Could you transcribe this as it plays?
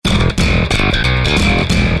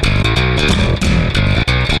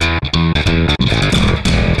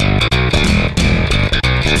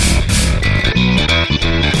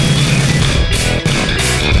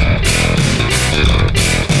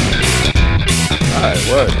Alright,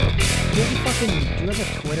 word. Do you have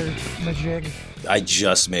a Twitter, Majig? I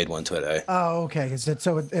just made one today. Oh, okay. Is it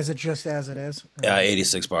just as it is?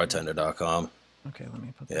 86bartender.com. Okay, let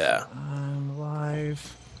me put this Yeah. on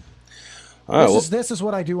live. All right, This is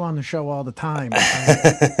what I do on the show all the time.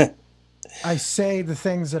 I say the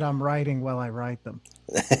things that I'm writing while I write them.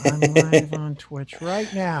 I'm live on Twitch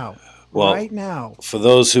right now. Well, right now. For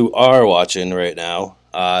those who are watching right now,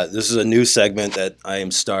 this is a new segment that I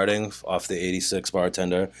am starting off the 86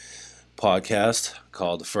 Bartender podcast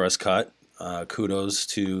called First Cut. Kudos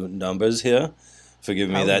to Numbers here for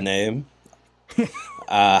giving me that name.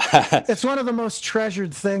 It's one of the most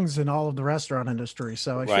treasured things in all of the restaurant industry.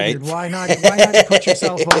 So I figured, why not put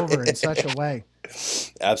yourself over in such a way?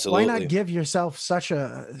 Absolutely. Why not give yourself such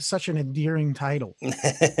an endearing title? One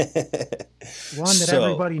that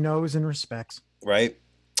everybody knows and respects. Right.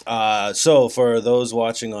 So for those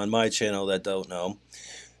watching on my channel that don't know,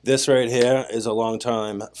 this right here is a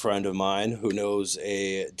longtime friend of mine who knows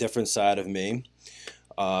a different side of me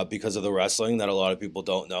because of the wrestling that a lot of people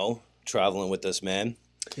don't know. Traveling with this man.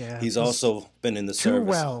 Yeah, he's also been in the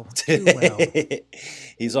service. Too well.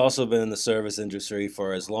 He's also been in the service industry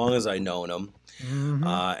for as long as I've known him. Mm-hmm.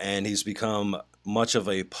 And he's become much of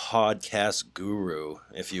a podcast guru,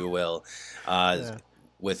 if you will,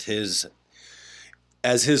 with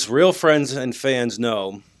as his real friends and fans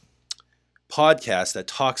know, podcast that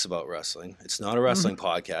talks about wrestling. It's not a wrestling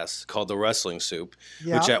podcast called The Wrestling Soup,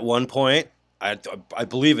 which at one point, I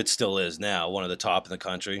believe it still is now, one of the top in the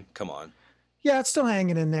country. Come on. Yeah, it's still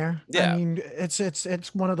hanging in there. Yeah. I mean,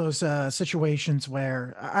 it's one of those situations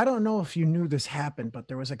where I don't know if you knew this happened, but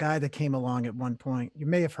there was a guy that came along at one point. You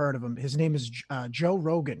may have heard of him. His name is Joe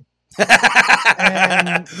Rogan.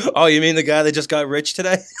 Oh, you mean the guy that just got rich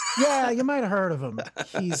today? Yeah, you might have heard of him.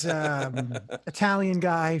 He's Italian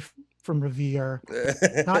guy from Revere,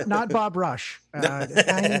 not Bob Rush.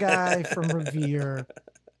 Italian guy from Revere.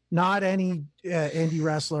 Not any indie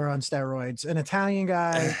wrestler on steroids. An Italian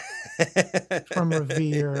guy from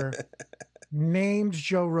Revere named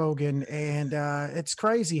Joe Rogan. And it's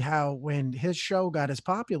crazy how when his show got as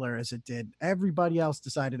popular as it did, everybody else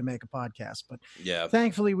decided to make a podcast. But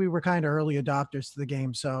thankfully, we were kind of early adopters to the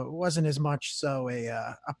game. So it wasn't as much so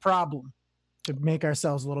a problem to make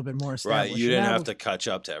ourselves a little bit more established. Right. You didn't have to catch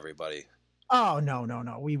up to everybody. Oh,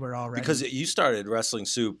 no. We were already. Because you started Wrestling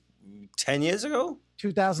Soup 10 years ago?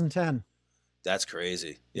 2010. That's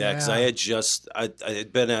crazy. Yeah, because I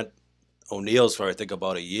had been at O'Neill's for I think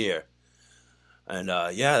about a year, and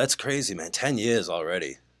that's crazy, man. 10 years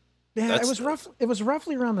already. Yeah, it was rough. It was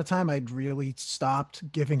roughly around the time I'd really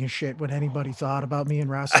stopped giving a shit what anybody thought about me in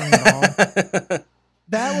wrestling at all.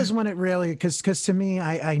 That was when it really, because to me,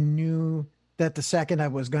 I knew that the second I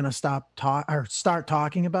was gonna start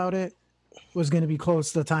talking about it was going to be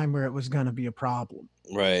close to the time where it was going to be a problem.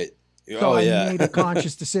 Right. So I made a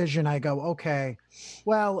conscious decision. I go, okay,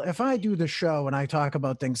 well, if I do the show and I talk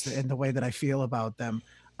about things in the way that I feel about them,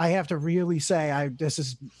 I have to really say, this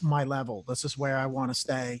is my level. This is where I want to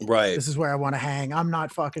stay. Right. This is where I want to hang. I'm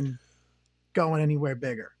not fucking going anywhere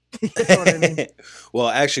bigger. You know what I mean? Well,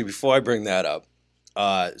 actually, before I bring that up,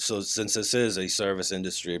 so since this is a service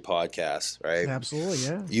industry podcast, right? Absolutely,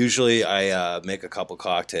 yeah. Usually I make a couple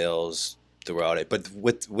cocktails throughout it, but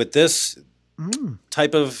with this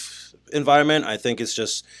type of environment, I think it's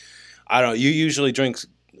just, I don't know, you usually drink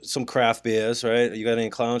some craft beers, right? You got any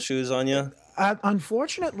clown shoes on you?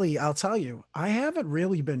 Unfortunately, I'll tell you, I haven't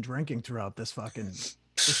really been drinking throughout this fucking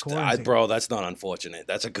quarantine. Bro, that's not unfortunate.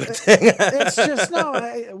 That's a good thing. It's just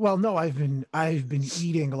I've been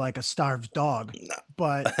eating like a starved dog,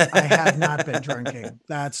 but I have not been drinking.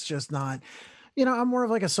 That's just not, I'm more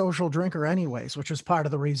of like a social drinker anyways, which was part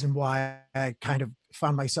of the reason why I kind of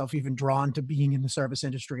found myself even drawn to being in the service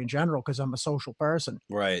industry in general, because I'm a social person.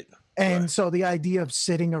 Right. And so the idea of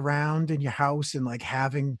sitting around in your house and like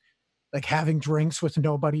having drinks with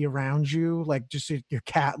nobody around you, like just your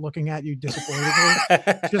cat looking at you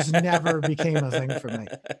disappointedly, just never became a thing for me.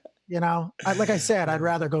 Like I said, I'd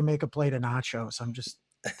rather go make a plate of nachos. I'm just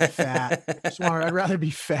fat. I'd rather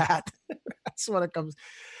be fat. That's what it comes.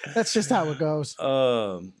 That's just how it goes.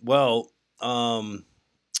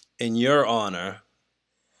 In your honor,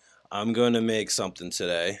 I'm going to make something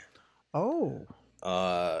today. Oh.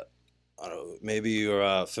 I don't know, maybe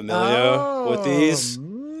you're familiar with these.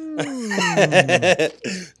 The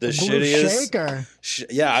shittiest shaker.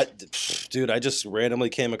 Dude, I just randomly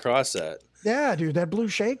came across that. Yeah, dude, that blue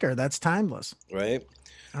shaker, that's timeless. Right?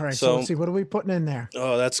 All right, so let's see, what are we putting in there?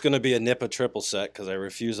 Oh, that's going to be a Nipah triple set because I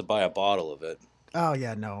refuse to buy a bottle of it. Oh,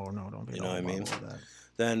 yeah, no, don't be. You know what I mean?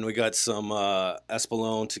 Then we got some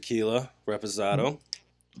Espolón tequila, Reposado.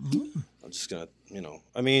 just gonna,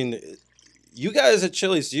 I mean, you guys at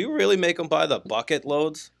Chili's, do you really make them buy the bucket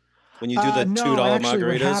loads when you do the $2 No, actually,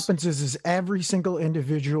 what margaritas? happens is every single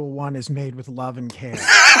individual one is made with love and care.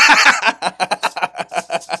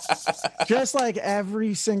 Just like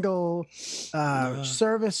every single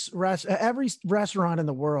every restaurant in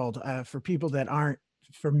the world, for people that aren't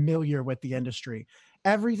familiar with the industry,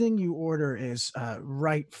 everything you order is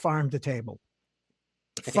right farm to table.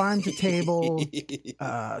 Farm to table,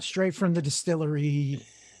 straight from the distillery,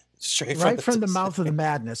 right from the mouth of the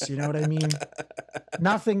madness. You know what I mean?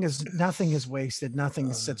 Nothing is wasted.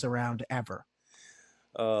 Nothing sits around ever.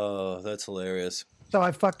 Oh, that's hilarious. So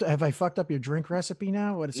have I fucked up your drink recipe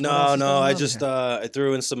now? What No, I just I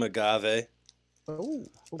threw in some agave. Oh,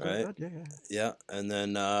 right? God, yeah. And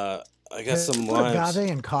then I got some limes. Agave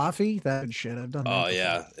and coffee. That shit I've done. Oh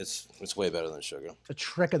yeah, it's way better than sugar. The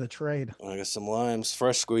trick of the trade. I got some limes,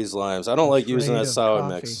 fresh squeezed limes. I don't like using that sour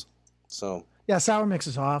mix. So yeah, sour mix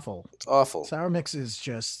is awful. It's awful. Sour mix is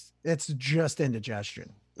just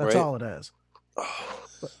indigestion. That's all it is.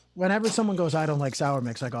 But whenever someone goes, I don't like sour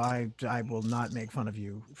mix, I go, I will not make fun of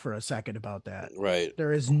you for a second about that. Right.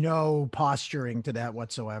 There is no posturing to that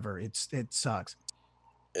whatsoever. It sucks.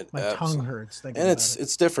 My tongue hurts. And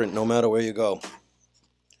it's different no matter where you go.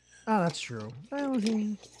 Oh, that's true. Well,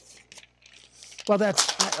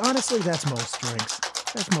 honestly, that's most drinks.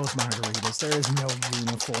 That's most margaritas. There is no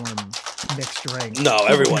uniform mixed drink. No,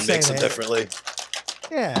 everyone makes it differently.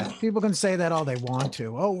 Yeah, people can say that all they want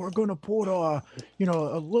to. Oh, we're gonna put a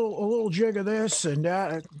little jig of this and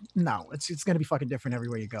that. No, it's gonna be fucking different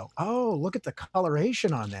everywhere you go. Oh, look at the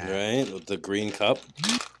coloration on that. Right, with the green cup.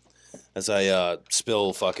 As I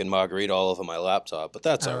spill fucking margarita all over my laptop, but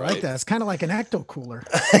that's all right. I like that. It's kind of like an ecto cooler.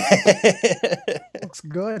 Looks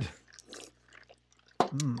good.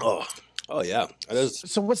 Oh yeah, it is.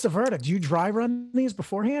 So what's the verdict? Do you dry run these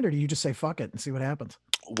beforehand, or do you just say fuck it and see what happens?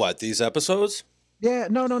 What, these episodes? Yeah,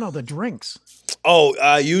 no, the drinks.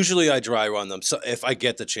 Oh, usually I dry run them. So if I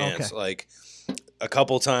get the chance, like a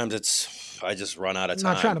couple times, I just run out of time.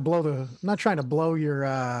 I'm not trying to blow your.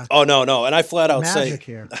 Oh no, and I flat out say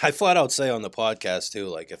here. I flat out say on the podcast too,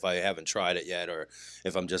 like if I haven't tried it yet, or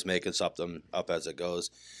if I'm just making something up as it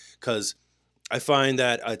goes, because I find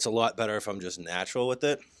that it's a lot better if I'm just natural with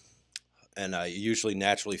it, and I usually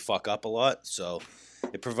naturally fuck up a lot, so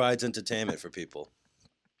it provides entertainment for people.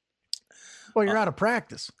 Well, you're out of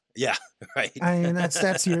practice. Yeah, right. I mean, that's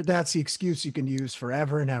the excuse you can use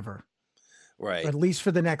forever and ever. Right. At least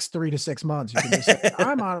for the next 3 to 6 months, you can just say,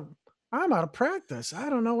 I'm out of practice. I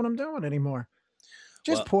don't know what I'm doing anymore.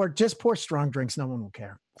 Just pour strong drinks. No one will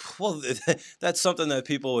care. Well, that's something that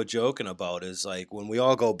people were joking about. Is like when we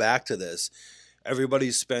all go back to this,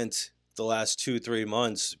 everybody spent the last 2-3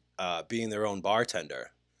 months being their own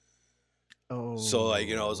bartender. Oh. So like,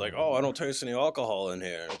 it's like, oh, I don't taste any alcohol in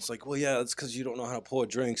here. It's like, well, yeah, that's because you don't know how to pour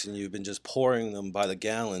drinks and you've been just pouring them by the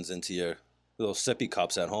gallons into your little sippy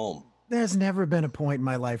cups at home. There's never been a point in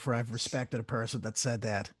my life where I've respected a person that said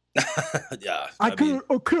that. Yeah. I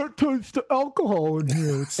can't taste the alcohol in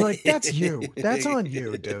here. It's like, that's you. That's on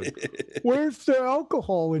you, dude. Where's the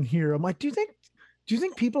alcohol in here? I'm like, do you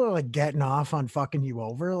think people are like getting off on fucking you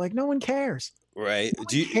over? Like, no one cares. Right. No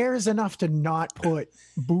one cares enough to not put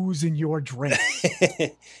booze in your drink.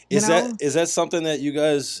 Is that something that you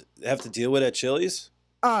guys have to deal with at Chili's?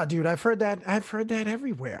 Dude, I've heard that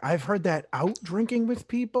everywhere. I've heard that out drinking with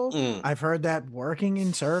people. I've heard that working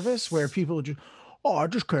in service where people just, I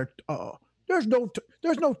just can't, there's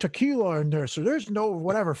no tequila in there. So there's no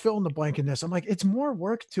whatever, fill in the blank in this. I'm like, it's more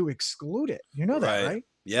work to exclude it. You know that, right?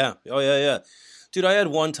 Yeah. Oh yeah. Dude, I had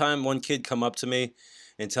one kid come up to me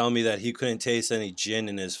and tell me that he couldn't taste any gin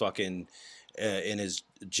in his fucking, in his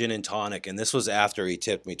gin and tonic. And this was after he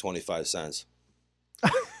tipped me 25 cents.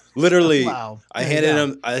 Literally, wow. I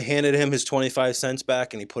handed him his 25 cents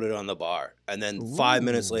back, and he put it on the bar. And then 5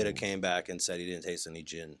 minutes later, came back and said he didn't taste any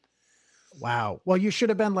gin. Wow. Well, you should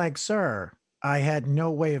have been like, sir, I had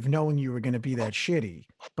no way of knowing you were going to be that shitty.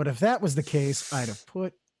 But if that was the case, I'd have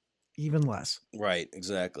put even less. Right.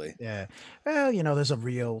 Exactly. Yeah. Well, there's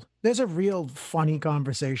a real funny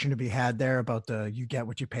conversation to be had there about you get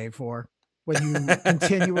what you pay for. When you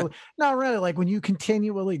continually, not really, like when you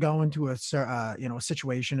continually go into a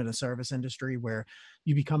situation in a service industry where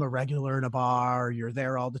you become a regular in a bar, you're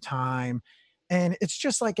there all the time. And it's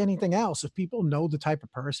just like anything else. If people know the type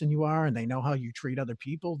of person you are and they know how you treat other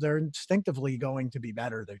people, they're instinctively going to be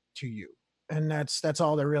better to you. And that's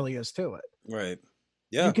all there really is to it. Right.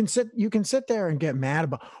 Yeah. You can sit there and get mad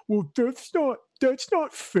about, well, that's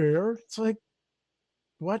not fair. It's like,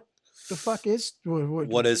 what? The fuck is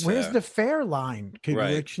What is where's fair? the fair line?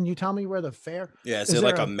 Right. Can you tell me where the fair Yeah, is is there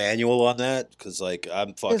there like a a manual on that? Because like I'm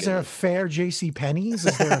is there a fucking. fair JC Penney's?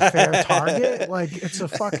 Is there a fair Target? Like it's a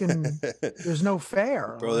fucking there's no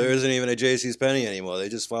fair. Bro, there Like isn't even a JC's Penny anymore. They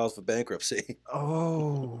just filed for bankruptcy.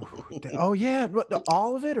 oh oh yeah,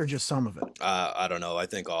 all of it or just some of it? I don't know. I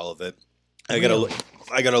think all of it. I gotta look. Really?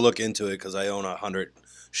 I gotta look into it because I own 100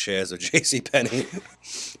 shares of JC Penney,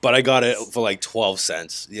 but I got it for like 12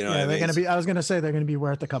 cents. You know Yeah, what I they're mean? gonna be. I was gonna say they're gonna be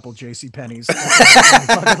worth a couple JC Penney's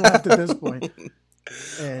left at this point.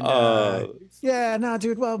 And yeah, no,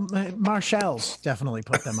 dude. Well, Marshall's definitely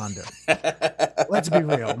put them under. Let's be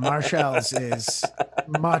real. Marshall's is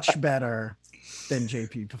much better than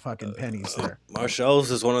JP fucking Pennies there. Marshall's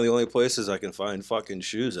is one of the only places I can find fucking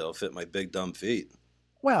shoes that'll fit my big dumb feet.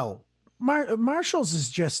 Well, Marshall's is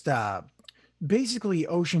just basically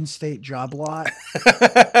Ocean State job lot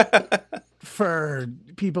for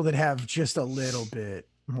people that have just a little bit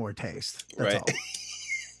more taste. That's Right. all.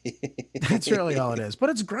 That's really all it is.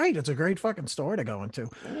 But it's great. It's a great fucking store to go into.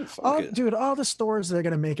 Oh, Dude, all the stores that are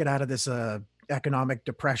going to make it out of this economic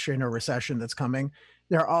depression or recession that's coming,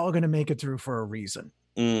 they're all going to make it through for a reason.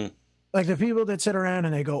 Mm. Like the people that sit around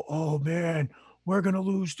and they go, oh man, we're going to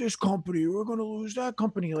lose this company. We're going to lose that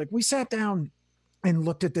company. Like we sat down and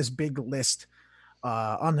looked at this big list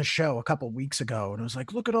on the show a couple weeks ago. And it was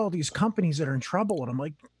like, look at all these companies that are in trouble. And I'm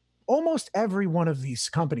like, almost every one of these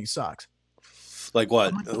companies sucks. Like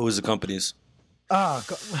what? Who's the companies?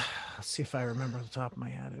 Let's see if I remember off the top of my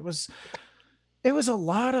head. It was a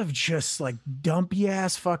lot of just like dumpy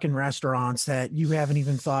ass fucking restaurants that you haven't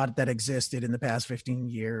even thought that existed in the past 15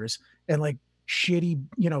 years. And like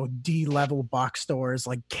shitty, D-level box stores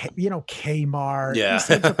like, Kmart. Yeah. These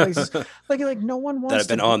types of places. Like no one wants that have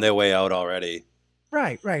been on their way out already.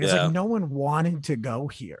 Right. It's Yeah. like no one wanted to go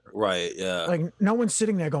here. Right, yeah. Like no one's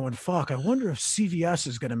sitting there going, fuck, I wonder if CVS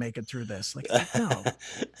is going to make it through this. Like, no.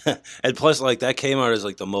 And plus, like, that Kmart is,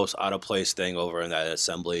 like, the most out-of-place thing over in that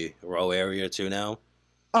Assembly Row area, too, now.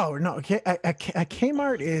 Oh, no. A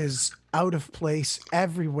Kmart is out of place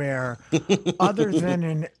everywhere other than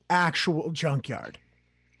an actual junkyard.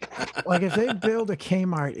 Like, if they build a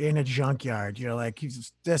Kmart in a junkyard, you're like,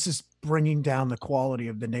 this is bringing down the quality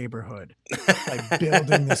of the neighborhood. Like,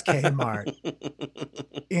 building this Kmart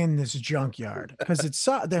in this junkyard. Because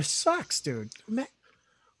there sucks, dude. Man,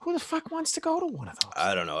 who the fuck wants to go to one of those?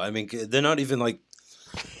 I don't know. I mean, they're not even, like...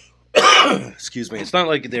 Excuse me. It's not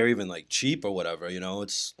like they're even, like, cheap or whatever, No,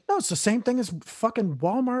 it's the same thing as fucking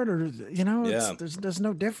Walmart or, Yeah. There's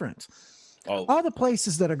no difference. Oh. All the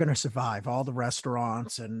places that are going to survive, all the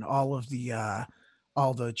restaurants and all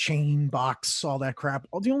the chain box, all that crap.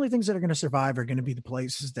 The only things that are going to survive are going to be the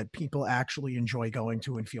places that people actually enjoy going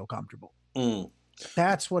to and feel comfortable. Mm.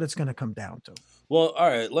 That's what it's going to come down to. Well, all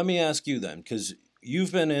right. Let me ask you then, because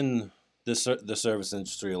you've been in the service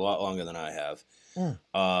industry a lot longer than I have.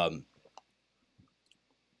 Mm.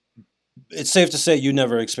 It's safe to say you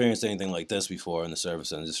never experienced anything like this before in the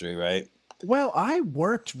service industry, right? Well, I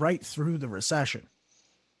worked right through the recession.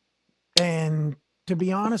 And to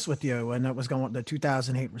be honest with you, when that was going the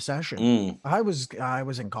 2008 recession, I was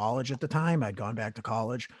in college at the time. I'd gone back to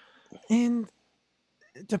college. And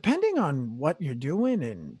depending on what you're doing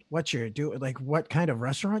and what you're doing, like what kind of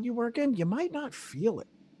restaurant you work in, you might not feel it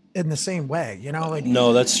in the same way, like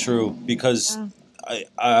no, that's true because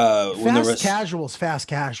casual is fast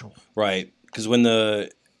casual. Right. Because when the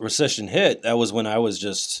recession hit, that was when I was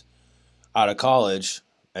just out of college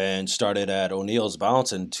and started at O'Neill's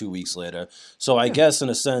Bouncing 2 weeks later. So I guess in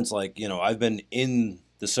a sense, like, I've been in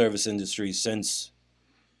the service industry since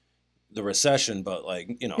the recession, but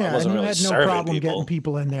like, I wasn't really serving people. had no problem getting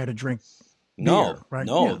people in there to drink beer, right?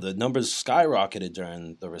 No, the numbers skyrocketed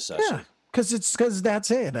during the recession. Yeah. Because that's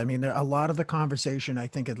it. I mean, a lot of the conversation, I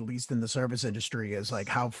think, at least in the service industry, is like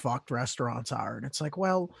how fucked restaurants are. And it's like,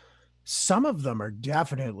 well, some of them are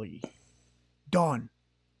definitely done.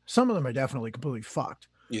 Some of them are definitely completely fucked.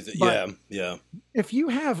 Yeah. If you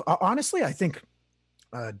have, honestly, I think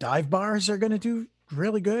dive bars are going to do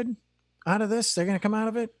really good out of this. They're going to come out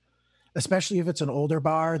of it, especially if it's an older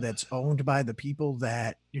bar that's owned by the people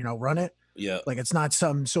that, run it. Yeah. Like it's not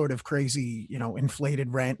some sort of crazy,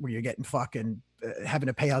 inflated rent where you're getting fucking having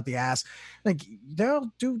to pay out the ass. Like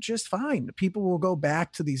they'll do just fine. People will go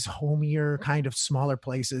back to these homier kind of smaller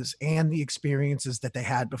places and the experiences that they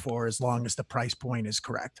had before, as long as the price point is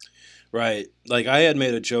correct. Right. Like I had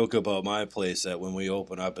made a joke about my place that when we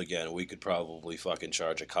open up again, we could probably fucking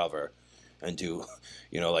charge a cover and do,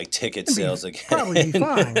 like ticket sales again. Probably be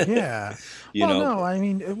fine. Yeah. No, I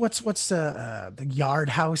mean, what's the Yard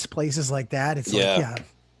House places like that? It's like,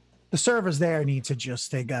 the servers there need to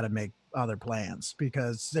just, they got to make other plans,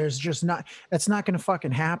 because there's just not, it's not going to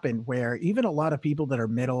fucking happen where even a lot of people that are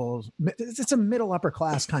it's a middle upper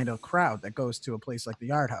class kind of crowd that goes to a place like the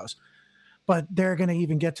Yard House, but they're going to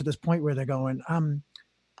even get to this point where they're going,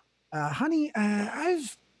 honey,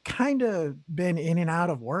 I've kind of been in and out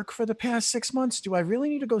of work for the past 6 months. Do I really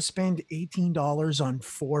need to go spend $18 on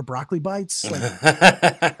 4 broccoli bites?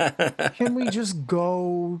 Like, can we just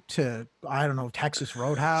go to, I don't know, Texas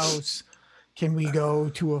Roadhouse? Can we go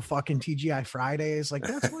to a fucking TGI Fridays? Like,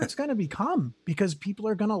 that's what it's going to become, because people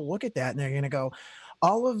are going to look at that and they're going to go,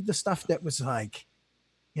 all of the stuff that was like,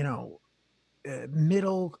 you know,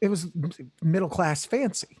 it was middle class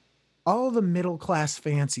fancy. All the middle class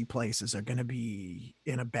fancy places are going to be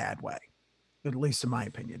in a bad way, at least in my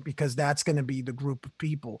opinion, because that's going to be the group of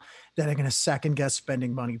people that are going to second guess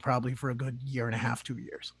spending money probably for a good year and a half, 2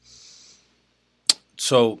 years.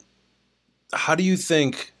 So how do you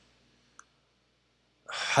think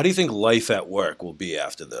life at work will be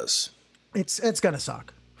after this? It's going to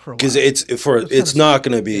suck for a while. Because it's not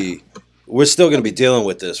going to be, we're still going to be dealing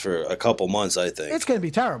with this for a couple months, I think. It's going to be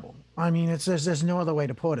terrible. I mean, there's no other way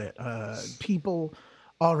to put it. People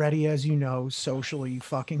already, as you know, socially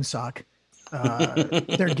fucking suck.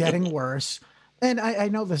 They're getting worse. And I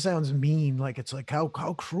know this sounds mean, like it's like, how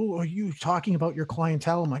cruel are you talking about your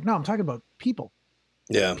clientele? I'm like, no, I'm talking about people.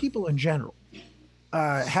 Yeah. People in general.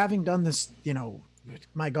 Having done this, you know,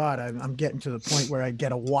 my God, I'm getting to the point where I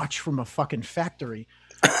get a watch from a fucking factory.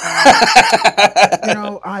 You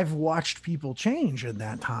know, I've watched people change in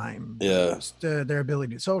that time. Yeah. Just, their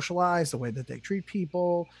ability to socialize, the way that they treat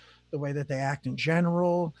people, the way that they act in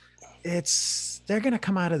general. They're going to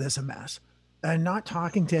come out of this a mess. And not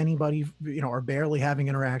talking to anybody, you know, or barely having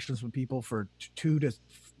interactions with people for 2 to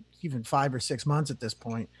even 5 or 6 months at this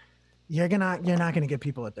point. You're not going to get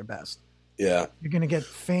people at their best. Yeah. You're going to get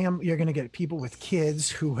you're going to get people with kids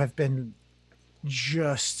who have been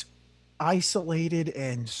just isolated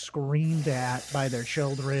and screamed at by their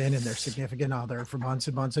children and their significant other for months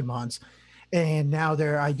and months and months. And now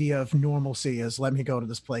their idea of normalcy is, let me go to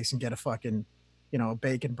this place and get a fucking, you know,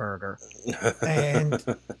 bacon burger. And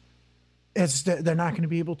they're not going to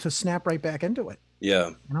be able to snap right back into it. Yeah.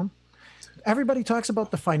 You know? Everybody talks about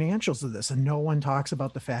the financials of this, and no one talks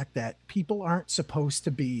about the fact that people aren't supposed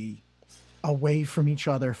to be away from each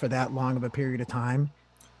other for that long of a period of time.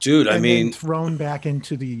 Dude, I mean, thrown back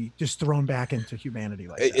into humanity.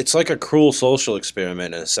 Like it's like a cruel social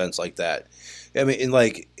experiment in a sense like that. I mean,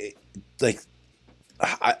 I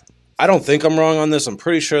don't think I'm wrong on this. I'm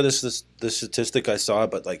pretty sure this is the statistic I saw,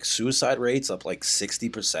 but like suicide rates up like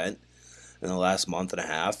 60% in the last month and a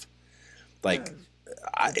half. Like,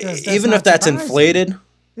 even if that's inflated,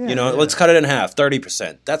 you know, let's cut it in half,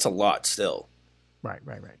 30%. That's a lot still. Right.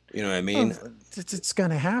 You know what I mean? Well, it's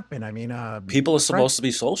going to happen. I mean, people are supposed to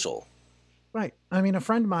be social. Right. I mean, a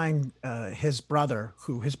friend of mine, his brother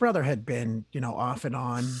had been, you know, off and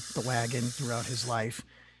on the wagon throughout his life.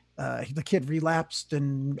 The kid relapsed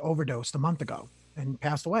and overdosed a month ago and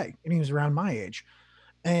passed away. And he was around my age.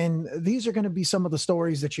 And these are going to be some of the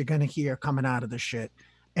stories that you're going to hear coming out of this shit.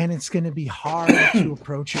 And it's going to be hard to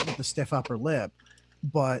approach it with a stiff upper lip.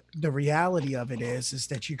 But the reality of it is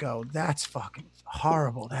that you go, that's fucking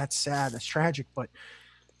horrible. That's sad. That's tragic. But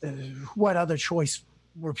what other choice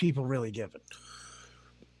were people really given?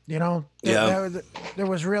 You know, there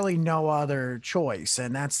was really no other choice.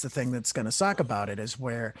 And that's the thing that's going to suck about it, is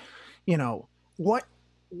where, you know, what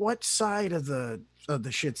side of the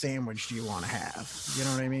shit sandwich do you want to have? You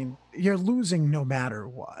know what I mean? You're losing no matter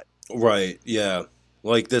what. Right. Yeah.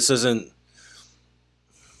 Like, this isn't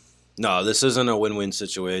a win-win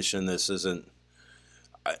situation. This isn't,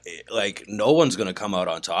 like, no one's going to come out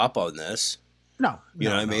on top on this. No. You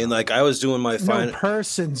know what I mean? Like, I was doing my no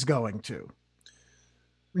person's going to.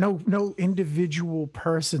 No individual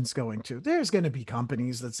person's going to. There's going to be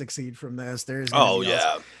companies that succeed from this. There's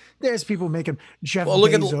There's people making Jeff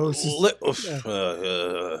Bezos.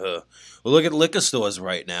 Look at liquor stores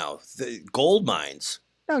right now. The gold mines.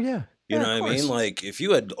 Oh yeah. You know what I mean? Like, if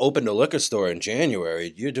you had opened a liquor store in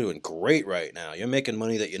January, you're doing great right now. You're making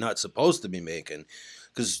money that you're not supposed to be making,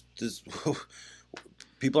 because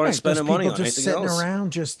people aren't spending money on anything else. Sitting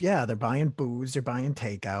around, they're buying booze, they're buying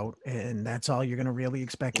takeout, and that's all you're going to really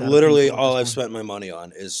expect. Literally, all I've spent my money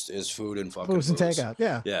on is food and fucking booze and takeout.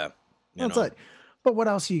 Yeah, yeah. That's it. But what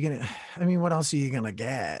else are you gonna? I mean, what else are you gonna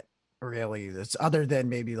get? Really, that's other than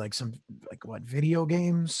maybe like some video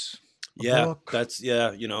games. Yeah, that's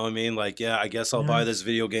you know what I mean? Like, I guess I'll buy this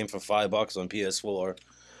video game for $5 on PS4.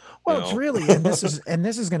 Well, it's really, and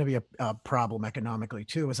this is going to be a problem economically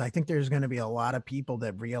too, is I think there's going to be a lot of people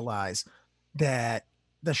that realize that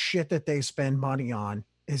the shit that they spend money on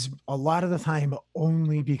is a lot of the time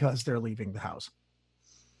only because they're leaving the house.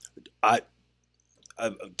 I'm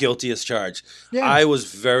guilty as charged. Yeah. I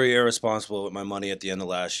was very irresponsible with my money at the end of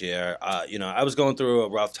last year. I was going through a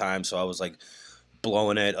rough time, so I was like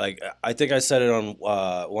blowing it. Like I think I said it on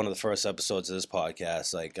one of the first episodes of this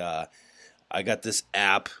podcast. Like I got this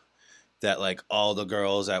app that like all the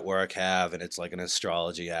girls at work have, and it's like an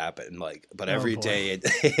astrology app, and like, but every day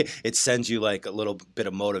it sends you like a little bit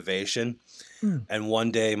of motivation. And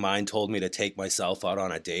one day mine told me to take myself out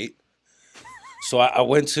on a date. So I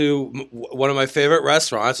went to one of my favorite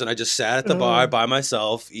restaurants, and I just sat at the bar by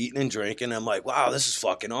myself, eating and drinking. I'm like, wow, this is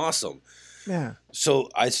fucking awesome. Yeah. So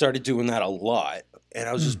I started doing that a lot, and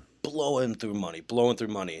I was just blowing through money,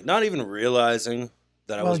 not even realizing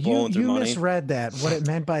that I was blowing through money. You misread that. What it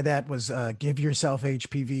meant by that was give yourself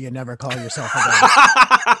HPV and never call yourself again.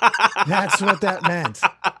 That's what that meant.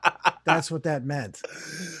 That's what that meant.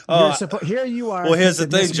 Here you are. Well, here's the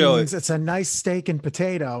thing, Joey. It's a nice steak and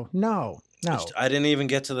potato. No. I didn't even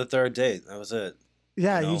get to the third date. That was it.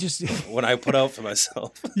 Yeah, you just when I put out for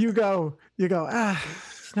myself. You go,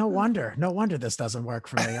 no wonder this doesn't work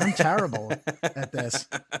for me. I'm terrible at this.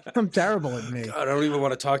 I'm terrible at me. God, I don't even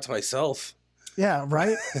want to talk to myself. Yeah,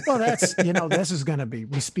 right. Well, that's, this is going to be,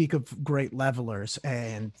 we speak of great levelers,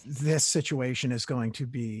 and this situation is going to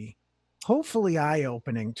be hopefully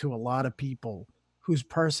eye-opening to a lot of people whose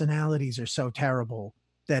personalities are so terrible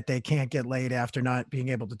that they can't get laid after not being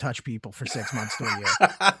able to touch people for 6 months to a year.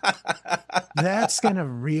 That's going to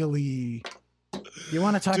really, you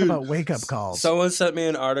want to talk about wake-up calls. Someone sent me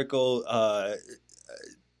an article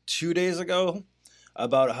 2 days ago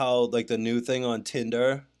about how like the new thing on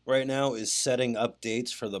Tinder right now is setting up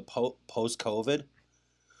dates for the post-COVID.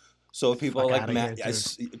 So people are like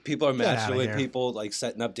people are matching with people, like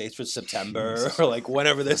setting up dates for September or like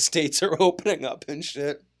whenever the states are opening up and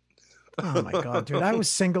shit. Oh my God, dude. I was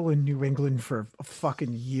single in New England for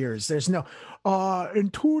fucking years. There's no, in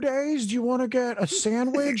 2 days, do you want to get a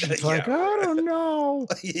sandwich? It's like, I don't know.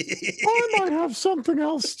 I might have something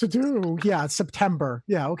else to do. Yeah, it's September.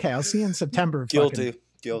 Yeah, okay. I'll see you in September. Guilty.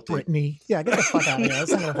 Brittany. Yeah, get the fuck out of here.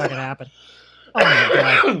 That's not going to fucking happen. Oh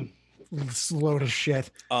my God. Slow to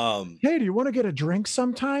shit. Hey, do you want to get a drink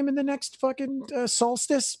sometime in the next fucking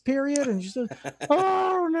solstice period? And she's like,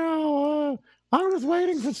 oh no, I was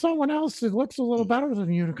waiting for someone else that looks a little better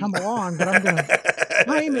than you to come along, but I'm gonna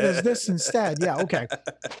claim it as this instead. Yeah, okay.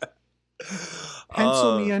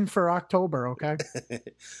 Pencil me in for October, okay?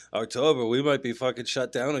 October, we might be fucking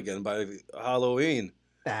shut down again by Halloween.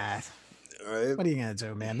 Right. What are you gonna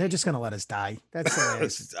do, man? They're just gonna let us die.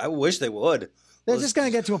 That's I wish they would. They're just going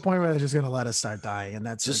to get to a point where they're just going to let us start dying, and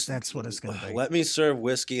that's what it's going to be. Let me serve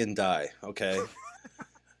whiskey and die, okay?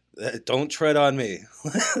 Don't tread on me.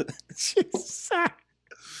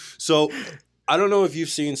 So, I don't know if you've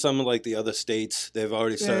seen some of like the other states. They've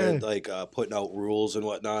already started like putting out rules and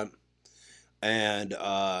whatnot. And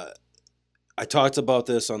I talked about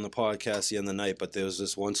this on the podcast the other night, but there was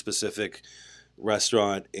this one specific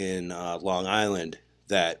restaurant in Long Island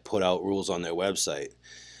that put out rules on their website.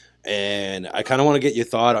 And I kind of want to get your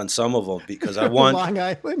thought on some of them because I want Long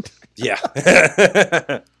Island. Yeah.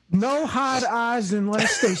 No hard eyes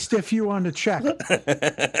unless they stiff you on the check.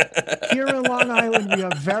 Here in Long Island, we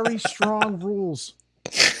have very strong rules.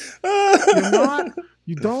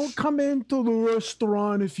 You don't come into the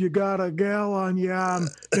restaurant if you got a gal on your arm.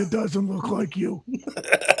 It doesn't look like you. You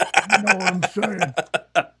know what I'm saying?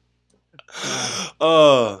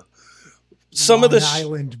 Some Long of the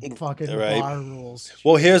Island fucking bar rules.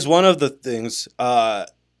 Well, here's one of the things.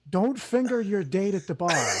 Don't finger your date at the bar.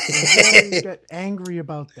 Really get angry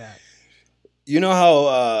about that. You know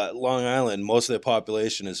how Long Island, most of their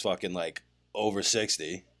population is fucking like over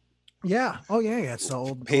 60. Yeah. Oh yeah. It's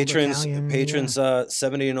old patrons. Old Patrons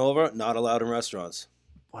 70 and over, not allowed in restaurants.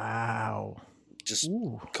 Wow. Just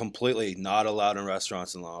completely not allowed in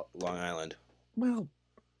restaurants in Long Island. Well,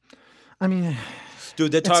 I mean.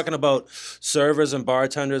 Dude, they're talking about servers and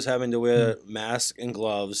bartenders having to wear masks and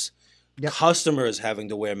gloves, customers having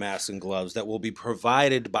to wear masks and gloves that will be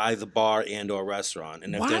provided by the bar and or restaurant.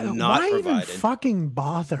 And if they're not provided, even fucking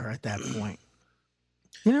bother at that point?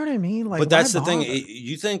 You know what I mean? Like, but that's the thing.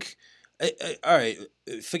 You think, all right,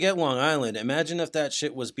 forget Long Island. Imagine if that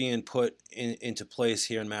shit was being put into place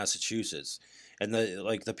here in Massachusetts, and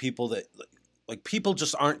the people that people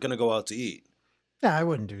just aren't going to go out to eat. Yeah, I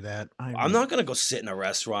wouldn't do that. I'm not going to go sit in a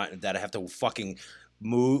restaurant that I have to fucking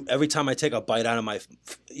move every time I take a bite out of my,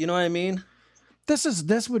 you know what I mean?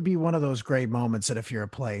 This would be one of those great moments that if you're a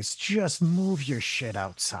place, just move your shit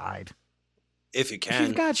outside. If you can. If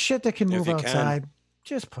you've got shit that can move outside,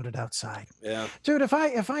 Just put it outside. Yeah. Dude, if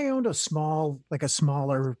I owned a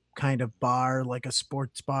smaller kind of bar, like a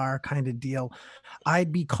sports bar kind of deal,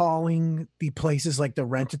 I'd be calling the places like the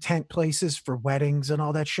rent-a-tent places for weddings and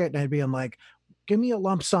all that shit. And I'd be like, give me a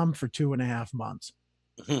lump sum for 2.5 months.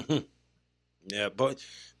 Yeah, but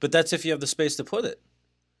that's if you have the space to put it.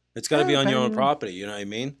 It's got to be on your own property. You know what I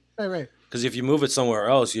mean? Right. Because if you move it somewhere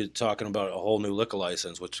else, you're talking about a whole new liquor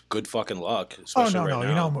license, which good fucking luck. Oh Especially no, right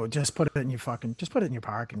you now. know, just put it in your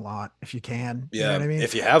parking lot if you can. Yeah, you know what I mean?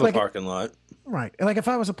 if you have like, a parking lot. Right. Like if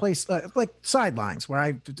I was a place like Sidelines,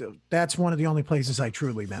 where that's one of the only places I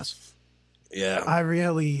truly miss. Yeah. I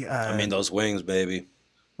really. I mean those wings, baby.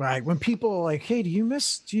 Right. When people are like, hey, do you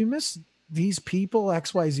miss these people,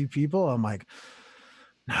 XYZ people? I'm like,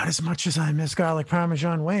 not as much as I miss garlic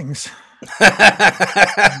Parmesan wings.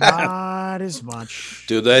 Not as much.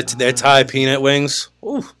 Dude, they're Thai peanut wings.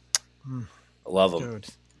 Ooh. I love them. Dude.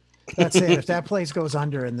 That's it. If that place goes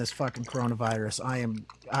under in this fucking coronavirus,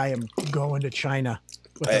 I am going to China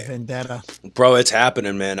with a vendetta. Bro, it's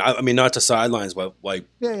happening, man. I mean, not to Sidelines, but like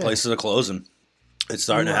places are closing. It's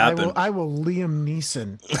starting to happen. I will Liam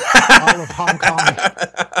Neeson all of Hong Kong.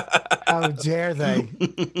 How dare they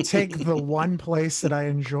take the one place that I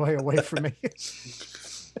enjoy away from me?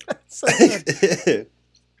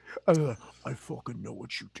 I fucking know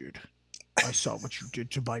what you did. I saw what you did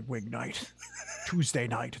to my wing night. Tuesday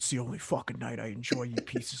night. It's the only fucking night I enjoy, you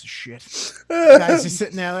pieces of shit. Guys are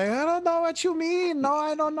sitting there like, I don't know what you mean. No,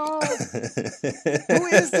 I don't know. Who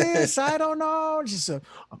is this? I don't know. Just I'm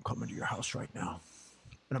coming to your house right now.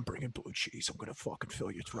 And I'm bringing blue cheese. I'm going to fucking fill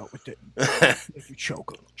your throat with it. Make you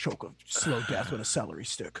choke a slow death with a celery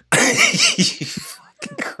stick.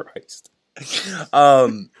 Fucking Christ.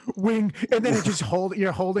 Wing, and then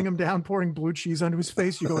you're holding him down, pouring blue cheese onto his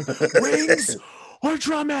face. You're going, wings or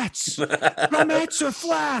drumettes? Drumettes or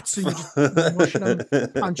flats? And you're just mushing them,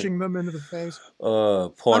 punching them into the face.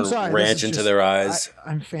 Pouring ranch into their eyes.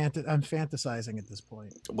 I'm fantasizing at this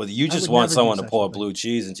point. Well, you just want someone to pour blue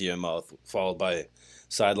cheese into your mouth, followed by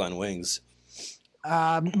Sideline wings.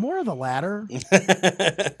 More of the latter.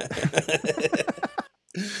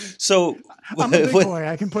 So I'm a big boy.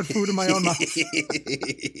 I can put food in my own mouth.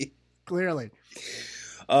 Clearly.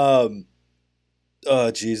 Oh,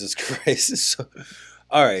 Jesus Christ. So,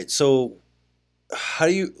 all right. So how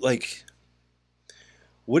do you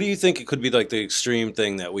what do you think it could be like the extreme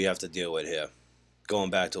thing that we have to deal with here going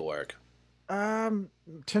back to work?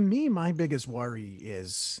 To me, my biggest worry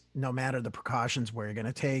is no matter the precautions we're going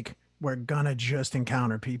to take, we're going to just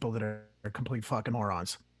encounter people that are complete fucking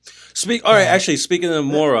morons. Actually, speaking of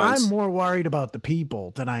morons, I'm more worried about the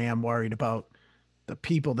people than I am worried about the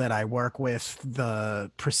people that I work with,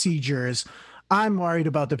 the procedures. I'm worried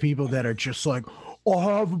about the people that are just like, I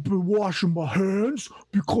haven't been washing my hands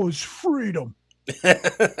because freedom.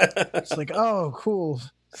 It's like, oh, cool.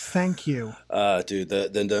 Thank you. Dude,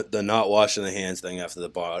 the not washing the hands thing after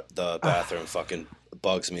the bathroom fucking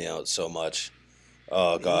bugs me out so much.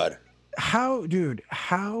 Oh, God. How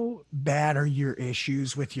bad are your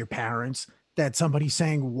issues with your parents that somebody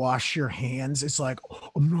saying wash your hands is like,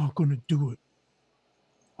 I'm not going to do it.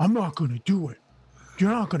 I'm not going to do it.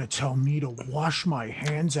 You're not going to tell me to wash my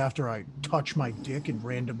hands after I touch my dick in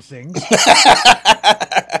random things.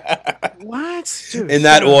 What? Dude, in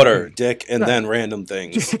that order, dick and then random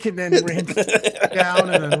things. Dick and then random down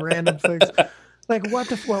and then random things. Like what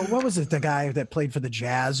was it? The guy that played for the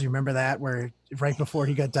Jazz, you remember that? Where right before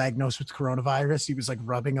he got diagnosed with coronavirus, he was like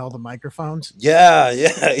rubbing all the microphones. Yeah.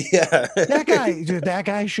 That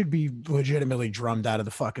guy should be legitimately drummed out of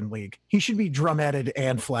the fucking league. He should be drummetted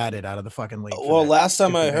and flatted out of the fucking league. Well, last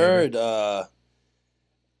time I heard, the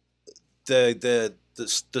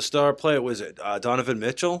star player, was it Donovan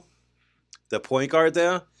Mitchell, the point guard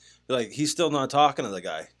there? Like he's still not talking to the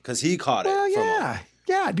guy because he caught it. Well, yeah,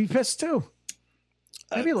 I'd be pissed too.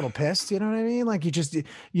 I'd be a little pissed, you know what I mean? Like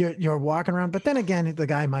you're walking around, but then again, the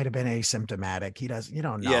guy might have been asymptomatic. You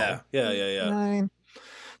don't know. Yeah. You know what I mean?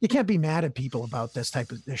 You can't be mad at people about this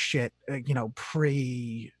type of this shit,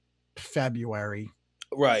 pre-February.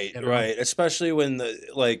 Right. Especially when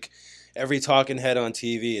every talking head on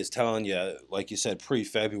TV is telling you, like you said,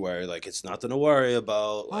 pre-February, like it's nothing to worry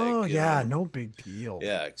about. Like, no big deal.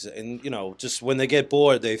 Yeah, and just when they get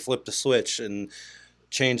bored, they flip the switch and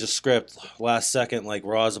change the script last second, like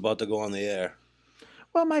Raw's about to go on the air.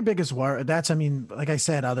 Well, my biggest worry, like I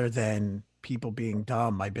said, other than people being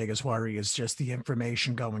dumb, my biggest worry is just the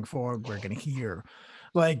information going forward we're going to hear.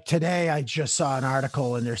 Like today, I just saw an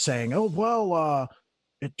article and they're saying, oh, well,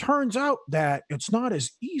 it turns out that it's not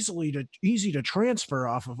as easy to transfer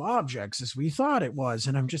off of objects as we thought it was.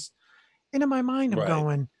 And I'm just, in my mind, I'm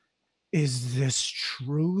going, is this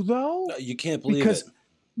true though? You can't believe it.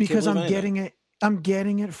 Because I'm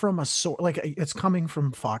getting it from a source, like it's coming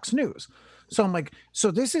from Fox News. So I'm like,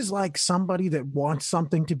 so this is like somebody that wants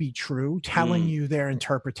something to be true telling you their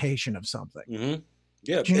interpretation of something. Mm-hmm.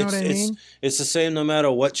 Yeah, do you know what I mean? It's the same no matter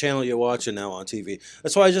what channel you're watching now on TV.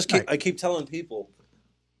 That's why I keep telling people.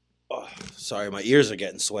 Oh, sorry, my ears are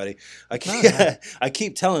getting sweaty. I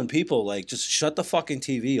keep telling people, like, just shut the fucking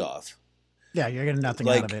TV off. Yeah, you're getting nothing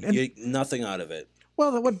out of it. Nothing out of it.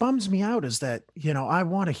 Well, what bums me out is that, I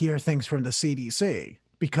want to hear things from the CDC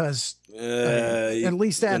because at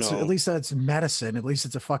least that's medicine. At least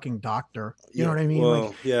it's a fucking doctor. You know what I mean?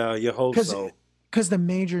 Well, yeah, you hope so. Because the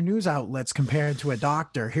major news outlets compared to a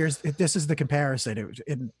doctor, this is the comparison.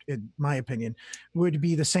 In my opinion, would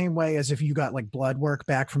be the same way as if you got like blood work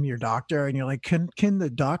back from your doctor, and you're like, can the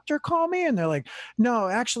doctor call me? And they're like, no,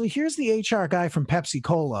 actually, here's the HR guy from Pepsi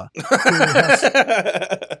Cola.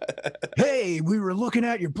 Hey, we were looking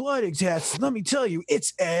at your blood tests. Let me tell you,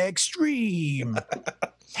 it's extreme.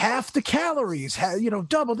 Half the calories,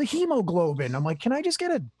 double the hemoglobin. I'm like, can I just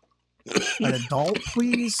get an adult,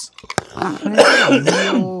 please? Can I get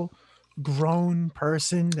a real grown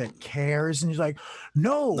person that cares? And he's like,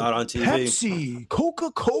 no, not on TV. Pepsi,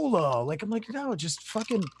 Coca-Cola. Like, I'm like, no, just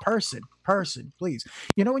fucking person, please.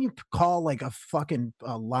 When you call like a fucking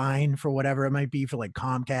line for whatever it might be for like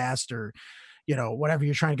Comcast or whatever,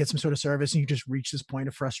 you're trying to get some sort of service, and you just reach this point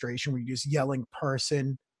of frustration where you're just yelling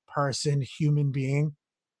person, human being.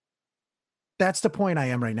 That's the point I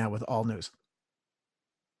am right now with all news.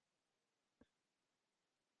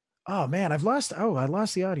 Oh man, I lost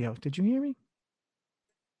the audio. Did you hear me?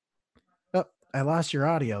 Oh, I lost your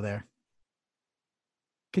audio there.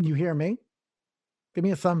 Can you hear me? Give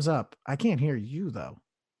me a thumbs up. I can't hear you though.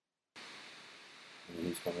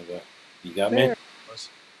 He's coming back. You got me?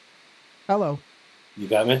 Hello. You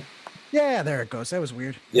got me? Yeah, there it goes. That was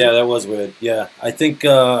weird. Yeah, that was weird. Yeah, I think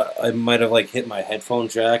I might have like hit my headphone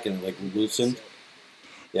jack and like loosened.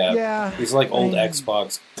 Yeah. It's like old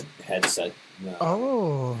Xbox headset. No.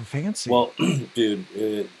 Oh, fancy. Well, dude,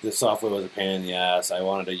 the software was a pain in the ass. I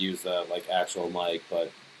wanted to use the like actual mic,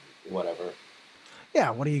 but whatever.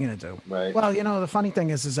 Yeah, what are you gonna do? Right. Well, the funny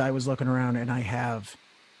thing is I was looking around and I have,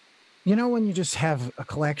 when you just have a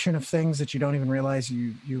collection of things that you don't even realize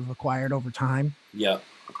you've acquired over time. Yeah.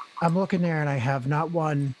 I'm looking there and I have not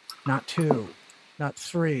one, not two, not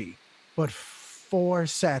three, but 4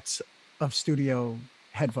 sets of studio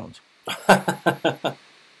headphones.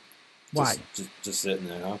 Why? Just sitting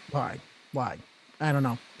there, huh? Why? I don't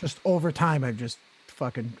know. Just over time, I've just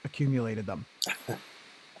fucking accumulated them.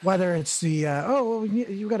 Whether it's the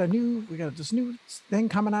we got this new thing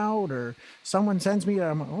coming out, or someone sends me,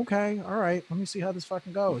 I'm like, okay, all right, let me see how this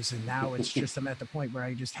fucking goes. And now it's just I'm at the point where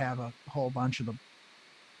I just have a whole bunch of them.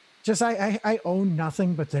 Just I own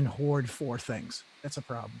nothing, but then hoard 4 things. That's a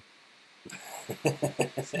problem.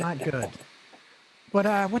 It's not good.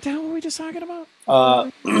 But what the hell were we just talking about?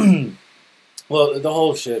 Well, the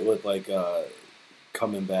whole shit with like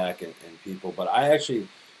coming back and people. But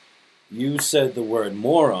you said the word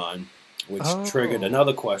moron, which triggered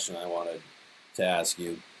another question I wanted to ask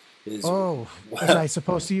you. Was I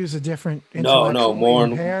supposed to use a different? No,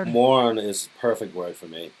 moron is a perfect word for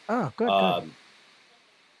me. Oh, good.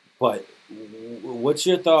 But what's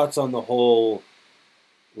your thoughts on the whole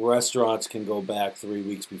restaurants can go back 3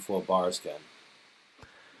 weeks before bars can?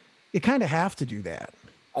 You kind of have to do that.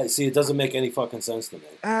 I see. It doesn't make any fucking sense to me.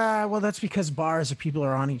 Well, that's because bars, people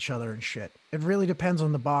are on each other and shit. It really depends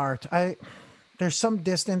on the bar. There's some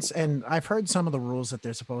distance, and I've heard some of the rules that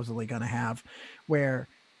they're supposedly going to have,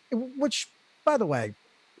 which, by the way,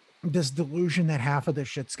 this delusion that half of this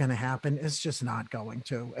shit's going to happen is just not going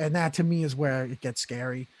to. And that to me is where it gets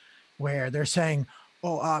scary, where they're saying,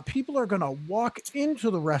 people are going to walk into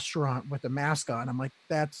the restaurant with a mask on. I'm like,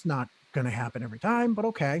 that's not going to happen every time, but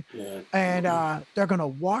okay. Yeah. And they're going to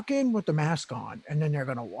walk in with the mask on, and then they're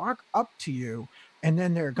going to walk up to you, and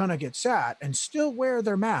then they're going to get sat and still wear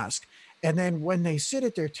their mask. And then when they sit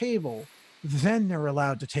at their table, then they're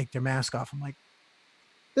allowed to take their mask off. I'm like,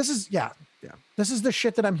 this is the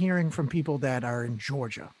shit that I'm hearing from people that are in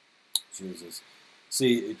Georgia. Jesus.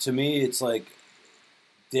 See, to me, it's like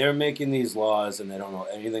they're making these laws and they don't know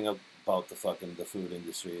anything about the food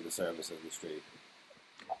industry, the service industry.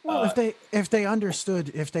 Well, if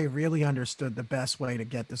they really understood the best way to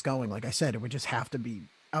get this going, like I said, it would just have to be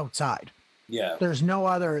outside. Yeah. There's no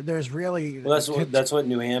other. There's really. Well, that's what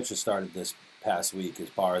New Hampshire started this past week, is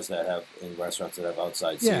bars that have and restaurants that have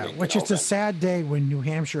outside seating. Yeah, which is a sad day when New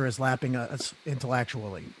Hampshire is lapping us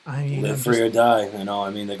intellectually. I mean, live free or die.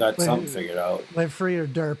 They got something figured out. Live free or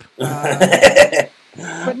derp.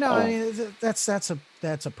 But no, I mean, that's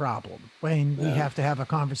a problem when we have to have a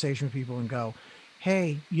conversation with people and go,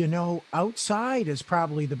 hey, outside is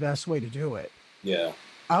probably the best way to do it. Yeah.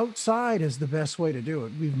 Outside is the best way to do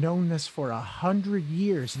it. We've known this for 100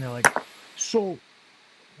 years. And they're like, so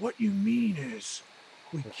what you mean is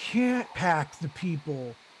we can't pack the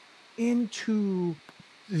people into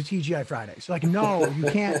the TGI Fridays. Like, no, you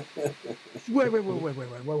can't. Wait.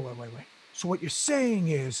 So what you're saying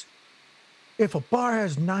is if a bar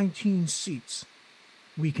has 19 seats,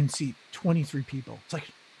 we can seat 23 people. It's like,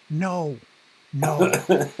 no. You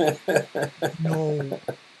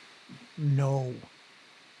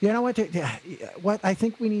know what I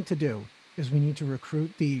think we need to do is we need to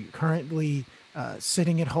recruit the currently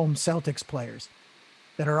sitting at home Celtics players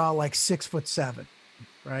that are all like 6'7",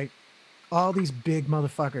 right? All these big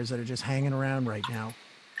motherfuckers that are just hanging around right now.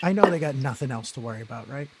 I know they got nothing else to worry about,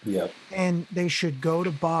 right? Yeah. And they should go to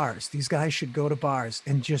bars. These guys should go to bars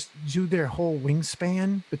and just do their whole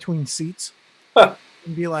wingspan between seats and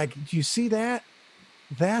be like, do you see that?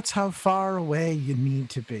 That's how far away you need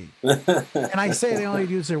to be. And I say they only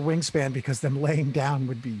use their wingspan because them laying down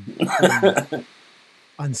would be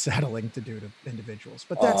unsettling to do to individuals.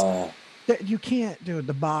 But that you can't do it.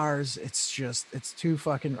 The bars, it's too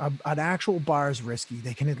fucking, an actual bar is risky.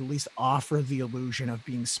 They can at least offer the illusion of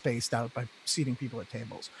being spaced out by seating people at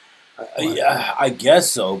tables. Yeah, I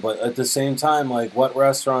guess so. But at the same time, like, what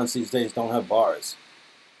restaurants these days don't have bars?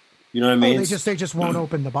 You know what I mean? They just won't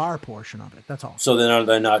open the bar portion of it. That's all. So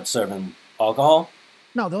they're not serving alcohol?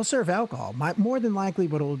 No, they'll serve alcohol. More than likely,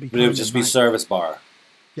 what it will be. But it would just be service bar.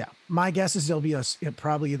 Yeah, my guess is there'll be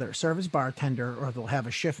probably either a service bartender, or they'll have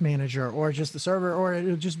a shift manager, or just the server, or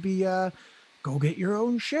it'll just be go get your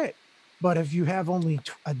own shit. But if you have only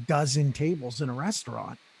a dozen tables in a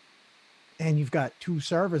restaurant, and you've got 2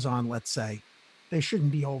 servers on, let's say, they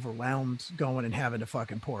shouldn't be overwhelmed going and having to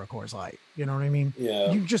fucking pour a Coors Light. You know what I mean?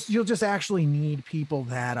 Yeah. You'll just actually need people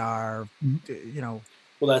that are, Well,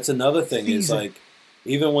 that's another thing. Is like,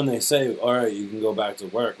 even when they say, all right, you can go back to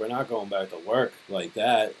work, we're not going back to work like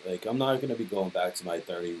that. Like, I'm not going to be going back to my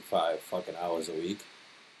 35 fucking hours a week.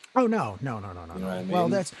 Oh, no. You know what I mean? Well,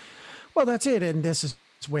 that's it. And this is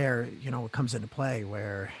where, it comes into play,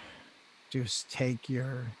 where just take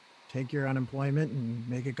your unemployment and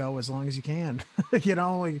make it go as long as you can.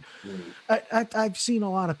 I've seen a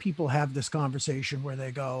lot of people have this conversation where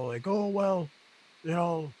they go like, oh, well,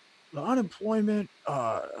 the unemployment,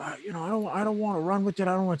 I don't want to run with it.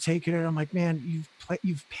 I don't want to take it. And I'm like, man,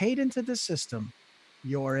 you've paid into the system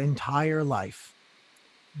your entire life.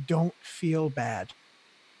 Don't feel bad.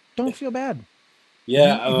 Don't feel bad.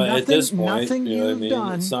 Yeah. At this point, nothing you know what I you've mean?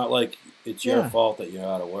 done. It's not like it's your fault that you're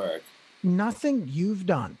out of work. Nothing you've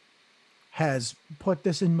done has put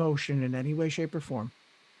this in motion in any way, shape, or form.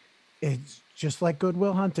 It's just like Good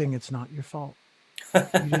Will Hunting. It's not your fault. You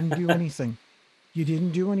didn't do anything.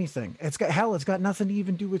 It's got nothing to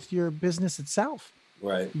even do with your business itself.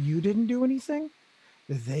 Right. You didn't do anything.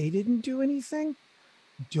 They didn't do anything.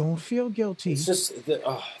 Don't feel guilty. It's just the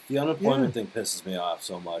unemployment thing pisses me off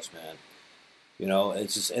so much, man.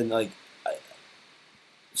 It's just, and like,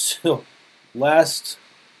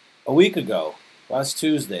 a week ago, last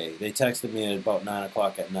Tuesday, they texted me at about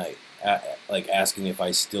 9:00 at night, like asking if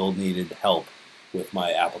I still needed help with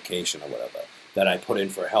my application or whatever that I put in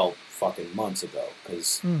for help fucking months ago,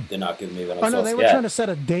 because they're not giving me what I'm supposed to get. They were trying to set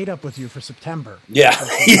a date up with you for September. Yeah,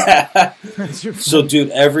 yeah. So, dude,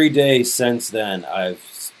 every day since then,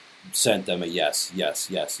 I've sent them a yes.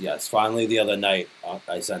 Finally, the other night,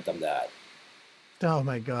 I sent them that. Oh,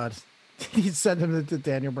 my God. You sent them to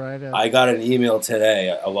Daniel Bryan. I got an email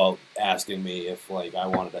today about asking me if, like, I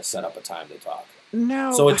wanted to set up a time to talk.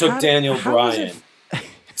 No. So it took Daniel Bryan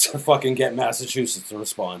to fucking get Massachusetts to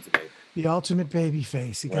respond to me. The ultimate baby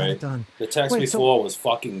face. He got it done. The text before was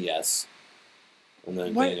fucking yes. And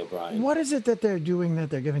then Daniel Bryan. What is it that they're doing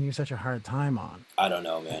that they're giving you such a hard time on? I don't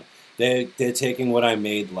know, man. They're taking what I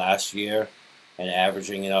made last year and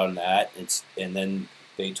averaging it out on that. And then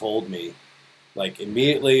they told me, like,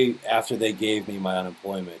 immediately after they gave me my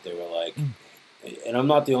unemployment, they were like, and I'm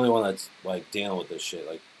not the only one that's, like, dealing with this shit.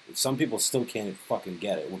 Like, some people still can't fucking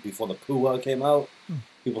get it. Before the PUA came out,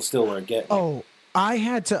 people still weren't getting it. Oh,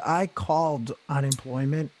 I called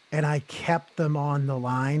unemployment and I kept them on the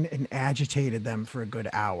line and agitated them for a good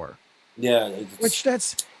hour. Yeah. Which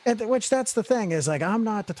that's the thing is, like, I'm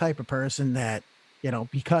not the type of person that,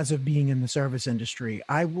 because of being in the service industry,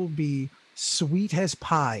 I will be sweet as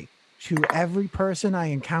pie to every person I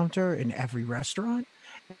encounter in every restaurant,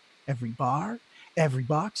 every bar, every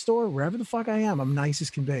box store, wherever the fuck I am. I'm nice as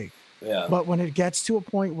can be. Yeah. But when it gets to a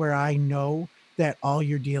point where I know that all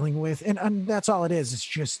you're dealing with, and that's all it is. It's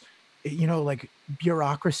just, like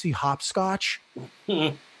bureaucracy hopscotch.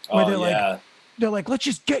 Where they're like, let's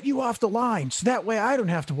just get you off the line. So that way I don't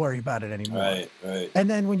have to worry about it anymore. Right. And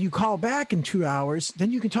then when you call back in 2 hours,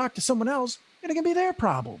 then you can talk to someone else and it can be their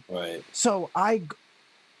problem. Right. So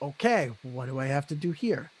okay, what do I have to do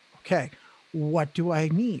here? Okay. What do I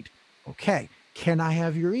need? Okay. Can I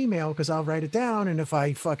have your email? Because I'll write it down. And if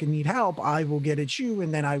I fucking need help, I will get at you.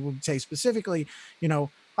 And then I will say specifically,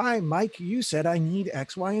 hi, Mike, you said I need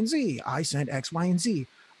X, Y, and Z. I sent X, Y, and Z.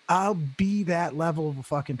 I'll be that level of a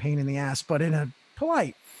fucking pain in the ass, but in a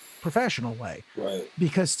polite, professional way. Right.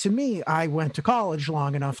 Because to me, I went to college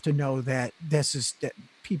long enough to know that that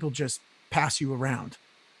people just pass you around.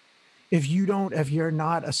 If you're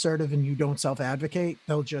not assertive and you don't self-advocate,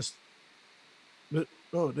 they'll just,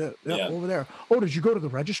 over there. Oh, did you go to the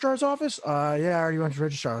registrar's office? Yeah, I already went to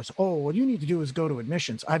registrar's. Oh, what you need to do is go to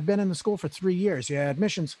admissions. I've been in the school for 3 years. Yeah,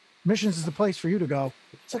 admissions is the place for you to go.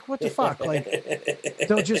 It's like, what the fuck? Like,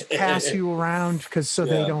 they'll just pass you around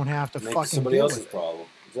they don't have to make fucking somebody deal else's with it. problem.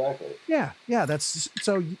 Exactly. Yeah. That's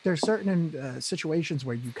so. There's certain situations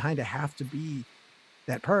where you kind of have to be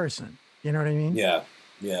that person. You know what I mean? Yeah.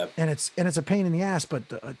 And it's a pain in the ass, but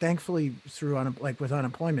thankfully through with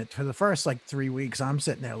unemployment for the first 3 weeks, I'm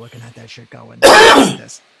sitting there looking at that shit going,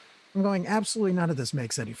 I'm going, absolutely none of this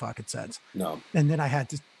makes any fucking sense. No. And then I had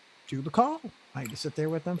to do the call. I had to sit there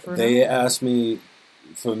with them for. They asked me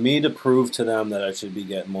for me to prove to them that I should be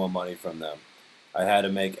getting more money from them. I had to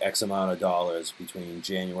make X amount of dollars between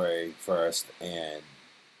January 1st and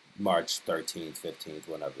March 13th, 15th,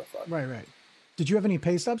 whenever the fuck. Right. Did you have any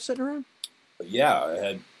pay stubs sitting around?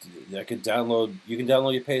 Yeah, I could download. You can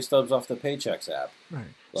download your pay stubs off the Paychex app. Right.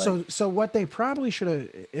 So what they probably should have,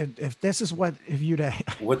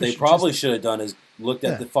 what they probably should have done is looked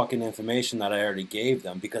at the fucking information that I already gave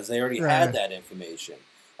them, because they already had that information.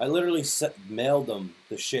 I literally mailed them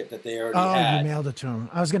the shit that they already had. Oh, you mailed it to them.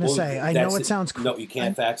 I was going to say, I know it sounds cool. No, you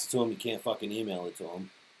can't fax it to them. You can't fucking email it to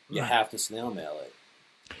them. You have to snail mail it.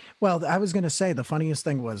 Well, I was going to say the funniest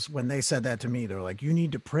thing was when they said that to me, they're like, you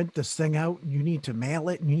need to print this thing out. You need to mail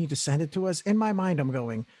it. And you need to send it to us. In my mind, I'm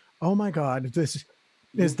going, oh my God, this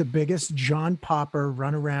is the biggest John Popper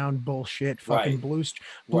runaround bullshit. Fucking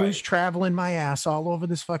blues traveling my ass all over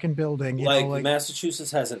this fucking building. You know,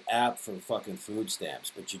 Massachusetts has an app for fucking food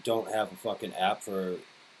stamps, but you don't have a fucking app for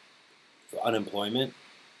unemployment.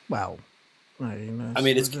 Well, I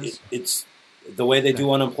mean, it's the way they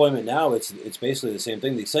do unemployment now. It's basically the same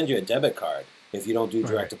thing. They send you a debit card if you don't do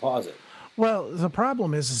direct deposit. Well, the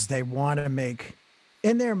problem is they want to make,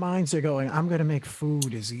 in their minds, they're going, I'm going to make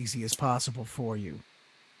food as easy as possible for you.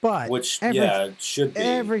 But it should be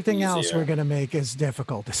everything easier. else we're going to make as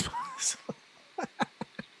difficult as possible.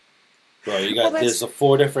 Bro, you got there's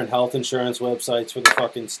 4 different health insurance websites for the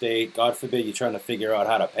fucking state. God forbid you're trying to figure out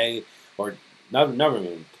how to pay or never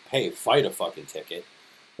even fight a fucking ticket.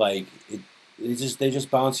 Like they just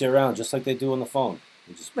bounce you around just like they do on the phone.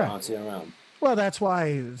 They just bounce you around. Well, that's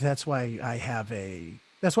why I have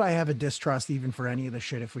a distrust even for any of the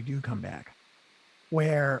shit if we do come back,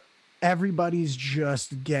 where everybody's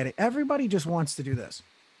just getting. Everybody just wants to do this.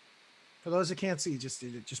 For those that can't see,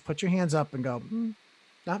 just put your hands up and go,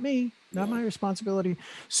 not me, not my responsibility.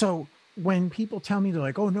 So when people tell me, they're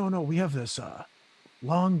like, oh, no, we have this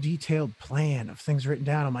long, detailed plan of things written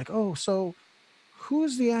down. I'm like, oh, so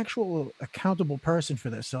who's the actual accountable person for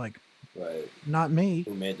this? They're like, not me.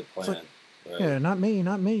 Who made the plan? Like, yeah, not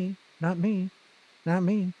me. Right.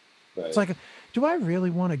 It's like, do I really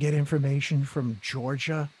want to get information from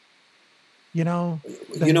Georgia? You know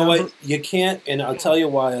what? You can't, and I'll tell you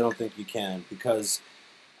why I don't think you can, because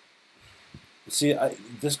see,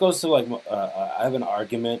 this goes to I have an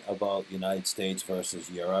argument about United States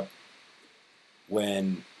versus Europe.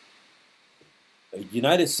 When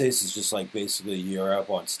United States is just like basically Europe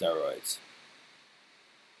on steroids,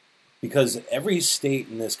 because every state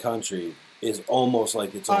in this country is almost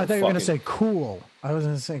like its own. I thought you were going to say cool. I was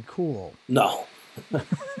going to say cool. No.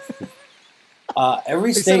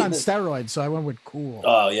 Every they state said on steroids, so I went with cool.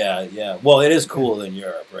 Oh yeah. Well, it is cool in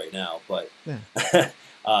Europe right now, but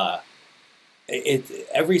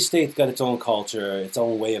every state's got its own culture, its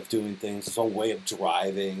own way of doing things, its own way of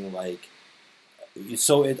driving. I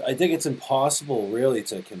think it's impossible really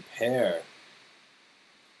to compare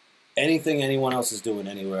anything anyone else is doing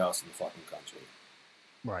anywhere else in the fucking country.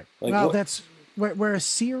 Right. That's we're a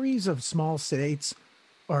series of small states.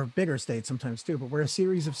 Or bigger states sometimes too, but we're a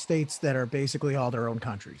series of states that are basically all their own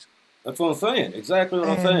countries. That's what I'm saying. Exactly what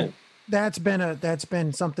I'm saying. That's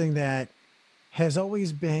been something that has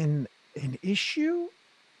always been an issue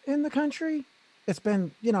in the country. it's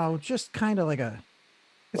been, just kind of like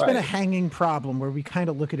it's been a Right. hanging problem where we kind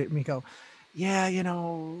of look at it and we go, yeah,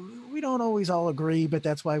 we don't always all agree, but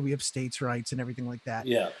that's why we have states' rights and everything like that.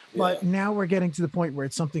 Yeah. Yeah. But now we're getting to the point where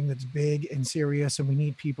it's something that's big and serious, and we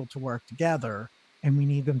need people to work together, and we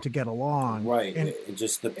need them to get along. Right. And It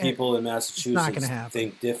just the people in gonna Massachusetts happen.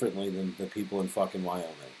 think differently than the people in fucking Wyoming.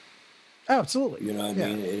 Absolutely. You know what I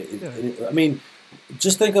Yeah. mean? I mean,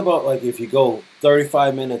 just think about like if you go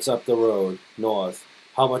 35 minutes up the road north,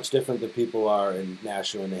 how much different the people are in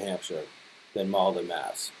Nashua, New Hampshire, than Malden,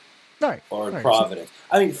 Mass, Right. or in Right. Providence.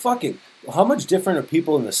 I mean, fucking, how much different are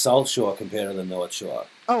people in the South Shore compared to the North Shore?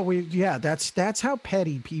 That's how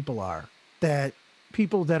petty people are. That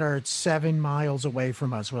people that are 7 miles away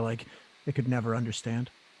from us were like, they could never understand.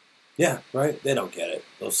 Yeah, right. They don't get it.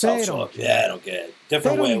 Those They South don't Shore, get yeah, I don't get it. They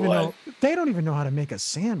Different don't way of even life. know. They don't even know how to make a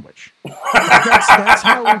sandwich. That's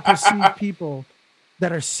how we perceive people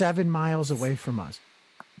that are 7 miles away from us.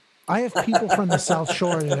 I have people from the South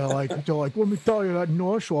Shore that are like, let me tell you, that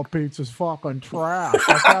North Shore pizza's fucking trash.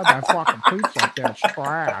 I've had that fucking pizza up there. It's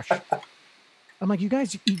trash. I'm like, you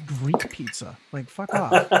guys eat Greek pizza. Like, fuck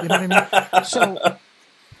off. You know what I mean? So,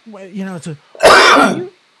 it's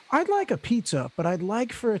I'd like a pizza, but I'd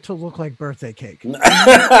like for it to look like birthday cake.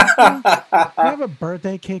 I have a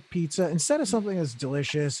birthday cake pizza. Instead of something that's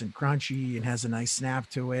delicious and crunchy and has a nice snap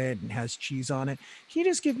to it and has cheese on it, can you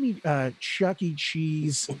just give me Chuck E.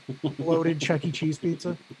 Cheese, loaded Chuck E. Cheese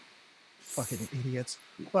pizza? Fucking idiots.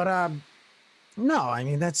 But no, I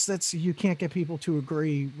mean that's you can't get people to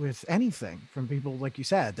agree with anything from people like you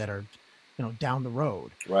said that are down the road.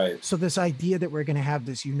 Right. So this idea that we're going to have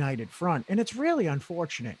this united front, and it's really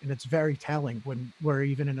unfortunate, and it's very telling when we're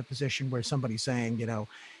even in a position where somebody's saying,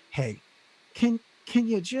 hey, can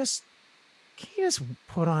you just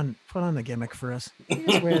put on the gimmick for us? Can you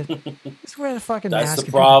just wear the fucking mask. That's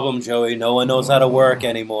the problem, Joey. No one knows how to work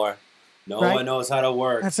anymore. No Right? one knows how to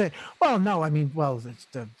work. That's it. Well, no, I mean, it's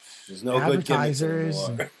the There's no good gimmicks advertisers,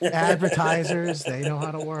 anymore. advertisers, they know how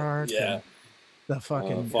to work. Yeah. and the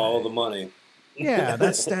fucking follow the money. Yeah,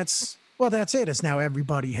 that's it. It's now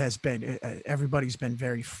everybody's been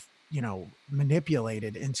very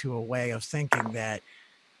manipulated into a way of thinking that,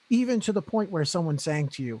 even to the point where someone's saying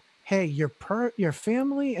to you, hey, your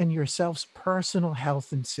family and yourself's personal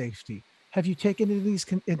health and safety, have you taken these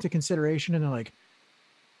into consideration? And they're like,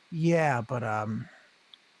 yeah, but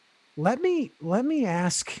let me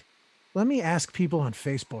ask people on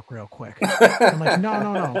Facebook real quick. I'm like,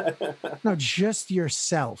 no, just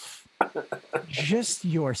yourself. Just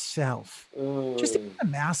yourself. Just the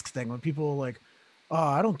mask thing, when people are like, oh,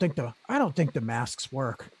 I don't think the masks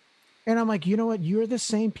work. And I'm like, you know what? You're the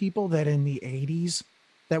same people that in the 80s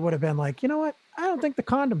that would have been like, you know what? I don't think the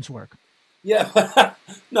condoms work. Yeah,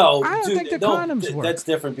 no, I don't think the condoms work. That's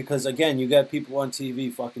different because, again, you got people on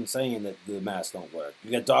TV fucking saying that the masks don't work. You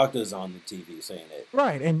got doctors on the TV saying it.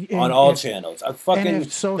 Right, and on all channels. And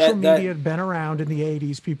if social media had been around in the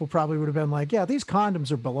 80s, people probably would have been like, yeah, these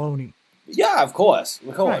condoms are baloney. Yeah, of course.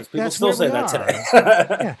 Right, People still say that today.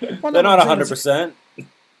 Yeah. Well, they're not 100%.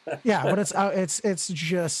 Yeah, but it's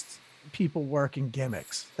just people working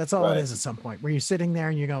gimmicks. That's all it is at some point, where you're sitting there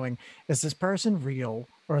and you're going, is this person real,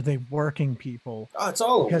 or are they working people? Oh, it's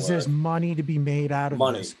all because there's money to be made out of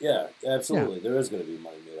this. Yeah, absolutely. Yeah. There is going to be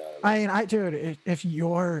money made out of it. I mean, dude, if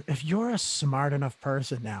you're a smart enough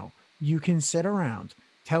person now, you can sit around,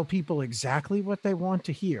 tell people exactly what they want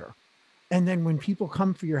to hear, and then when people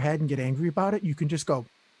come for your head and get angry about it, you can just go,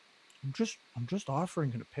 I'm just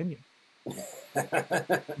offering an opinion.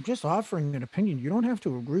 I'm just offering an opinion. You don't have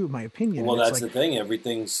to agree with my opinion. Well, that's the thing.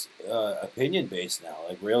 Everything's opinion based now.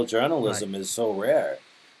 Like, real journalism is so rare.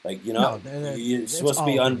 Like, you're supposed to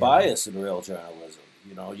be unbiased in real journalism.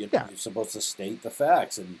 You're supposed to state the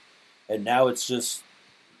facts, and now it's just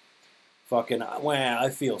fucking. Well, I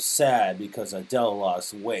feel sad because Adele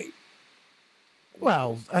lost weight.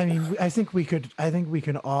 Well, I mean, I think we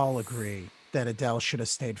can all agree that Adele should have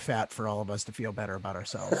stayed fat for all of us to feel better about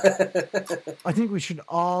ourselves. I think we should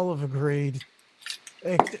all have agreed.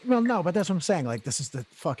 Well, no, but that's what I'm saying. Like, this is the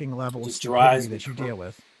fucking level of stupidity that you deal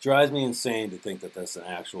with. Drives me insane to think that that's an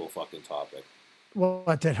actual fucking topic. Well,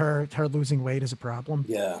 that her losing weight is a problem?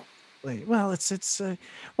 Yeah. Well, it's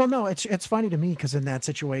funny to me because in that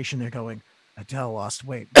situation they're going, Adele lost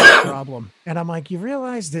weight, no problem. And I'm like, you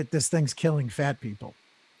realize that this thing's killing fat people.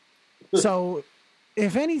 So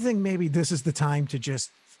if anything, maybe this is the time to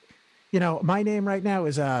just, my name right now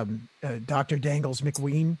is Dr. Dangles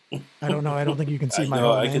McWeen. I don't know. I don't think you can see my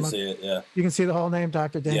whole name. I can see it, yeah. You can see the whole name,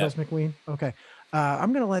 Dr. Dangles McWeen? Okay.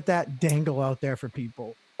 I'm going to let that dangle out there for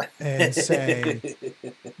people. and say,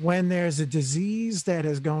 when there's a disease that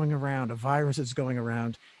is going around, a virus that's going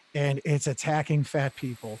around, and it's attacking fat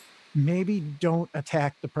people, maybe don't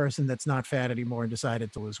attack the person that's not fat anymore and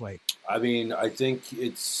decided to lose weight. I mean, I think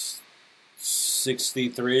it's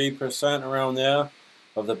 63% around there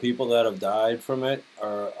of the people that have died from it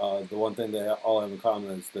are the one thing they all have in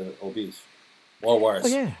common is the obese or worse. Oh,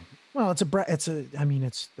 yeah. Well, it's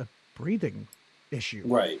the breathing issue.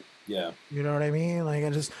 Right. Yeah. You know what I mean? Like,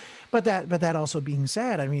 but that also being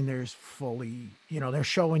said, I mean, there's fully, they're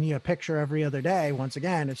showing you a picture every other day. Once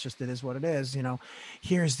again, it is what it is.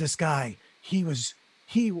 Here's this guy.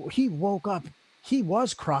 He woke up. He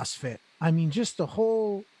was CrossFit. I mean,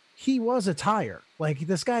 he was a tire. Like,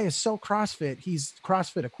 this guy is so CrossFit. He's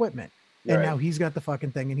CrossFit equipment. And now he's got the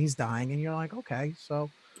fucking thing and he's dying. And you're like, okay, so.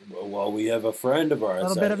 Well, we have a friend of ours. A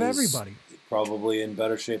little bit of everybody. Probably in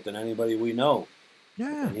better shape than anybody we know.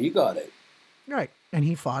 Yeah. And he got it. Right. And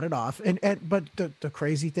he fought it off. But the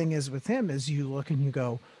crazy thing is with him is you look and you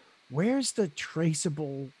go, where's the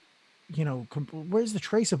traceable, where's the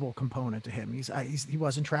traceable component to him? He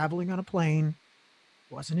wasn't traveling on a plane,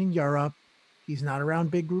 wasn't in Europe. He's not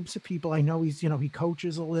around big groups of people. I know he's, he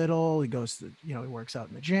coaches a little, he goes to, he works out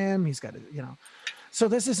in the gym. He's got, so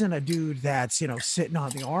this isn't a dude that's, sitting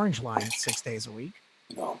on the orange line 6 days a week.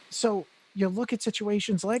 No. So you look at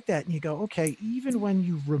situations like that and you go, okay, even when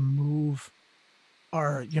you remove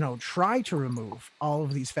or, try to remove all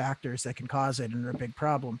of these factors that can cause it and are a big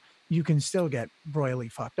problem, you can still get royally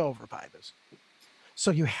fucked over by this.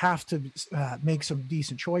 So you have to make some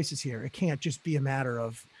decent choices here. It can't just be a matter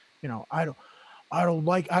of, I don't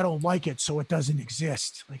like it, so it doesn't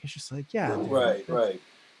exist. Like, it's just like, yeah. Right.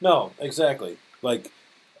 No, exactly. Like,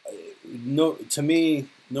 no, to me,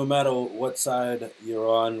 no matter what side you're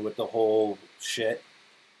on with the whole shit,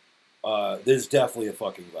 there's definitely a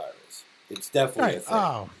fucking virus. It's definitely a thing.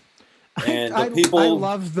 Oh, and I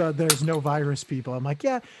love there's no virus people. I'm like,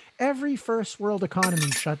 yeah, every first world economy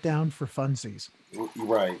shut down for funsies.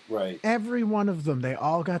 Right. Every one of them, they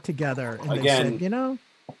all got together and again, they said,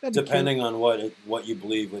 depending on what you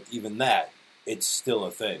believe with even that, it's still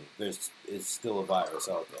a thing. It's still a virus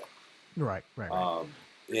out there. Right.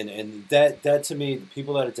 And that to me, the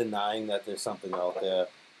people that are denying that there's something out there,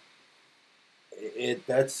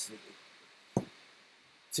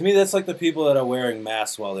 to me, that's like the people that are wearing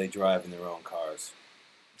masks while they drive in their own cars.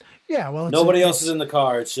 Yeah, well, nobody else is in the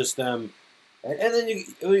car; it's just them. And then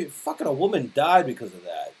fucking a woman died because of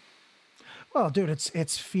that. Well, dude,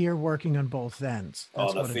 it's fear working on both ends.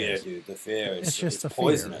 That's the fear, dude. The fear. It's just it's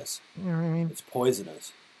poisonous. Fear. You know what I mean? It's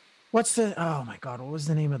poisonous. Oh my God, what was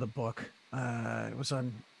the name of the book? It was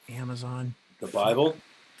on Amazon. The Bible?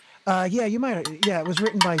 Yeah, you might. Yeah, it was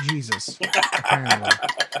written by Jesus. Apparently,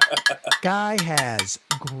 guy has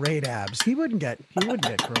great abs. He wouldn't get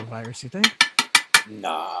coronavirus. You think?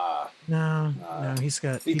 Nah. No. He's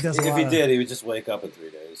got. He does. If he did, he would just wake up in 3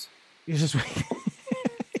 days. He just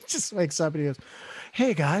wakes up and he goes,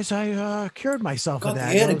 "Hey guys, I cured myself of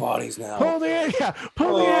that. The antibodies now. Pull the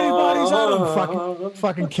antibodies out of him.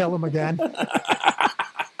 Fucking kill him again."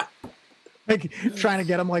 Like trying to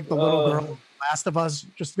get him like the little girl. Last of Us,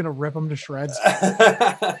 just gonna rip him to shreds.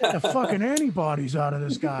 Get the fucking antibodies out of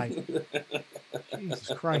this guy.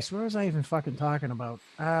 Jesus Christ, what was I even fucking talking about?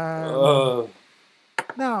 No,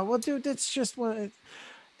 well, dude, it's just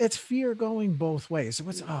it's fear going both ways.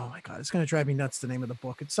 Oh my God, it's gonna drive me nuts. The name of the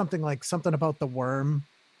book. It's something about the worm.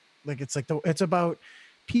 Like it's about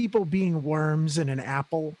people being worms in an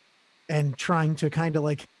apple and trying to kind of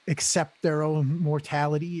like accept their own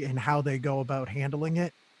mortality and how they go about handling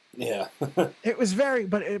it. Yeah. It was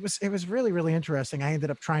really, really interesting. I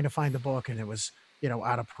ended up trying to find the book and it was,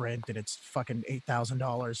 out of print and it's fucking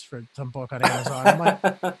 $8,000 for some book on Amazon.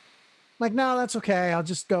 I'm like, no, that's okay. I'll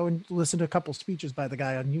just go and listen to a couple speeches by the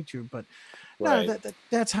guy on YouTube. But right. No,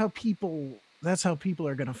 that's how people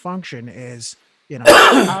are going to function is,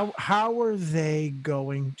 how are they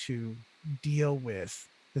going to deal with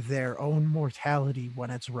their own mortality when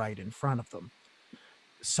it's right in front of them?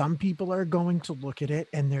 Some people are going to look at it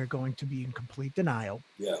and they're going to be in complete denial.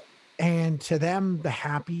 Yeah. And to them, the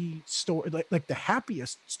happy story, like the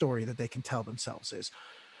happiest story that they can tell themselves is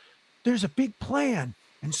there's a big plan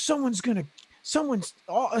and someone's in power.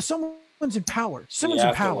 Someone's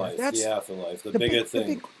in power. That's the afterlife. The bigger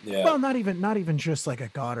thing. Well, not even just like a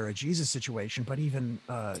God or a Jesus situation, but even,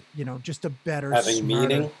 just a better, having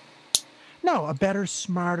meaning. No, a better,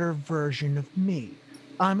 smarter version of me.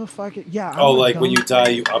 I'm a fucking, yeah. Like when you die,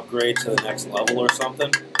 you upgrade to the next level or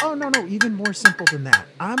something? Oh, no, even more simple than that.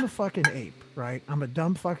 I'm a fucking ape, right? I'm a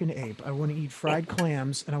dumb fucking ape. I want to eat fried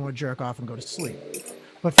clams and I want to jerk off and go to sleep.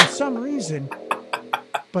 But for some reason,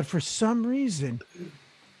 But for some reason,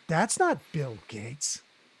 that's not Bill Gates.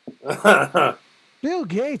 Bill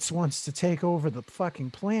Gates wants to take over the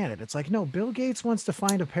fucking planet. It's like, no, Bill Gates wants to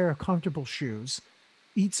find a pair of comfortable shoes,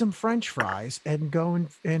 eat some French fries, and go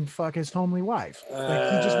and fuck his homely wife.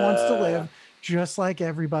 Like, he just wants to live just like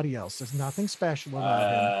everybody else. There's nothing special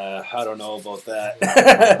about him. I don't know about that.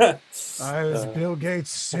 Bill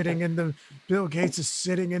Gates is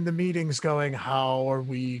sitting in the meetings going, how are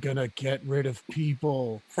we gonna get rid of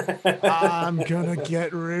people? I'm gonna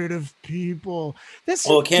get rid of people.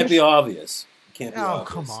 It can't be obvious.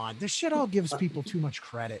 Come on. This shit all gives people too much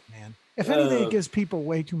credit, man. If anything, it gives people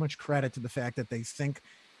way too much credit to the fact that they think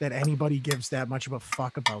that anybody gives that much of a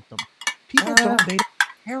fuck about them. People they don't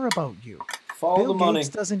care about you. Bill Gates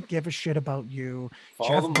doesn't give a shit about you.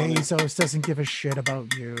 Jeff Bezos doesn't give a shit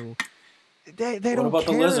about you. They don't care. What about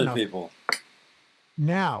the lizard people?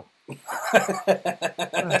 Now, we're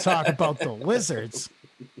going to talk about the lizards.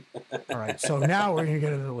 All right, so now we're going to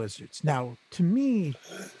get into the lizards. Now, to me,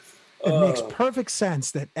 it makes perfect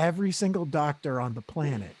sense that every single doctor on the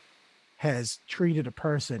planet has treated a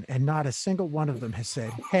person and not a single one of them has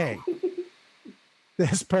said, hey,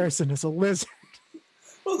 this person is a lizard.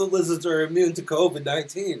 Well, the lizards are immune to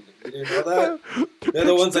COVID-19. You didn't know that? They're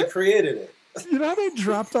the ones that created it. You know how they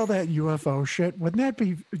dropped all that UFO shit? Wouldn't that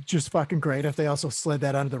be just fucking great if they also slid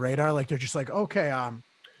that under the radar? Like, they're just like, okay,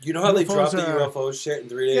 you know how they dropped the UFO shit and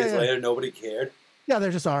 3 days later nobody cared? Yeah,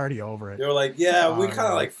 they're just already over it. They were like, yeah, we kind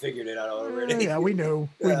of like figured it out already. Yeah, we knew.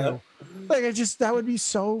 We knew. Like, that would be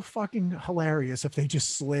so fucking hilarious if they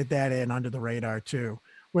just slid that in under the radar too,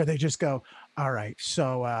 where they just go, all right,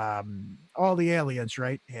 so all the aliens,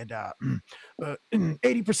 right? And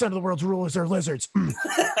 80% of the world's rulers are lizards.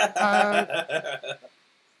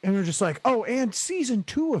 And we're just like, oh, and season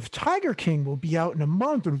 2 of Tiger King will be out in a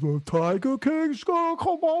month. And the Tiger King's gonna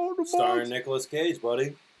come on in a Starring month. Nicolas Cage,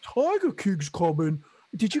 buddy. Tiger King's coming.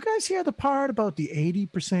 Did you guys hear the part about the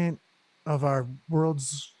 80% of our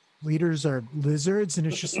world's leaders are lizards? And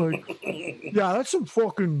it's just like, yeah, that's some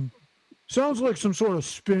fucking, sounds like some sort of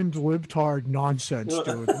spinned libtard nonsense,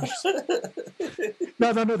 dude.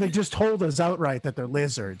 No, they just told us outright that they're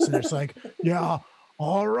lizards. And it's like, yeah,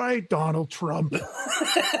 all right, Donald Trump.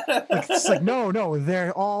 It's like, no,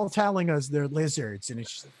 they're all telling us they're lizards. And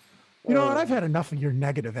it's just, you know what? I've had enough of your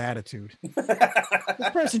negative attitude. This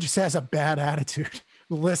person just has a bad attitude.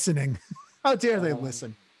 Listening. How dare they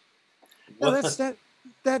listen? No,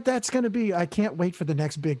 that's going to be, I can't wait for the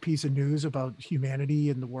next big piece of news about humanity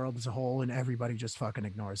and the world as a whole, and everybody just fucking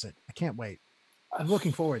ignores it. I can't wait. I'm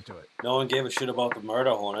looking forward to it. No one gave a shit about the murder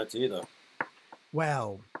hornets either.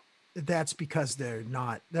 Well, that's because they're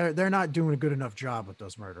not doing a good enough job with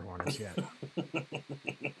those murder hornets yet.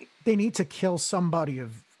 They need to kill somebody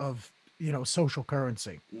of social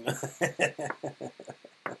currency.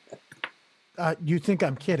 You think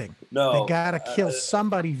I'm kidding? No. They gotta kill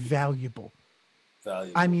somebody valuable.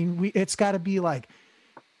 I mean, it's got to be like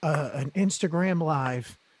an Instagram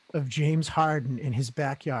live of James Harden in his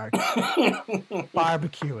backyard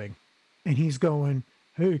barbecuing, and he's going,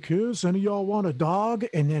 "Hey kids, any of y'all want a dog?"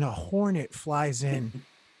 And then a hornet flies in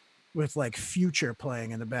with like Future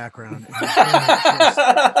playing in the background. And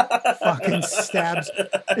the fucking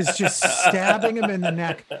is just stabbing him in the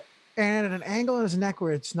neck, and at an angle in his neck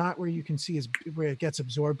where it's not where you can see where it gets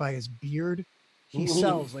absorbed by his beard. He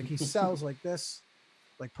sells like this,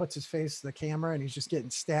 like puts his face to the camera, and he's just getting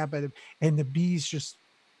stabbed by and the bees just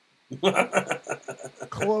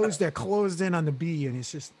they're closed in on the bee, and he's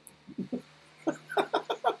just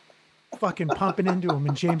fucking pumping into him,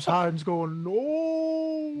 and James Harden's going,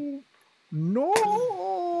 no.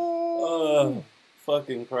 Oh,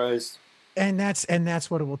 fucking Christ. And that's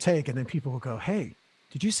what it will take. And then people will go, "Hey,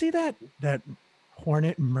 did you see that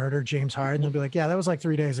hornet murdered James Harden?" They'll be like, "Yeah, that was like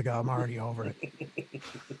 3 days ago. I'm already over it."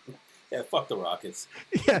 Yeah, fuck the Rockets.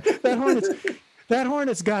 Yeah, that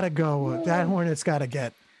hornet's got to go. That hornet's got to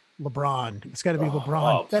get LeBron. It's got to be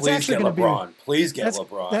LeBron. That's actually going to be. Please get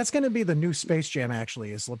LeBron. That's going to be the new Space Jam.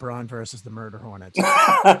 Actually, is LeBron versus the Murder Hornets.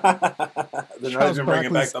 They're not even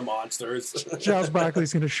bringing back the monsters. Charles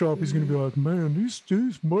Barkley's going to show up. He's going to be like, "Man, these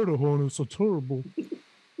Murder Hornets are terrible.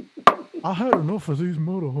 I had enough of these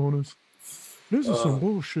Murder Hornets. This is some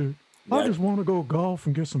bullshit. I just want to go golf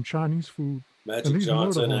and get some Chinese food." Magic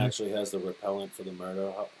Johnson actually has the repellent for the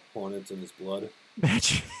murder hornets in his blood.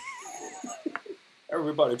 Magic.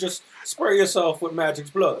 Everybody, just spray yourself with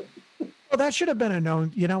Magic's blood. Well, that should have been a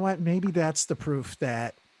known. You know what? Maybe that's the proof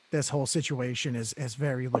that this whole situation is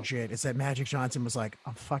very legit. Is that Magic Johnson was like,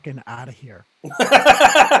 "I'm fucking out of here."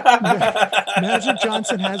 Magic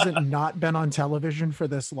Johnson hasn't not been on television for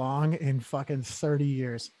this long in fucking 30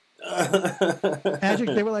 years.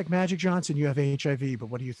 They were like, Magic Johnson, you have HIV, but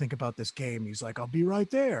what do you think about this game? He's like, I'll be right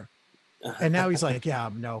there. And now he's like,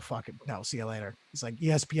 yeah, no, fuck it. No, see you later. He's like,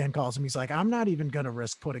 ESPN calls him. He's like, I'm not even going to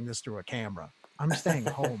risk putting this through a camera. I'm staying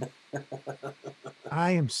home.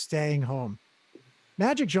 I am staying home.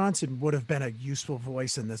 Magic Johnson would have been a useful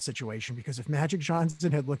voice in this situation, because if Magic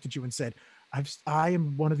Johnson had looked at you and said, I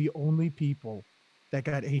am one of the only people that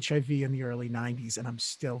got HIV in the early 90s and I'm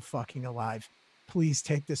still fucking alive. Please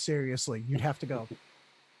take this seriously. You'd have to go,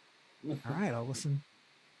 all right, I'll listen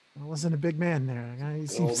to big man there. He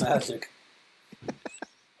seems Magic.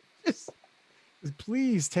 Just,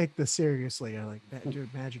 please take this seriously. I'm like,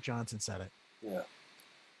 dude, Magic Johnson said it. Yeah.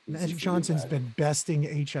 Magic Johnson's been besting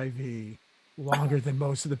HIV longer than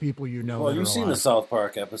most of the people you know. Well, you've seen the South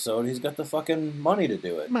Park episode. He's got the fucking money to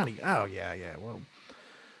do it. Money. Oh, yeah. Well,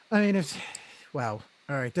 I mean, wow.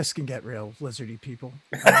 All right, this can get real, lizardy people.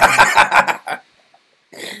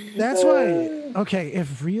 That's why, okay,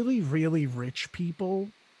 if really, really rich people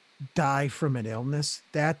die from an illness,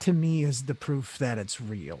 that to me is the proof that it's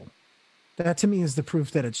real. That to me is the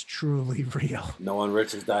proof that it's truly real. No one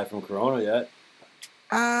rich has died from corona yet.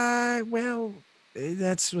 Well,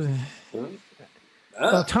 that's...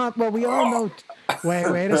 Well, Tom, well, we all know...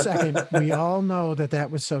 Wait a second. We all know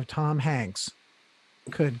that was so Tom Hanks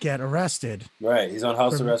could get arrested. Right, he's on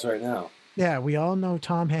house arrest right now. Yeah, we all know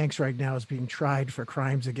Tom Hanks right now is being tried for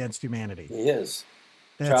crimes against humanity. He is.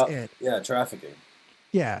 That's it. Yeah, trafficking.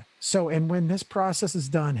 Yeah. So, and when this process is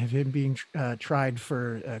done, of him being tried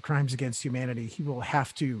for crimes against humanity, he will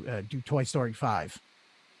have to do Toy Story 5.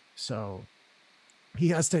 So he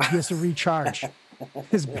has to recharge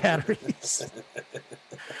his batteries.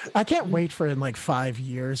 I can't wait for in like 5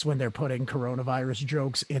 years when they're putting coronavirus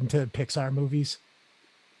jokes into Pixar movies.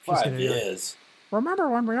 5 years. Remember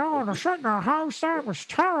when we all had to sit in our house? That was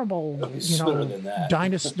terrible. Sooner than that.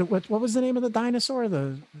 Dinosaur. What was the name of the dinosaur?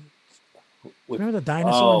 Remember the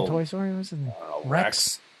dinosaur in Toy Story? Was it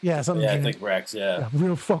Rex? Yeah, something. Yeah, I think Rex. Yeah.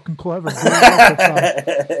 Real fucking clever.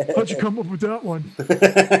 How'd you come up with that one?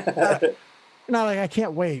 No, like I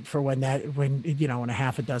can't wait for when in a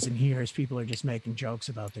half a dozen years, people are just making jokes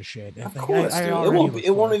about this shit. Of course, dude.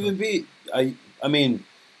 It won't even be. I mean,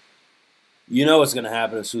 you know what's going to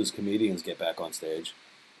happen as soon as comedians get back on stage.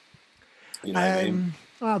 You know what I mean?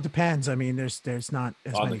 Well, it depends. I mean, there's not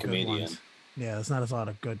as on many the good comedian. ones. Yeah, there's not a lot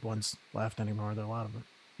of good ones left anymore. There are a lot of them.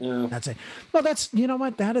 Yeah. That's it. Well, you know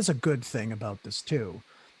what? That is a good thing about this too,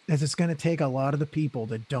 is it's going to take a lot of the people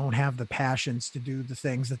that don't have the passions to do the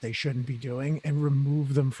things that they shouldn't be doing and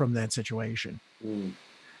remove them from that situation.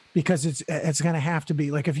 Because it's going to have to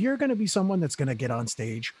be like, if you're going to be someone that's going to get on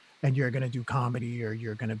stage and you're going to do comedy, or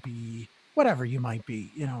you're going to be whatever you might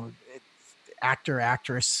be, actor,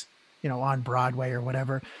 actress, on Broadway or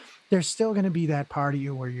whatever, there's still going to be that part of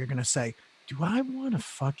you where you're going to say, do I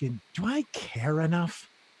care enough?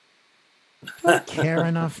 Do I care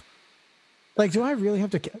enough? Like, do I really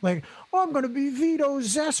have to, like, I'm going to be Vito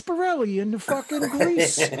Zasparelli in the fucking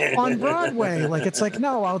Grease on Broadway. Like, it's like,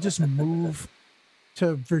 no, I'll just move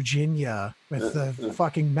to Virginia with the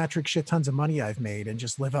fucking metric shit tons of money I've made and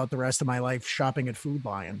just live out the rest of my life shopping at Food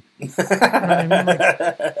Lion. You know what I mean? Like,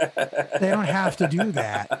 they don't have to do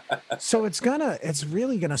that. So it's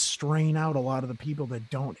really gonna strain out a lot of the people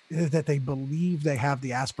that they believe they have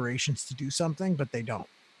the aspirations to do something, but they don't.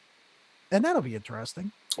 And that'll be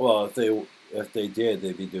interesting. Well, if they did,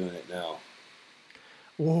 they'd be doing it now.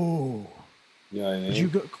 Whoa. You know what I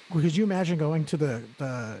mean? Could you imagine going to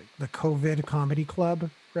the COVID comedy club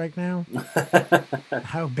right now?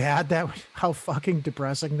 How bad how fucking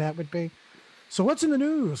depressing that would be. So what's in the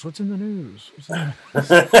news?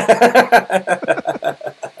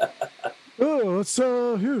 Oh, it's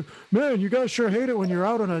here, man. You guys sure hate it when you're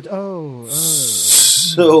out on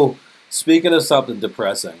So, speaking of something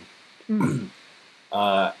depressing, we'd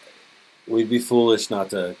be foolish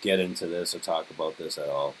not to get into this or talk about this at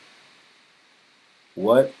all.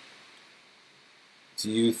 What do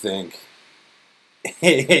you think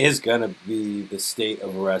is going to be the state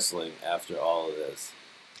of wrestling after all of this?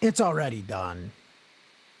 It's already done.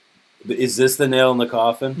 Is this the nail in the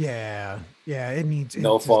coffin? Yeah. It needs...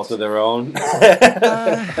 No fault of their own?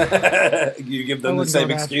 You give them the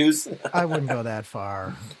same excuse? I wouldn't go that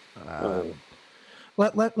far.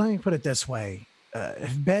 Let me put it this way.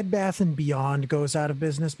 If Bed Bath & Beyond goes out of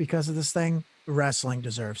business because of this thing, wrestling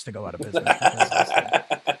deserves to go out of business because of this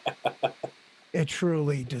thing. It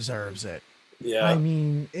truly deserves it. Yeah. I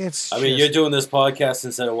mean, you're doing this podcast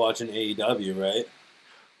instead of watching AEW, right?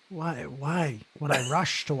 Why would I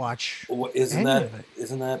rush to watch Isn't any of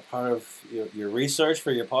it? that part of your research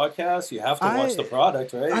for your podcast? You have to watch the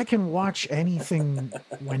product, right? I can watch anything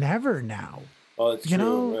whenever now. Oh, it's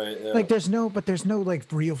true, right? Yeah. Like there's no like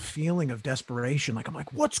real feeling of desperation. Like I'm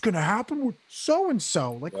like, what's gonna happen with so and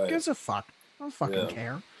so? Like, who gives a fuck? I don't fucking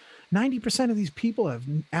care. 90% of these people have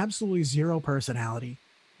absolutely zero personality.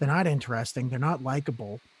 They're not interesting. They're not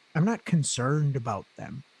likable. I'm not concerned about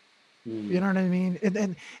them. You know what I mean?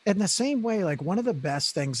 And in the same way, like one of the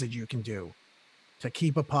best things that you can do to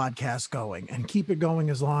keep a podcast going and keep it going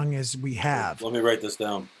as long as we have. Let me write this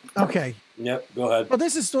down. Okay. Yep. Go ahead. Well,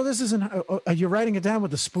 this isn't. Are you writing it down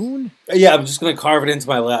with a spoon? Yeah, I'm just gonna carve it into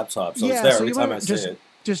my laptop, so it's there every time I say it.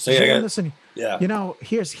 Just so listen. Yeah. You know,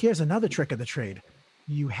 here's another trick of the trade.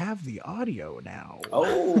 You have the audio now.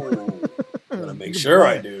 Oh, gotta make sure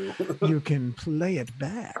I do. You can play it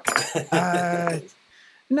back.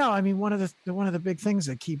 No, I mean one of the big things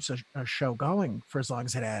that keeps a show going for as long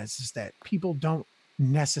as it has is that people don't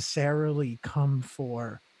necessarily come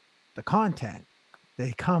for the content.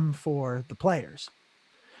 They come for the players.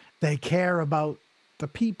 They care about the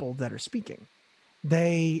people that are speaking.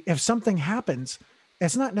 If something happens,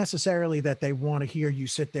 it's not necessarily that they want to hear you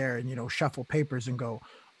sit there and, shuffle papers and go,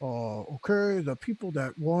 oh, okay, the people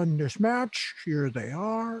that won this match, here they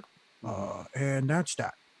are. And that's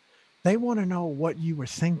that. They want to know what you were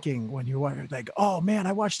thinking when you were like, oh man,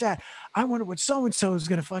 I watched that. I wonder what so-and-so is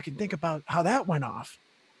going to fucking think about how that went off.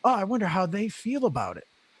 Oh, I wonder how they feel about it.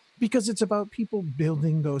 Because it's about people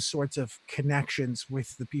building those sorts of connections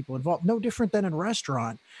with the people involved. No different than in a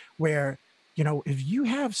restaurant where, if you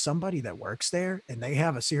have somebody that works there and they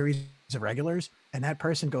have a series of regulars and that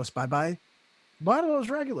person goes bye-bye, a lot of those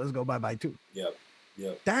regulars go bye-bye too.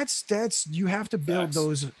 Yep. That's you have to build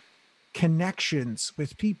those connections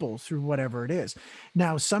with people through whatever it is.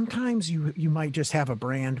 Now, sometimes you might just have a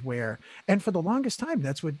brand where, and for the longest time,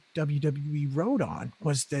 that's what WWE rode on,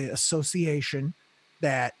 was the association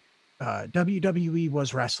that WWE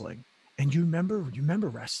was wrestling. And you remember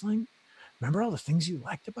wrestling? Remember all the things you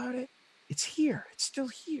liked about it? It's here. It's still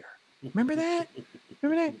here. Remember that?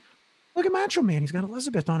 Look at Macho Man. He's got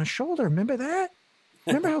Elizabeth on his shoulder. Remember that?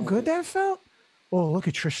 Remember how good that felt? Oh, look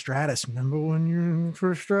at Trish Stratus. Remember when you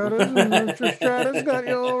Trish Stratus and Trish Stratus got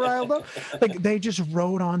you all riled up? Like they just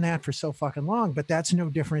rode on that for so fucking long. But that's no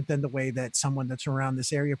different than the way that someone that's around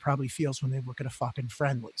this area probably feels when they look at a fucking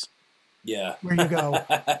Friendlies. Yeah. Where you go,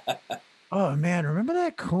 oh man, remember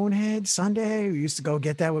that Conehead Sunday? We used to go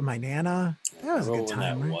get that with my Nana. That was a good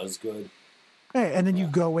time. That was good. Hey, and then you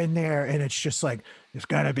go in there and it's just like, it's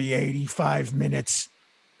got to be 85 minutes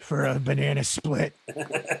for a banana split.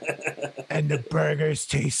 And the burgers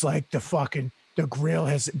taste like the grill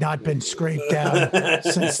has not been scraped down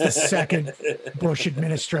since the second Bush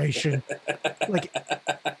administration. Like,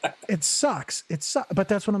 it sucks. But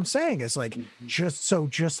that's what I'm saying is like,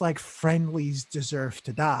 just like Friendlies deserve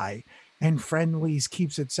to die and Friendlies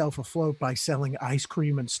keeps itself afloat by selling ice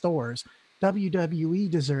cream in stores, WWE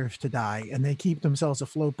deserves to die and they keep themselves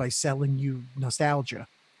afloat by selling you nostalgia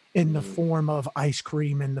in the form of ice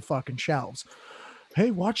cream in the fucking shelves. Hey,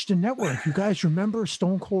 watch the network. You guys remember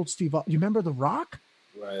Stone Cold Steve? You remember The Rock?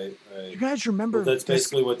 Right. You guys remember? Well, that's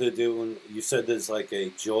basically what they're doing. You said there's like a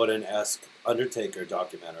Jordan-esque Undertaker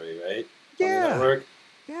documentary, right? Yeah. On the network?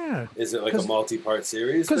 Yeah. Is it like a multi-part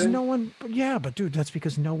series? Because no one, but dude, that's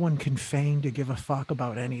because no one can feign to give a fuck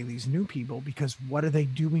about any of these new people because what are they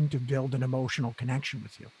doing to build an emotional connection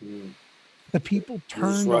with you? The people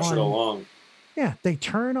turn rush it along. Yeah, they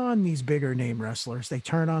turn on these bigger name wrestlers. They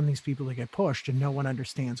turn on these people that get pushed and no one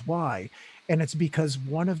understands why. And it's because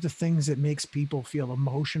one of the things that makes people feel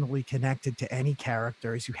emotionally connected to any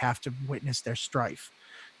character is you have to witness their strife.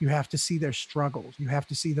 You have to see their struggles. You have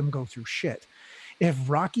to see them go through shit. If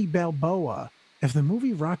the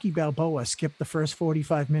movie Rocky Balboa skipped the first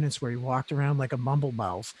 45 minutes where he walked around like a mumble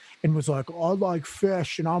mouth and was like, I like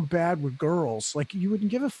fish and I'm bad with girls, like you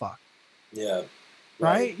wouldn't give a fuck. Yeah.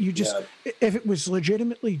 Right? You just, if it was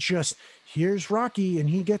legitimately just, here's Rocky and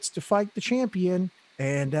he gets to fight the champion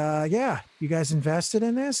and you guys invested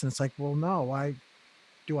in this? And it's like, well, no, why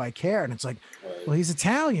do I care? And it's like, well, he's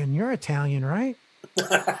Italian. You're Italian, right?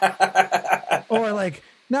 Or like,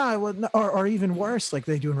 no, or even worse, like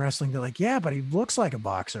they do in wrestling. They're like, yeah, but he looks like a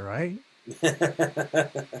boxer, right?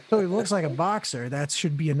 So he looks like a boxer. That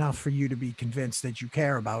should be enough for you to be convinced that you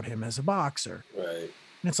care about him as a boxer. Right.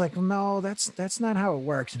 And it's like, well, no, that's not how it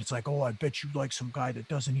works. And it's like, oh, I bet you like some guy that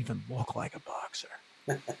doesn't even look like a boxer.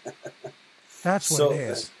 That's what it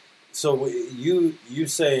is. So you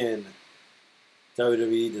saying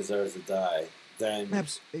WWE deserves to die, then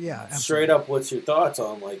absolutely. Straight up, what's your thoughts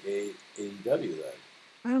on like AEW then?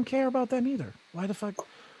 I don't care about them either. Why the fuck?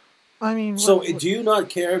 I mean, so do you not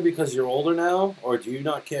care because you're older now, or do you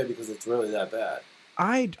not care because it's really that bad?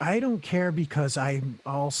 I don't care because I'm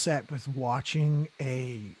all set with watching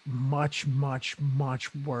a much, much,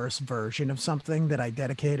 much worse version of something that I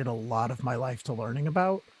dedicated a lot of my life to learning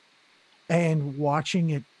about, and watching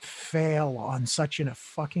it fail on such a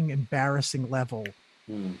fucking embarrassing level.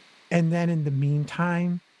 And then in the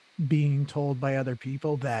meantime, being told by other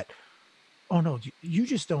people that, oh no, you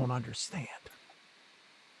just don't understand.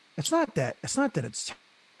 It's not that it's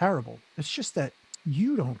terrible. It's just that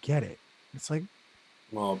you don't get it. It's like,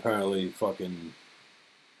 well, apparently fucking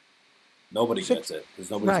nobody gets it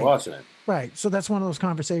because nobody's watching it. Right. So that's one of those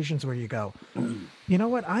conversations where you go, you know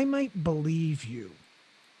what? I might believe you.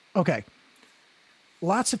 Okay.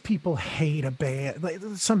 Lots of people hate a band, like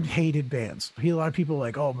some hated bands. A lot of people are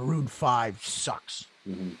like, oh, Maroon 5 sucks.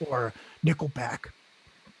 Or Nickelback,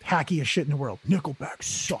 hackiest shit in the world. Nickelback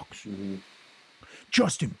sucks.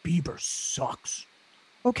 Justin Bieber sucks.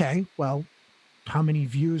 Okay, well, how many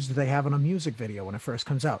views do they have on a music video when it first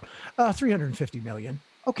comes out? 350 million.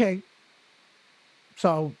 Okay.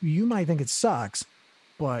 So you might think it sucks,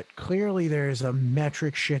 but clearly there's a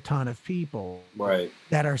metric shit ton of people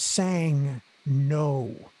that are saying,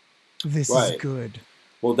 no, this is good.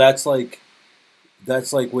 Well, that's like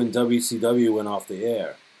when WCW went off the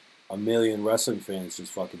air. 1 million wrestling fans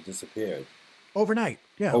just fucking disappeared. Overnight.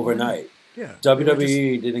 Yeah. Overnight. Yeah.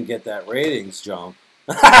 WWE didn't get that ratings jump.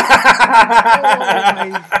 You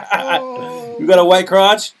got a white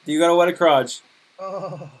crotch? Do you got a white crotch?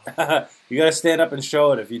 You got to stand up and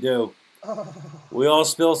show it if you do. We all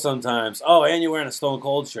spill sometimes. Oh, and you're wearing a Stone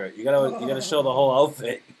Cold shirt. You gotta show the whole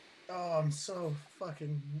outfit. Oh, I'm so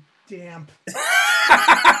fucking damp.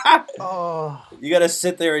 You gotta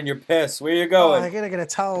sit there in your piss. Where you going? I gotta get a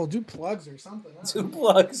towel. Do plugs or something. Do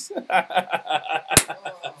plugs. No.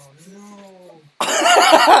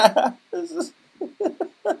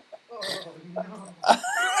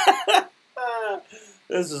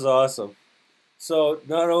 This is awesome. So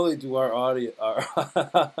not only do our audio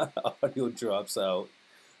drops out,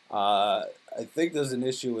 I think there's an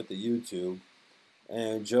issue with the YouTube,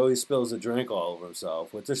 and Joey spills a drink all over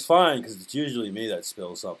himself, which is fine because it's usually me that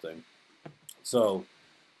spills something. So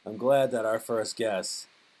I'm glad that our first guest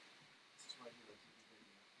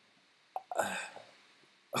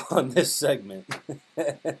on this segment.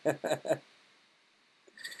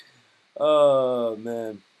 Oh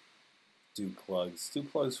man. Do plugs. Do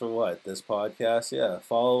plugs for what? This podcast? Yeah.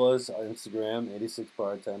 Follow us on Instagram,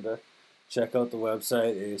 86bartender. Check out the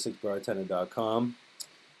website, 86bartender.com.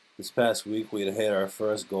 This past week, we hit our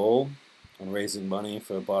first goal on raising money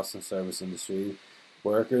for Boston service industry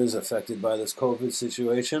workers affected by this COVID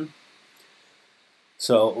situation.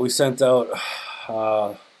 So we sent out...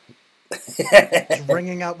 It's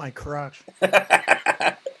wringing out my crotch.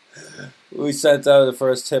 We sent out the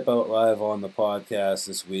first tip out live on the podcast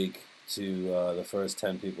this week to the first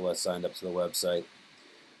 10 people that signed up to the website.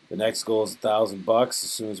 The next goal is $1,000. As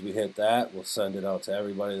soon as we hit that, we'll send it out to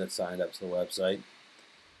everybody that signed up to the website.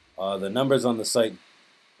 The numbers on the site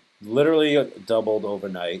literally doubled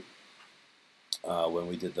overnight when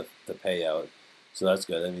we did the payout. So that's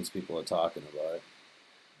good. That means people are talking about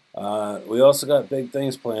it. We also got big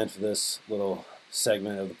things planned for this little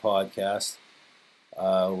segment of the podcast.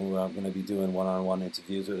 We're going to be doing one-on-one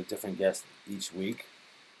interviews with a different guest each week.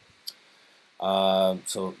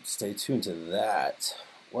 So stay tuned to that.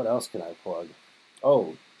 What else can I plug?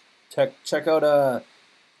 Oh, check out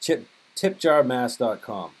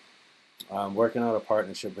tipjarmask.com. I'm working out a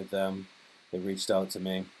partnership with them. They reached out to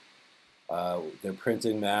me. They're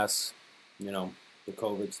printing masks, the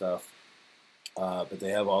COVID stuff. But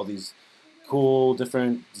they have all these cool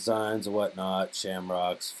different designs and whatnot,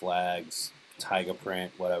 shamrocks, flags, tiger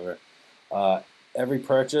print, whatever. Every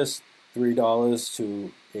purchase, $3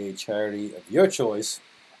 to a charity of your choice.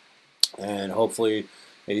 And hopefully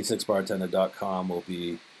 86bartender.com will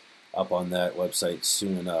be up on that website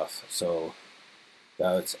soon enough. So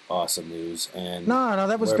that's awesome news. And no,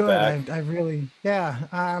 that was good. I really,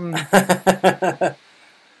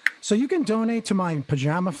 So you can donate to my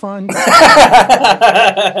pajama fund. New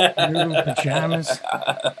pajamas.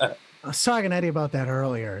 I was talking to Eddie about that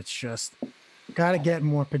earlier. It's just got to get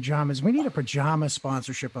more pajamas. We need a pajama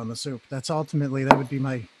sponsorship on the soup. That would be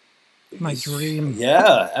my dream.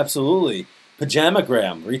 Yeah, absolutely.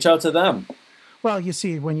 Pajamagram. Reach out to them. Well, you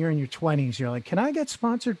see, when you're in your 20s, you're like, can I get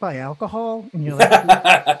sponsored by alcohol? And you're like,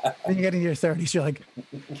 then you get in your 30s, you're like,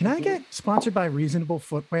 can I get sponsored by reasonable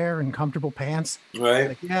footwear and comfortable pants? Right.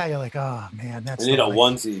 Like, yeah, you're like, oh man, that's. I need a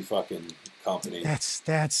onesie fucking company. That's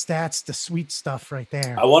the sweet stuff right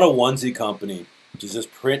there. I want a onesie company to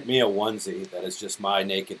just print me a onesie that is just my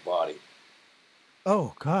naked body.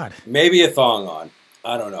 Oh God. Maybe a thong on.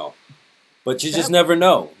 I don't know. But you just never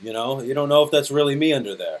know, you know? You don't know if that's really me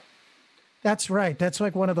under there. That's right. That's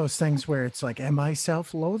like one of those things where it's like, am I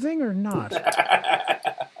self-loathing or not?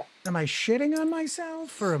 Am I shitting on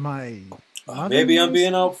myself or am I maybe I'm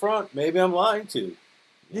being out front. Maybe I'm lying to.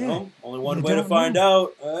 You know? Only one way to find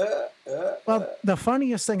out. Well, the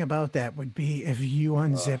funniest thing about that would be if you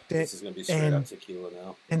unzipped it. This is going to be straight up tequila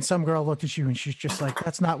now. And some girl looked at you and she's just like,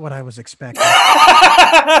 that's not what I was expecting.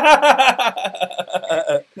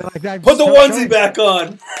 Like, put the onesie back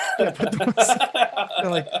on. Yeah, put the onesie.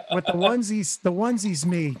 Like, with the onesie's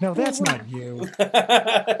me. No, that's not you.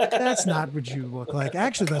 That's not what you look like.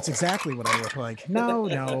 Actually, that's exactly what I look like.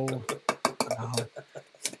 No.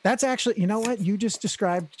 That's actually, you know what? You just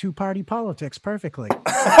described two-party politics perfectly.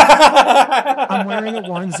 I'm wearing a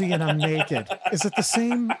onesie and I'm naked. Is it the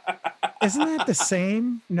same? Isn't that the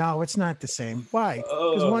same? No, it's not the same. Why?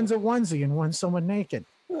 Because one's a onesie and one's someone naked.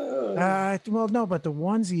 Well, no, but the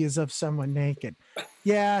onesie is of someone naked.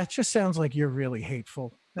 Yeah, it just sounds like you're really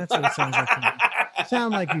hateful. That's what it sounds like to me.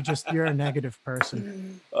 Sound like you're a negative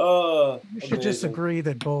person. You should just agree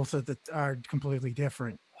that both are completely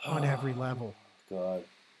different on every level. God.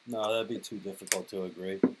 No, that'd be too difficult to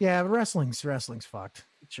agree. Yeah, wrestling's fucked.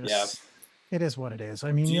 It is what it is.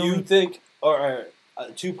 I mean, do you think? All right,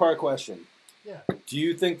 a two-part question. Yeah. Do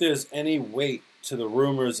you think there's any weight to the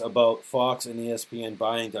rumors about Fox and ESPN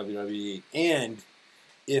buying WWE? And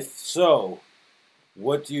if so,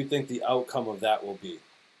 what do you think the outcome of that will be,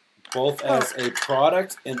 both as a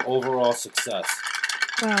product and overall success?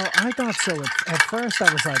 Well, I thought so. At first,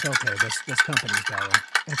 I was like, okay, this company's going.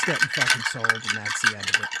 It's getting fucking sold, and that's the end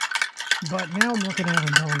of it. But now I'm looking at it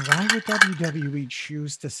and going, why would WWE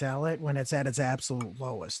choose to sell it when it's at its absolute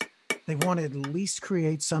lowest? They want to at least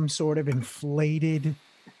create some sort of inflated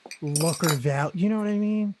look or value. You know what I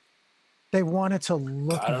mean? They want it to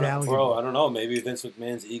look valuable. Bro, I don't know. Maybe Vince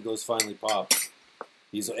McMahon's ego's finally popped.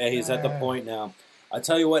 He's at the point now. I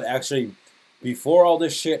tell you what, actually, before all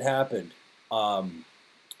this shit happened, I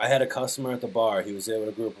had a customer at the bar. He was there with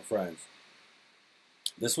a group of friends.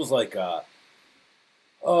 This was like,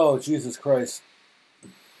 Jesus Christ,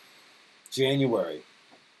 January.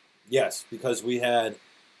 Yes, because we had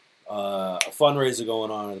a fundraiser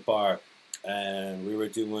going on at the bar, and we were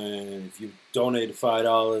doing, if you donated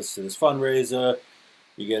 $5 to this fundraiser,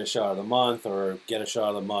 you get a shot of the month, or get a shot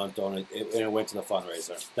of the month, and it went to the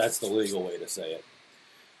fundraiser. That's the legal way to say it.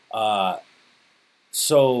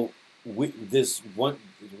 So this one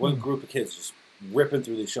group of kids just ripping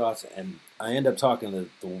through these shots, and I end up talking to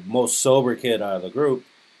the most sober kid out of the group,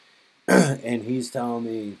 and he's telling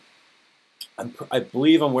me, I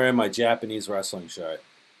believe I'm wearing my Japanese wrestling shirt.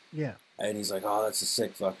 Yeah. And he's like, oh, that's a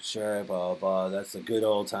sick fucking shirt, blah, blah, blah. That's the good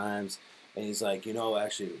old times. And he's like,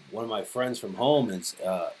 actually, one of my friends from home is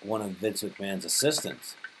one of Vince McMahon's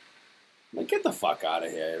assistants. I'm like, get the fuck out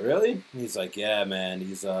of here, really? And he's like, yeah, man,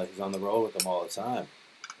 he's on the road with them all the time.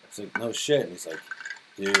 It's like, no shit. And he's like,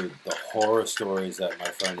 dude, the horror stories that my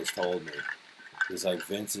friend has told me. He's like,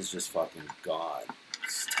 Vince is just fucking gone.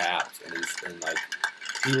 He's tapped. And like,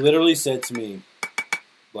 he literally said to me,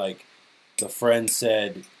 like, the friend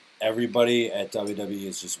said, everybody at WWE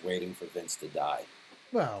is just waiting for Vince to die.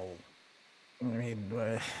 Well, I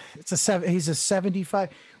mean, he's a 75.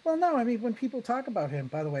 Well, no, I mean, when people talk about him,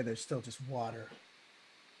 by the way, there's still just water.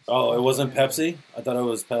 Oh, it wasn't Pepsi? I thought it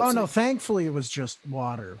was Pepsi. Oh, no, thankfully it was just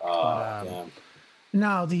water. Oh, damn.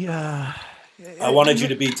 No, I wanted you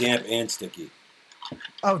to be damp and sticky.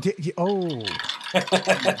 Oh,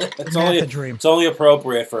 it's only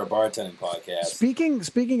appropriate for a bartending podcast.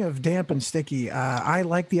 Speaking of damp and sticky, I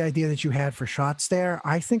like the idea that you had for shots there.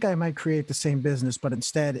 I think I might create the same business, but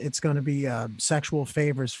instead it's going to be sexual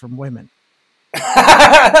favors from women.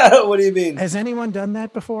 What do you mean? Has anyone done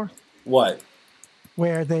that before? What?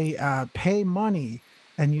 Where they pay money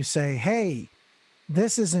and you say, hey,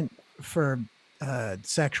 this isn't for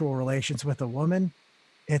sexual relations with a woman.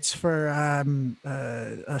 It's for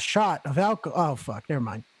a shot of alcohol. Oh, fuck. Never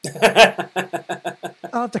mind.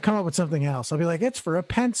 I'll have to come up with something else. I'll be like, it's for a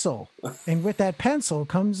pencil. And with that pencil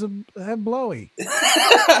comes a blowy.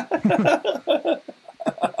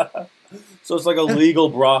 So it's like a legal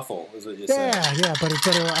brothel, is what you're saying. Yeah, but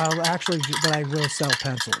I will sell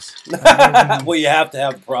pencils. Well, you have to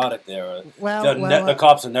have the product there. The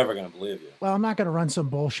cops are never going to believe you. Well, I'm not going to run some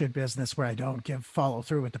bullshit business where I don't follow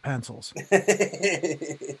through with the pencils.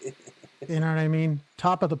 You know what I mean?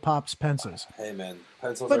 Top of the pops pencils. Hey, man,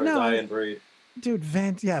 pencils are a dying breed. Dude,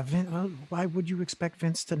 Vince, yeah, well, why would you expect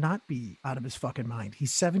Vince to not be out of his fucking mind?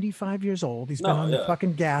 He's 75 years old. He's been No, on the yeah,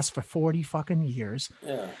 fucking gas for 40 fucking years.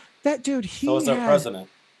 yeah. That dude, So is he our had president.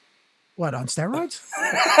 what, on steroids?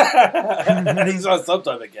 He's on some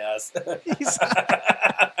type of gas. He's,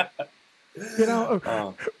 you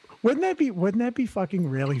know, wouldn't that be fucking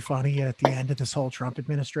really funny at the end of this whole Trump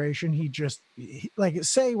administration? Like,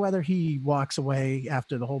 say whether he walks away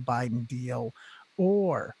after the whole Biden deal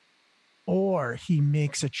or he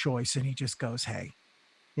makes a choice and he just goes, hey,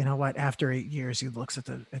 you know what? After 8 years, he looks at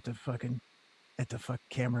the fucking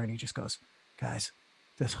camera and he just goes, guys,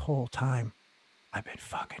 this whole time I've been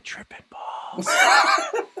fucking tripping balls.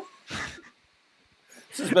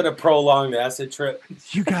 This has been a prolonged acid trip.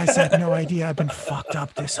 You guys have no idea I've been fucked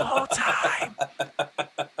up this whole time.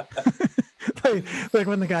 like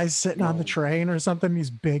when the guy's sitting on the train or something, he's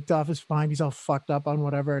baked off his spine, he's all fucked up on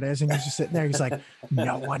whatever it is, and he's just sitting there. He's like,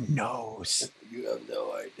 no one knows. You have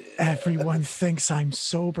no idea. Everyone thinks I'm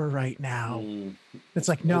sober right now. It's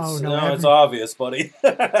like, no, it's obvious, buddy.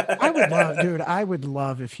 I would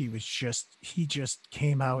love if he just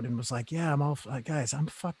came out and was like, yeah, I'm all, guys, I'm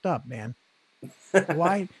fucked up, man.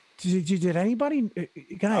 Why did anybody,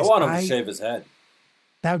 guys? I want him to shave his head.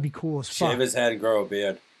 That would be cool as fuck. Shave his head and grow a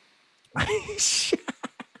beard. He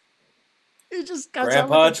just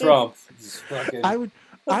Grandpa Trump.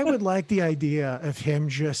 I would like the idea of him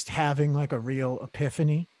just having like a real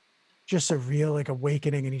epiphany, just a real like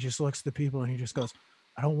awakening, and he just looks at the people and he just goes,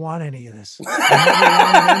 I don't want any of this.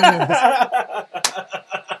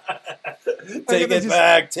 Take it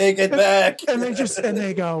back. And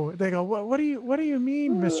they go, what do you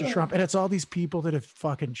mean, Mr. Trump? And it's all these people that have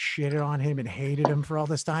fucking shitted on him and hated him for all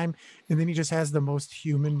this time. And then he just has the most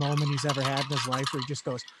human moment he's ever had in his life where he just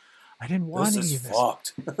goes, I didn't want any of this.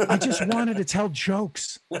 Fucked. I just wanted to tell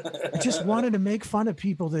jokes. I just wanted to make fun of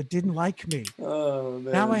people that didn't like me. Oh,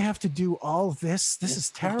 man. Now I have to do all this. This is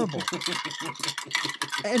terrible.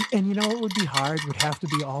 And you know what would be hard? Would have to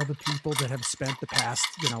be all the people that have spent the past,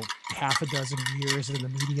 half a dozen years in the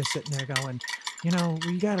media sitting there going,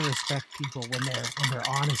 we got to respect people when they're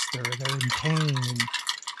honest or they're in pain and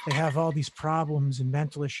they have all these problems and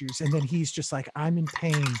mental issues. And then he's just like, I'm in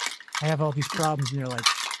pain. I have all these problems. And they're like,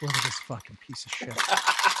 look at this fucking piece of shit.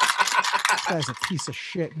 This guy's a piece of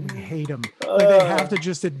shit and we hate him. Like, they have to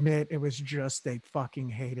just admit it was just they fucking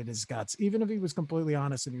hated his guts. Even if he was completely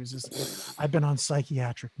honest and he was just, I've been on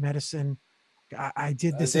psychiatric medicine. I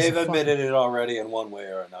did this. They've admitted it already in one way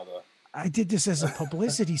or another. I did this as a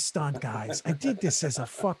publicity stunt, guys. I did this as a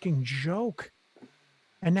fucking joke.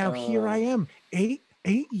 And now here I am. 8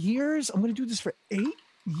 years? I'm going to do this for 8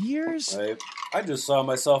 years? Right. I just saw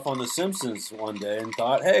myself on The Simpsons one day and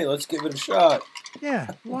thought, hey, let's give it a shot. Yeah,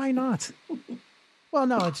 why not? Well,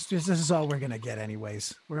 no, it's just this is all we're gonna get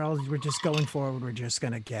anyways. We're just going forward. We're just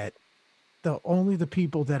gonna get only the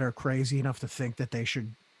people that are crazy enough to think that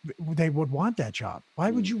they would want that job.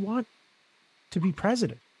 Why would you want to be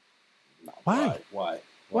president? Why?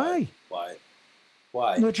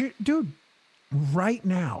 No, dude, right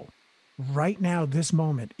now, this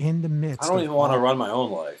moment in the midst. I don't even want to run my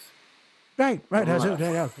own life. Right.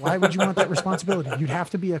 Why would you want that responsibility? You'd have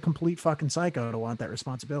to be a complete fucking psycho to want that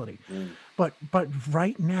responsibility. But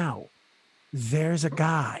right now, there's a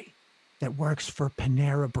guy that works for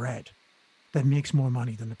Panera Bread that makes more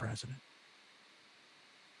money than the president.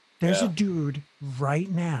 There's a dude right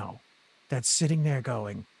now that's sitting there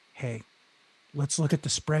going, hey, let's look at the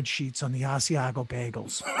spreadsheets on the Asiago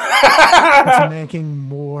bagels. It's making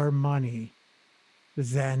more money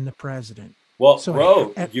than the president. Well, so,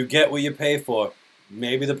 bro, you get what you pay for.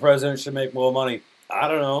 Maybe the president should make more money. I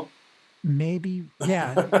don't know. Maybe,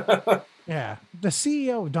 yeah. Yeah. The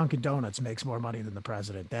CEO of Dunkin' Donuts makes more money than the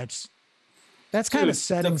president. That's kind of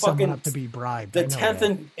setting someone up to be bribed. The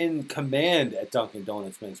 10th in command at Dunkin'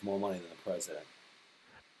 Donuts makes more money than the president.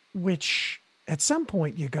 Which, at some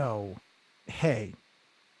point, you go, hey,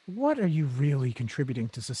 what are you really contributing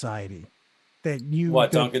to society?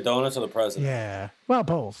 Dunkin' Donuts or the president? Yeah. Well,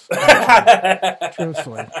 both.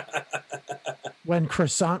 Truthfully. When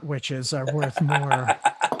croissant witches are worth more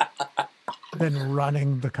than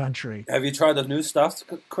running the country. Have you tried the new stuffed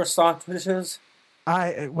croissant witches?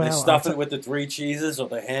 They stuff it with the 3 cheeses or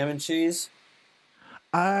the ham and cheese?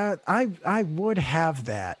 I would have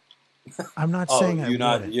that. I'm not saying you're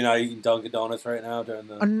not eating Dunkin' Donuts right now during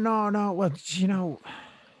the No.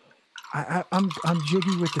 Well, I'm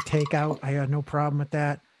jiggy with the takeout. I had no problem with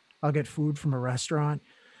that. I'll get food from a restaurant.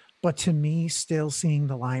 But to me, still seeing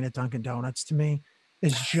the line at Dunkin' Donuts to me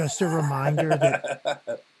is just a reminder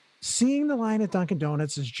that seeing the line at Dunkin'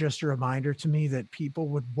 Donuts is just a reminder to me that people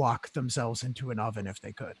would walk themselves into an oven if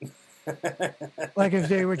they could. Like if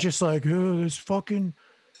they were just like, oh,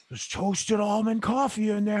 there's toasted almond coffee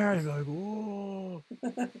in there. I'd be like, oh,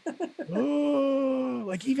 oh.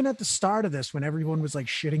 Like even at the start of this, when everyone was like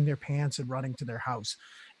shitting their pants and running to their house,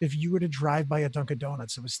 if you were to drive by a Dunkin'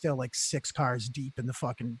 Donuts, it was still like 6 cars deep in the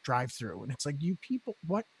fucking drive-through. And it's like, you people,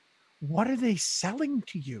 what are they selling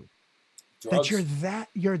to you? Drugs. That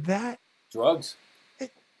you're that drugs.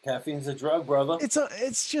 Caffeine's a drug, brother.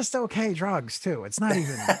 It's just okay drugs too. It's not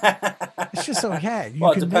even. It's just okay.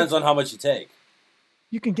 Well, it depends on how much you take.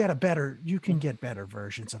 You can get better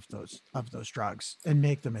versions of those drugs and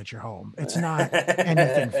make them at your home. It's not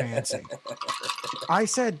anything fancy. I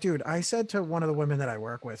said to one of the women that I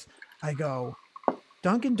work with, I go,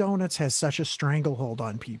 Dunkin' Donuts has such a stranglehold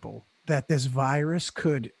on people that this virus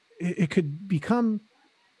could become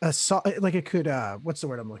what's the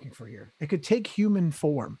word I'm looking for here? It could take human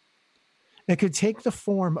form. It could take the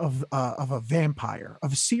form of a vampire,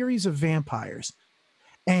 of a series of vampires,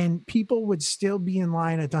 and people would still be in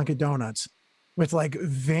line at Dunkin' Donuts with like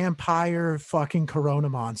vampire fucking Corona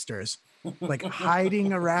monsters, like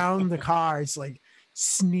hiding around the cars, like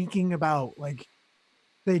sneaking about. Like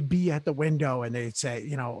they'd be at the window and they'd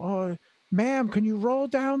say, oh, ma'am, can you roll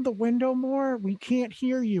down the window more? We can't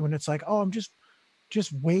hear you. And it's like, oh, I'm just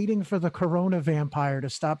waiting for the Corona vampire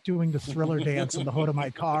to stop doing the Thriller dance in the hood of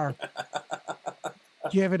my car.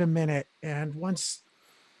 Give it a minute. And once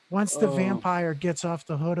the vampire gets off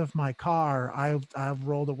the hood of my car, I'll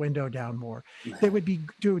roll the window down more. There would be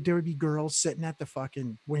girls sitting at the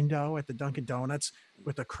fucking window at the Dunkin' Donuts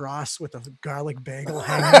with a cross with a garlic bagel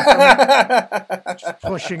hanging from it, just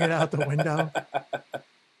pushing it out the window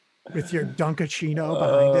with your Dunkachino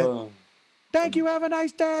behind it. Thank you. Have a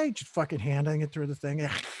nice day. Just fucking handing it through the thing.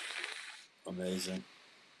 Amazing.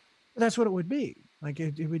 That's what it would be. Like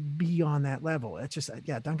it would be on that level. It's just,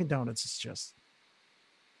 Dunkin' Donuts is just,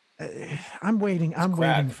 I'm waiting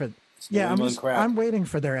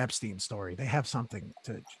for their Epstein story. They have something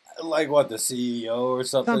to. Like what, the CEO or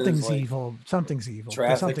something? Something's evil. Something's evil.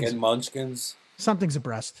 Traffic and munchkins. Something's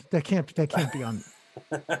abreast. They can't be on.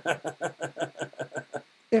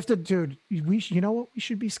 If the dude, you know what we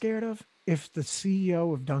should be scared of? If the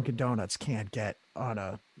CEO of Dunkin' Donuts can't get on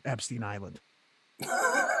a Epstein Island.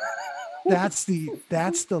 That's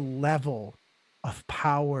the level of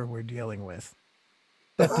power we're dealing with.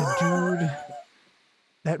 That the dude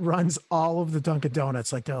that runs all of the Dunkin'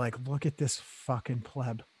 Donuts, like they're like, look at this fucking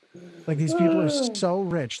pleb. Like these people are so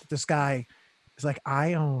rich that this guy is like,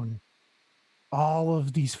 I own all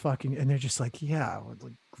of these fucking, and they're just like, yeah,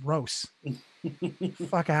 like, gross.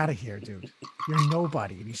 Fuck out of here, dude. You're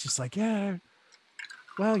nobody. And he's just like, yeah,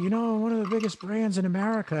 well, one of the biggest brands in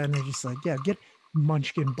America. And they're just like, yeah, get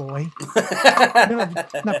munchkin boy.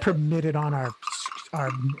 Not permitted on our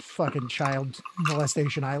fucking child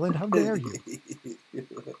molestation island. How dare you?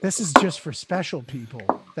 This is just for special people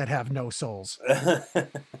that have no souls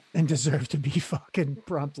and deserve to be fucking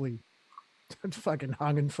promptly fucking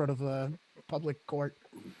hung in front of a public court.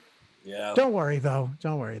 Yeah. Don't worry though.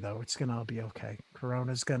 It's gonna all be okay.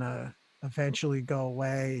 Corona's gonna eventually go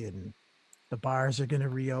away, and the bars are gonna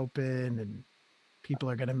reopen, and people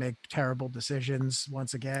are gonna make terrible decisions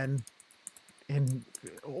once again, in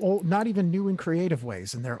not even new and creative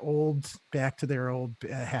ways, and back to their old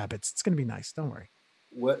habits. It's gonna be nice. Don't worry.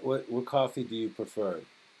 What coffee do you prefer?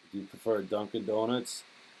 Do you prefer Dunkin' Donuts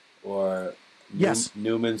or yes,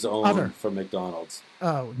 Newman's Own from McDonald's?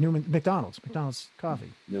 Oh, McDonald's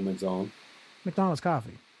coffee. Newman's Own. McDonald's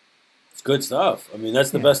coffee. It's good stuff. I mean,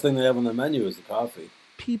 that's the best thing they have on the menu is the coffee.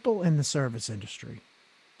 People in the service industry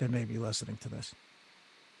that may be listening to this,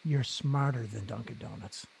 you're smarter than Dunkin'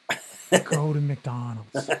 Donuts. Go to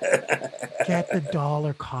McDonald's. Get the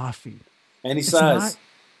 $1 coffee. Any size.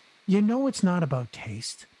 It's not about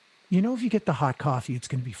taste. If you get the hot coffee, it's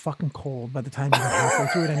going to be fucking cold by the time you're halfway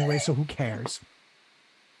through it anyway, so who cares?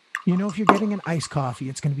 If you're getting an iced coffee,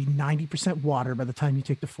 it's going to be 90% water by the time you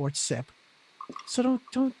take the 4th sip. So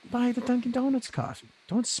don't buy the Dunkin' Donuts coffee.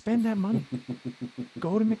 Don't spend that money.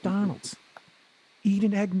 Go to McDonald's. Eat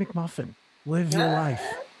an Egg McMuffin. Live your life.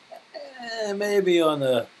 Maybe on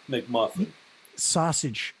the McMuffin. A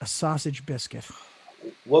sausage biscuit.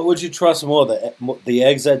 What would you trust more, the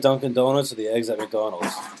eggs at Dunkin' Donuts or the eggs at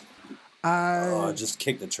McDonald's? Just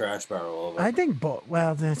kick the trash barrel over. I think both.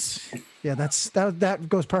 Well, that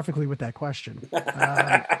goes perfectly with that question.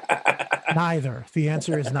 Neither. The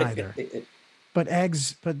answer is neither. But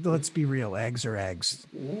let's be real. Eggs are eggs.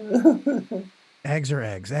 Eggs are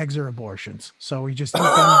eggs. Eggs are abortions. So we just eat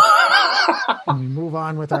them and we move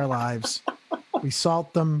on with our lives. We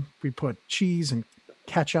salt them. We put cheese and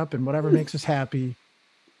ketchup and whatever makes us happy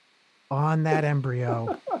on that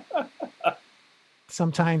embryo.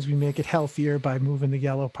 Sometimes we make it healthier by moving the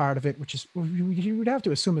yellow part of it, which is you would have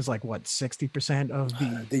to assume is like what 60% of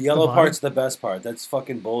the yellow part's the best part. That's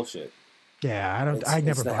fucking bullshit. Yeah, I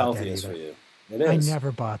never it's the bought healthiest that for either. you. It is. I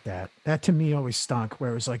never bought that. That to me always stunk.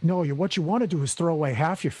 Where it was like, no, what you want to do is throw away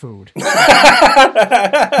half your food.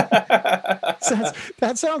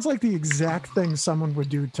 That sounds like the exact thing someone would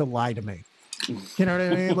do to lie to me. You know what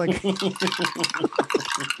I mean? Like,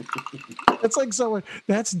 it's like someone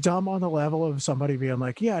that's dumb on the level of somebody being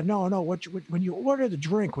like, yeah, no. When you order the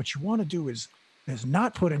drink, what you want to do is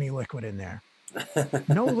not put any liquid in there.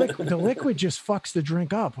 No liquid. The liquid just fucks the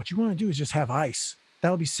drink up. What you want to do is just have ice.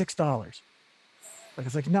 That'll be $6. Like,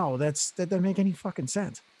 it's like, no, that doesn't make any fucking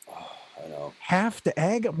sense. Oh, I know. Half the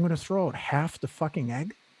egg? I'm going to throw out half the fucking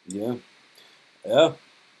egg? Yeah.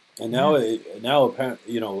 And now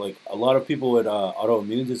apparently, like a lot of people with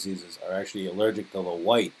autoimmune diseases are actually allergic to the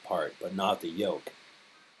white part, but not the yolk.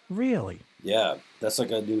 Really? Yeah. That's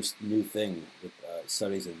like a new thing with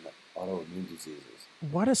studies in autoimmune diseases.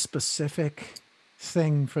 What a specific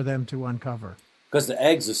thing for them to uncover. Because the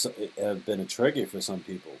eggs have been a trigger for some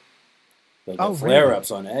people. They'll get Oh, flare-ups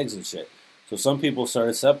on eggs and shit. So some people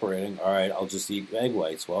started separating. All right, I'll just eat egg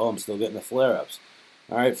whites. Well, I'm still getting the flare-ups.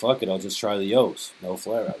 All right, fuck it. I'll just try the yolks. No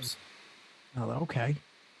flare-ups. Oh, okay.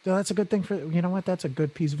 So that's a good thing you know what? That's a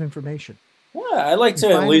good piece of information. Yeah, I like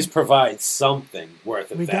to at least provide something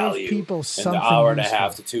worth of We value gave people in something the hour and a useful.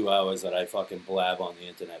 half to 2 hours that I fucking blab on the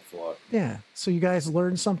internet for. Yeah. So you guys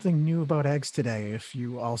learned something new about eggs today if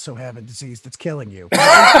you also have a disease that's killing you. You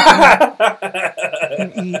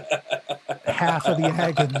can eat half of the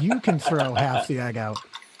egg and you can throw half the egg out.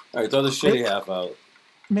 All right, throw the shitty half out.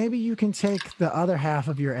 Maybe you can take the other half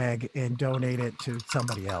of your egg and donate it to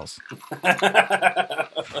somebody else.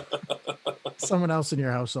 Someone else in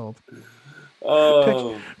your household.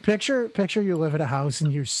 Oh. Picture you live in a house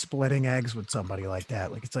and you're splitting eggs with somebody like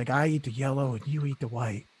that. Like, it's like, I eat the yellow and you eat the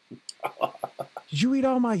white. Did you eat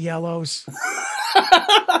all my yellows?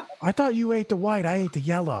 I thought you ate the white. I ate the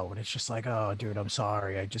yellow. And it's just like, oh, dude, I'm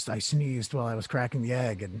sorry. I sneezed while I was cracking the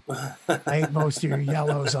egg and I ate most of your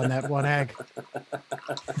yellows on that one egg.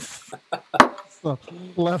 It's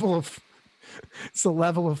the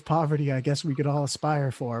level of poverty I guess we could all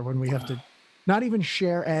aspire for when we have to not even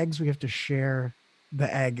share eggs. We have to share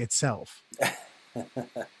the egg itself.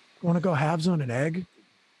 Want to go halves on an egg?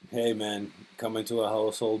 Hey, man, coming to a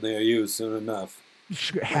household near you soon enough.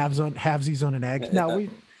 Halvesies on an egg. No,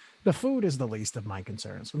 the food is the least of my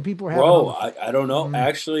concerns. When people are having Bro, I don't know.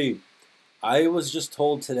 Actually, I was just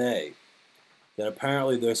told today that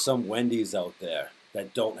apparently there's some Wendy's out there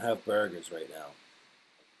that don't have burgers right now.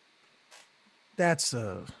 I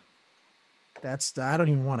don't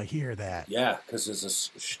even want to hear that. Yeah, because there's a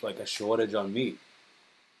shortage on meat.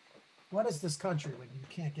 What is this country when you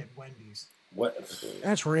can't get Wendy's? What?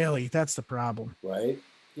 That's the problem. Right?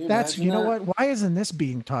 You know what? Why isn't this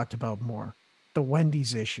being talked about more? The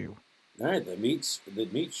Wendy's issue. All right, the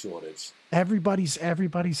meat shortage. Everybody's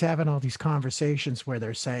having all these conversations where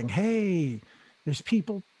they're saying, "Hey, there's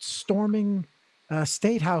people storming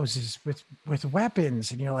state houses with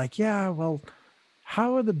weapons," and you're like, "Yeah, well,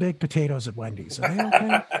 how are the baked potatoes at Wendy's? Are they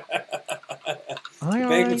okay?" The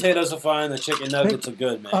baked potatoes are fine. The chicken nuggets are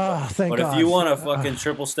good, man. Thank but God. If you want a fucking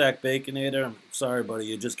triple stack Baconator, I'm sorry, buddy.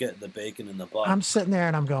 You're just getting the bacon in the bun. I'm sitting there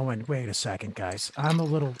and I'm going, wait a second, guys. I'm a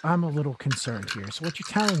little concerned here. So what you're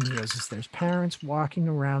telling me is there's parents walking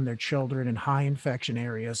around their children in high infection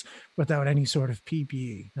areas without any sort of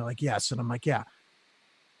PPE. They're like, yes. And I'm like, yeah.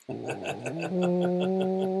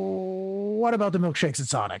 What about the milkshakes at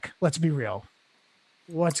Sonic? Let's be real.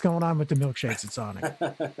 What's going on with the milkshakes at Sonic?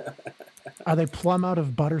 Are they plumb out of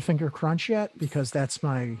Butterfinger Crunch yet? Because that's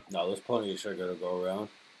my... No, there's plenty of sugar to go around.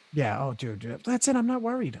 Yeah, oh, dude. That's it. I'm not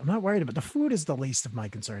worried. But the food is the least of my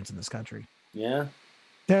concerns in this country. Yeah?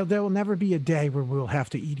 There will never be a day where we'll have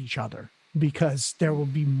to eat each other because there will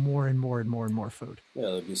be more and more and more and more food. Yeah,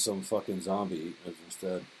 there'll be some fucking zombie eating us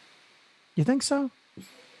instead. You think so?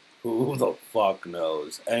 Who the fuck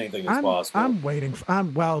knows? Anything is possible. I'm waiting.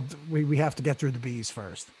 We have to get through the bees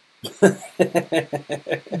first. The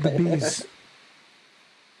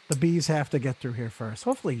bees have to get through here first.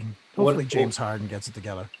 Hopefully James Harden gets it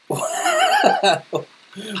together.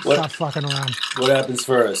 Stop fucking around. What happens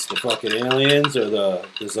first? The fucking aliens or the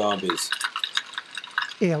zombies?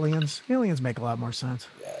 Aliens. Aliens make a lot more sense.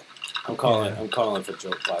 Yeah. I'm calling for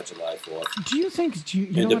July 4th. Do you think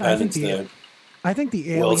Independence Day? I think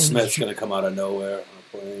the aliens... Will Smith's going to come out of nowhere on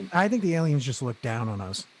a plane. I think the aliens just look down on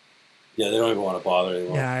us. Yeah, they don't even want to bother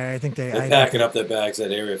anymore. Yeah, I think They're packing up their bags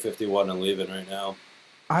at Area 51 and leaving right now.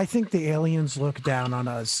 I think the aliens look down on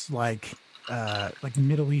us like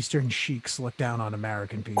Middle Eastern sheiks look down on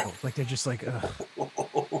American people. Like they're just like,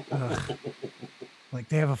 ugh. Like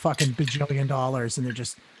they have a fucking bajillion dollars and they're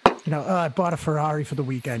just, I bought a Ferrari for the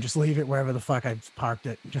weekend. Just leave it wherever the fuck I've parked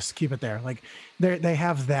it. Just keep it there. Like they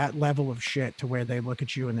have that level of shit to where they look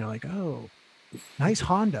at you and they're like, oh, nice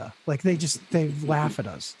Honda. Like they laugh at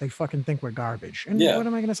us. They fucking think we're garbage. And what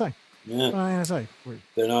am I going to say? Yeah. What am I going to say?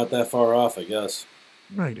 They're not that far off, I guess.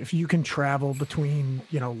 Right. If you can travel between,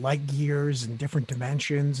 light years and different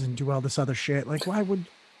dimensions and do all this other shit, like why would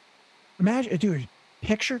imagine, dude,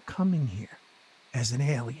 picture coming here as an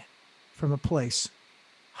alien from a place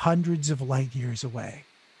hundreds of light years away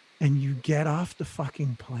and you get off the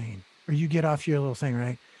fucking plane or you get off your little thing,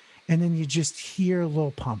 right? And then you just hear a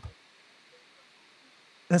little pump.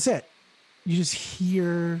 That's it. You just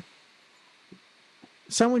hear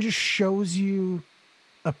someone just shows you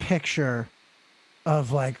a picture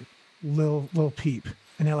of like Lil Peep,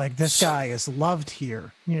 and they're like, "This guy is loved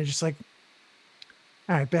here." Just like,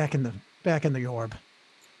 all right, back in the orb.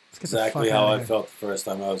 Exactly how I felt the first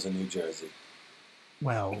time I was in New Jersey.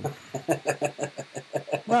 Well,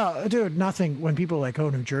 dude, nothing. When people are like,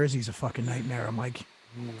 "Oh, New Jersey's a fucking nightmare," I'm like,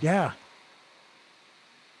 yeah.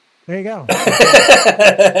 There you go.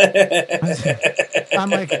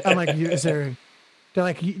 I'm like, is there? They're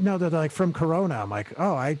like, they're like from Corona. I'm like,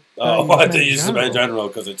 oh, I thought you used in general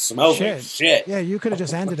because it smells like shit. Yeah, you could have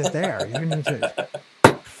just ended it there. You didn't need to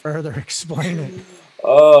further explain it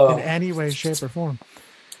in any way, shape, or form.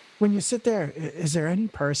 When you sit there, is there any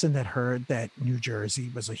person that heard that New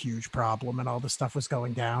Jersey was a huge problem and all this stuff was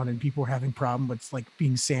going down and people were having problem with like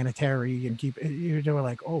being sanitary and they were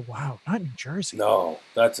like, oh wow, not New Jersey. No,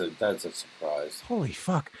 that's a surprise. Holy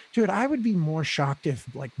fuck, dude! I would be more shocked if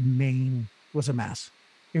like Maine was a mess.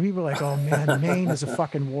 If people were like, oh man, Maine is a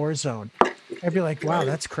fucking war zone. I'd be like, wow,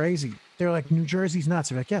 that's crazy. They're like, New Jersey's nuts.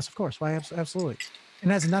 They're like, yes, of course. Why? Absolutely.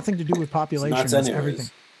 And it has nothing to do with population. It's nuts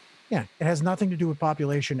everything. Yeah, it has nothing to do with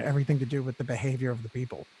population, everything to do with the behavior of the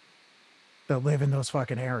people that live in those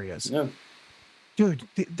fucking areas. Yeah. Dude,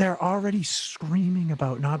 they're already screaming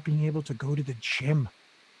about not being able to go to the gym.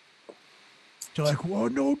 They're like, well,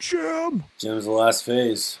 no gym. Gym's the last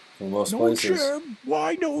phase for most places. No gym.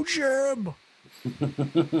 Why no gym?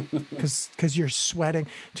 Because you're sweating.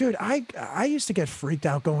 Dude, I used to get freaked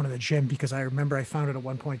out going to the gym because I remember I found it at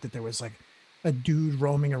one point that there was like a dude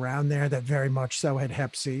roaming around there that very much so had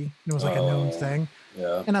Hep C. It was like a known thing.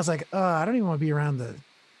 Yeah. And I was like, I don't even want to be around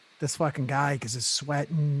this fucking guy because his sweat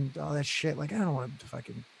and all that shit. Like, I don't want to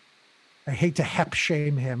fucking. I hate to Hep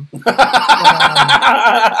shame him. But, like,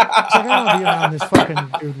 I don't want to be around this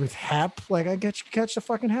fucking dude with Hep. Like, I catch the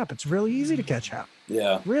fucking Hep. It's really easy to catch Hep.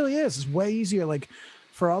 Yeah. It really is. It's way easier. Like,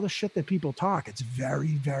 for all the shit that people talk, it's very,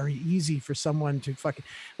 very easy for someone to fucking,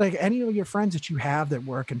 like any of your friends that you have that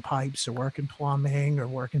work in pipes or work in plumbing or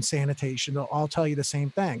work in sanitation, they'll all tell you the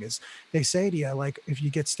same thing. Is they say to you, like, if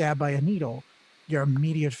you get stabbed by a needle, your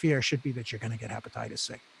immediate fear should be that you're going to get hepatitis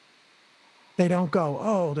C. They don't go,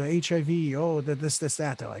 oh, the HIV, oh, this,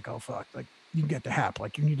 that. They're like, oh, fuck, like you can get the Hep.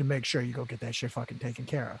 Like you need to make sure you go get that shit fucking taken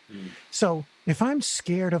care of. So if I'm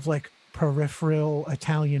scared of like peripheral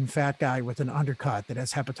Italian fat guy with an undercut that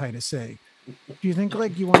has hepatitis C, do you think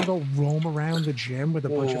like you want to go roam around the gym with a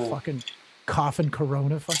bunch of fucking coughing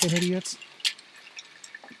Corona fucking idiots?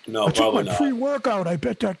 No, I probably took my not. pre-workout. I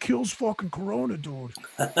bet that kills fucking Corona, dude.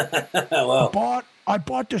 Well, I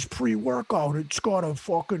bought this pre-workout. It's got a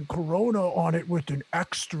fucking Corona on it with an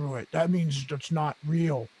X through it. That means it's not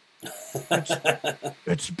real.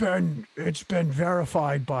 It's been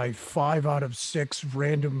verified by 5 out of 6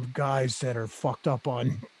 random guys that are fucked up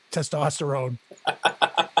on testosterone.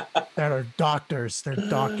 That are doctors. They're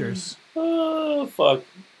doctors. Oh fuck.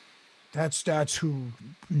 That's who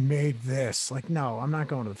made this. Like, no, I'm not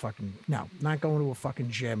going to not going to a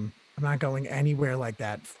fucking gym. I'm not going anywhere like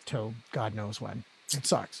that till God knows when. It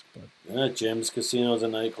sucks. But Yeah, gyms, casinos,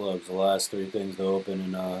 and nightclubs. The last 3 things to open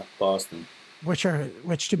in Boston. Which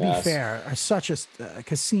to be fair, are such as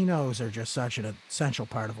casinos are just such an essential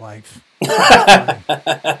part of life.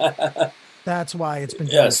 That's why it's been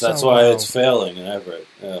Yes, done that's so why well. it's failing in Everett.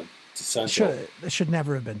 Yeah, it's essential. It should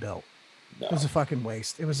never have been built. No. It was a fucking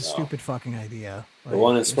waste. It was a No. stupid fucking idea. The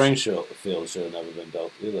one in Springfield should have never been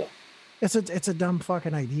built either. It's a dumb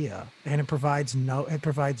fucking idea, and it provides no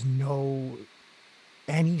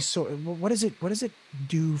any sort. What does it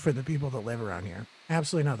do for the people that live around here?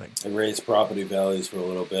 Absolutely nothing. It raised property values for a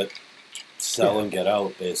little bit. Sell and get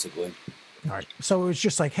out, basically. All right. So it was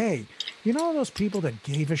just like, hey, You know those people that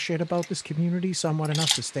gave a shit about this community somewhat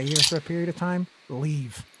enough to stay here for a period of time?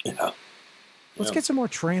 Leave. Yeah. Let's get some more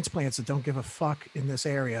transplants that don't give a fuck in this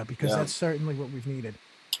area, because that's certainly what we've needed.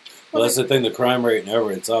 Well, that's the thing. The crime rate in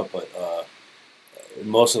Everett's up, but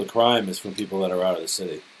most of the crime is from people that are out of the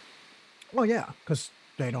city. Well, yeah, because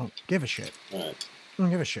they don't give a shit. Right. Don't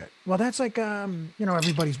give a shit. Well, that's like,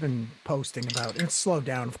 everybody's been posting about it. It's slowed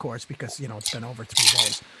down, of course, because, it's been over 3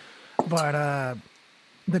 days. But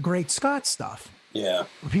the Great Scott stuff. Yeah.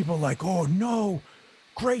 People are like, oh, no,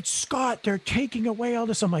 Great Scott, they're taking away all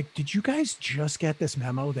this. I'm like, did you guys just get this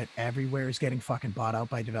memo that everywhere is getting fucking bought out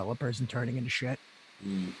by developers and turning into shit?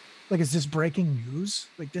 Like, is this breaking news?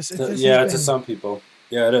 Like this? To some people.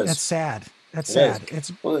 Yeah, it is. That's sad. That's sad.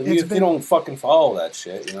 If you don't fucking follow that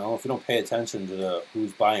shit, if you don't pay attention to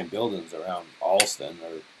who's buying buildings around Alston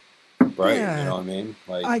or Brighton, you know what I mean?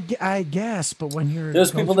 Like, I guess, but when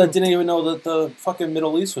there's people that didn't even know that the fucking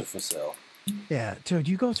Middle East was for sale. Yeah, dude,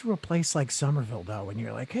 you go through a place like Somerville, though, and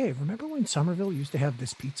you're like, hey, remember when Somerville used to have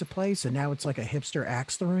this pizza place and now it's like a hipster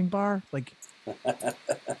axe throwing bar? Like,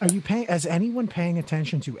 is anyone paying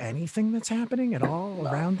attention to anything that's happening at all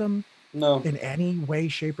around them? No. In any way,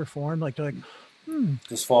 shape, or form? Like, they're like,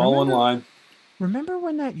 just follow in line. Remember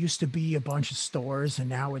when that used to be a bunch of stores and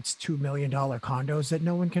now it's $2 million condos that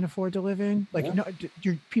no one can afford to live in? Like, no,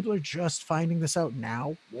 people are just finding this out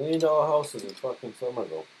now. $1 million houses in fucking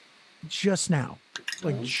Somerville. Just now.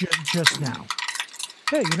 Like, just now.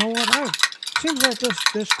 Hey, you know what? Seems like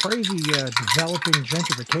this crazy developing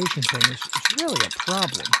gentrification thing is really a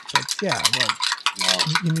problem. Like, yeah, well,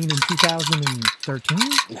 you mean in 2013?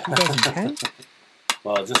 2010?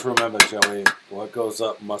 Well, just remember, Joey, what goes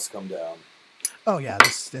up must come down. Oh yeah,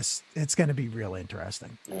 this it's going to be real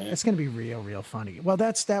interesting. Right. It's going to be real funny. Well,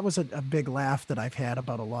 that was a big laugh that I've had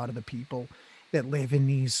about a lot of the people that live in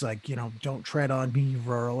these, like, don't tread on me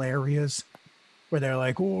rural areas where they're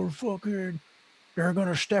like, oh, fucking, they're going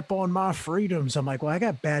to step on my freedoms. I'm like, well, I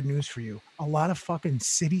got bad news for you. A lot of fucking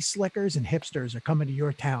city slickers and hipsters are coming to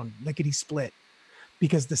your town, lickety split.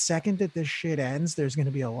 Because the second that this shit ends, there's going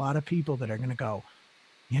to be a lot of people that are going to go,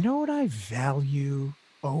 you know what I value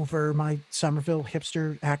over my Somerville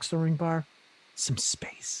hipster axe throwing bar? Some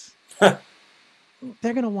space. They're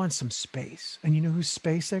going to want some space. And you know whose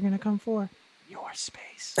space they're going to come for? Your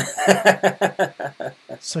space.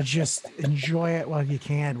 So just enjoy it while you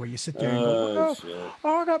can, where you sit there and go,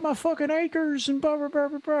 I got my fucking acres and blah, blah, blah,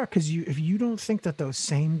 blah, blah. Because if you don't think that those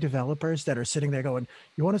same developers that are sitting there going,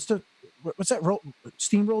 you want us to, what's that?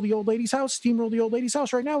 Steamroll the old lady's house? Steamroll the old lady's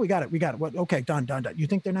house right now? We got it. What? Okay, done. You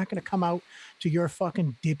think they're not going to come out to your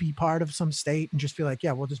fucking dippy part of some state and just be like,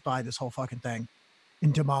 yeah, we'll just buy this whole fucking thing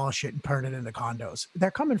and demolish it and turn it into condos? They're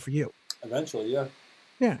coming for you. Eventually, yeah.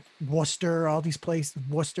 Yeah. Worcester, all these places.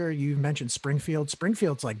 Worcester, you mentioned Springfield.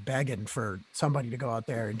 Springfield's like begging for somebody to go out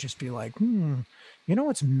there and just be like, you know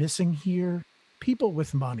what's missing here? People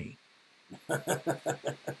with money.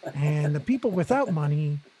 And the people without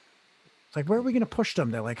money, it's like, where are we going to push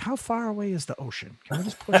them? They're like, how far away is the ocean? Can we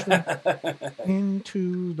just push them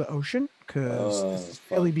into the ocean? Because it's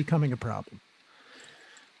really becoming a problem.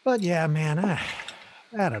 But yeah, man,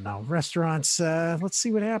 I don't know. Restaurants, let's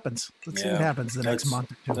see what happens. Let's see what happens the next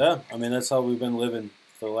month or two. Yeah, I mean, that's how we've been living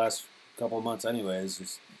for the last couple of months anyways.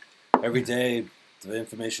 Just every day, the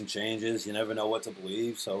information changes. You never know what to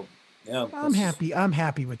believe. So, yeah. I'm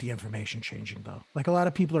happy with the information changing, though. Like, a lot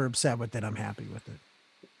of people are upset with it. I'm happy with it.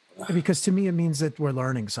 Because to me, it means that we're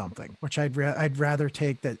learning something, which I'd rather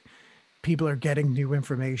take that people are getting new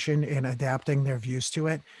information and adapting their views to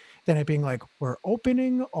it, than it being like, we're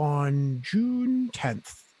opening on June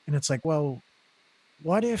 10th. And it's like, well,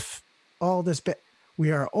 what if all this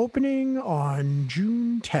we are opening on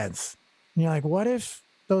June 10th. And you're like, what if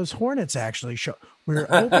those Hornets actually show? We're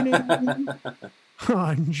opening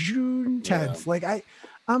on June 10th. Yeah. Like,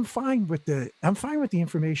 I'm fine with the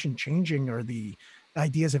information changing, or the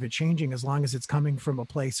ideas of it changing, as long as it's coming from a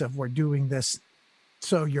place of, we're doing this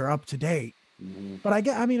so you're up to date. Mm-hmm. But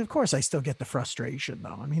I mean, of course, I still get the frustration,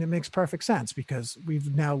 though. I mean, it makes perfect sense, because we've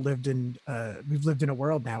lived in a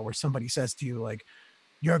world now where somebody says to you, like,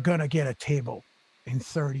 you're gonna get a table in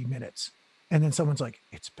 30 minutes, and then someone's like,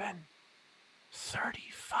 it's been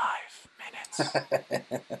 35 minutes.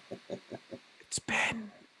 It's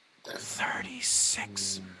been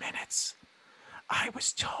 36 minutes. I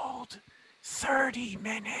was told 30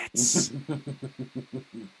 minutes.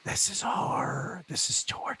 This is horror. This is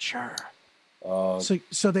torture.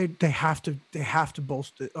 So they have to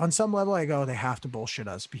bullshit. On some level, I go, they have to bullshit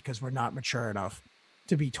us, because we're not mature enough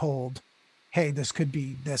to be told, hey, this could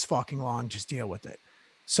be this fucking long, just deal with it.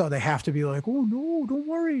 So they have to be like, oh no, don't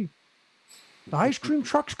worry. The ice cream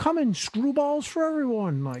truck's coming. Screwballs for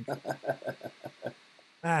everyone. Like,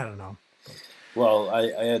 I don't know. Well,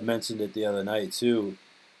 I had mentioned it the other night too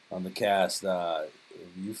on the cast.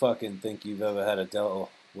 If you fucking think you've ever had a deal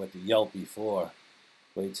with Yelp before,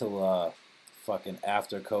 wait till fucking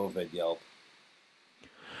after COVID Yelp.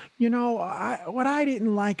 You know, what I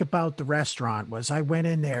didn't like about the restaurant was I went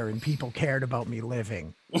in there and people cared about me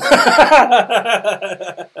living.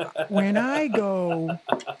 When I go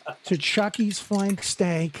to Chucky's Flank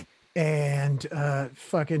Steak and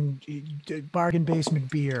fucking Bargain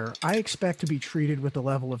Basement Beer, I expect to be treated with a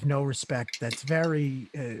level of no respect that's very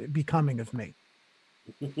becoming of me.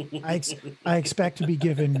 I expect to be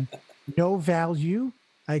given no value.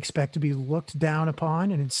 I expect to be looked down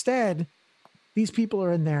upon, and instead, these people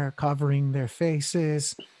are in there covering their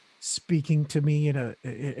faces, speaking to me in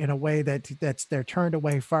a way that's they're turned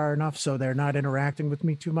away far enough so they're not interacting with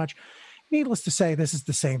me too much. Needless to say, this is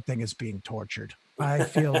the same thing as being tortured. I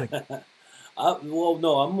feel like. Well,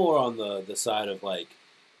 no, I'm more on the side of like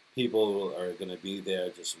people are gonna be there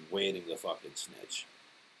just waiting to fucking snitch.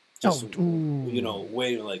 Just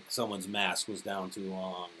waiting like someone's mask was down too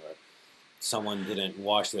long, or someone didn't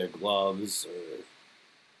wash their gloves, or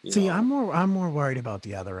see, I'm more worried about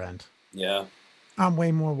the other end. Yeah. I'm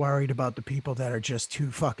way more worried about the people that are just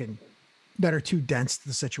too dense to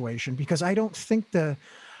the situation, because I don't think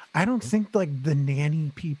like the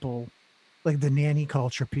nanny people, like the nanny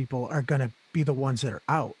culture people, are going to be the ones that are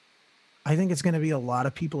out. I think it's going to be a lot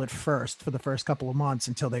of people at first for the first couple of months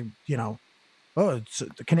until they, oh, it's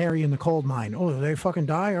the canary in the coal mine. Oh, they fucking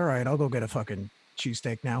die. All right, I'll go get a fucking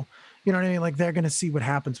cheesesteak now. You know what I mean? Like, they're going to see what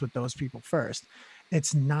happens with those people first.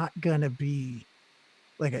 It's not going to be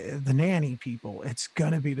like the nanny people. It's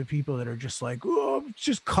going to be the people that are just like, oh,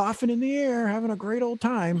 just coughing in the air, having a great old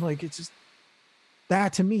time. Like, it's just,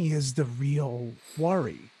 that to me is the real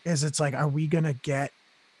worry. It's like, are we going to get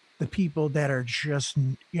the people that are just,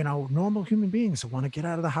 normal human beings that want to get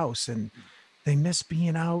out of the house and they miss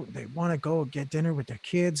being out. They want to go get dinner with their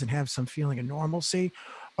kids and have some feeling of normalcy.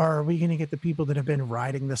 Or are we going to get the people that have been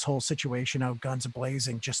riding this whole situation out guns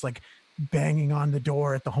blazing, just like banging on the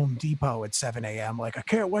door at the Home Depot at 7 a.m. Like, I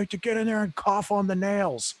can't wait to get in there and cough on the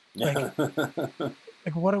nails. Like,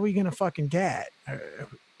 like what are we going to fucking get?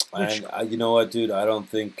 You know what, dude? I don't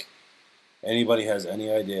think anybody has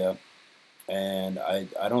any idea. And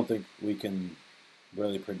I don't think we can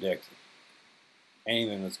really predict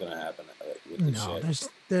anything that's going to happen with this shit.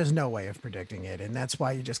 There's no way of predicting it, and that's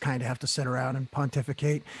why you just kind of have to sit around and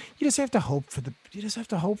pontificate. You just have to hope for the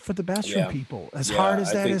best from people. As hard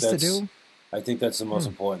as that is to do, I think that's the most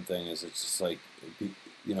important thing. Is it's just like,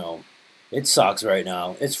 it sucks right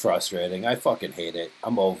now. It's frustrating. I fucking hate it.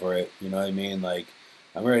 I'm over it. You know what I mean? Like,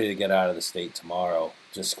 I'm ready to get out of the state tomorrow,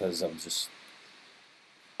 just because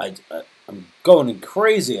I'm going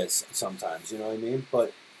crazy at sometimes, you know what I mean?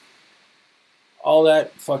 But all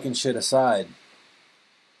that fucking shit aside,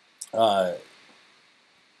 I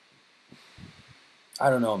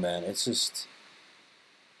don't know, man. It's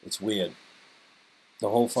weird. The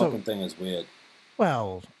whole fucking thing is weird.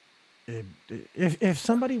 Well, if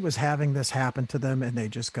somebody was having this happen to them and they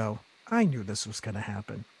just go, I knew this was going to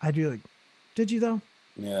happen, I'd be like, did you though?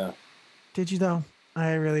 Yeah. Did you though?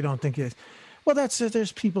 I really don't think it. Well,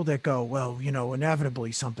 there's people that go, well,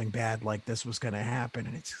 inevitably something bad like this was going to happen.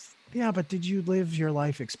 And it's, yeah, but did you live your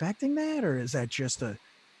life expecting that? Or is that just a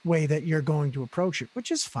way that you're going to approach it,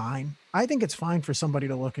 which is fine. I think it's fine for somebody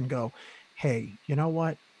to look and go, hey, you know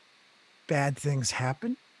what? Bad things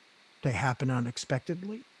happen. They happen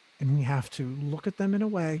unexpectedly. And we have to look at them in a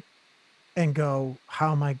way and go,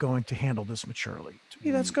 how am I going to handle this maturely? To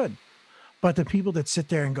me, that's good. But the people that sit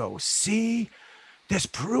there and go, see, this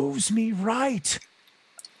proves me right.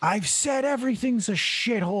 I've said everything's a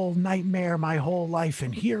shithole nightmare my whole life,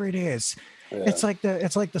 and here it is. Yeah. It's like the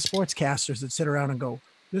sportscasters that sit around and go,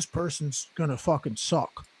 this person's gonna fucking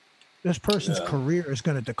suck. This person's career is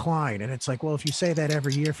gonna decline. And it's like, well, if you say that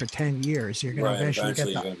every year for 10 years, you're gonna eventually get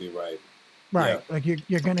you're gonna be right. Right. Yeah. Like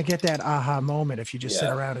you're gonna get that aha moment if you just sit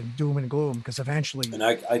around and doom and gloom, because eventually. And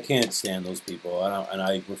I can't stand those people.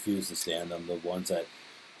 I refuse to stand them. The ones that.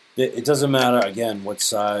 It doesn't matter, again, what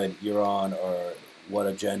side you're on or what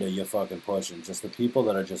agenda you're fucking pushing. Just the people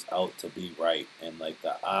that are just out to be right and, like,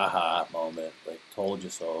 the aha moment, like, told you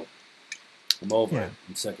so. I'm over it.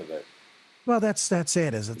 I'm sick of it. Well, that's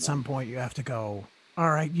it, is at some point you have to go,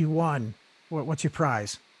 all right, you won. What's your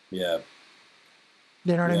prize? Yeah.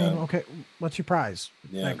 You know what I mean? Okay, what's your prize?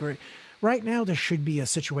 Yeah. Like, right now, there should be a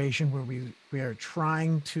situation where we're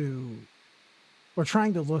trying to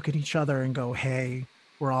look at each other and go, hey,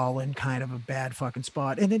 we're all in kind of a bad fucking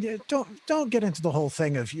spot. And then don't get into the whole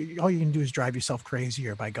thing of all you can do is drive yourself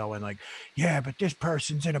crazier by going like, yeah, but this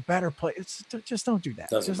person's in a better place. Just don't do that.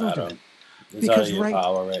 Doesn't just matter. Don't do that. It's out of your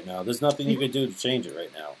power right now. There's nothing you can do to change it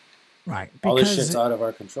right now. Right. All this shit's out of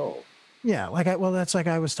our control. Yeah. That's like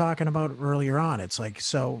I was talking about earlier on. It's like,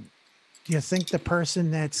 so do you think the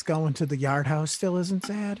person that's going to the Yard House still isn't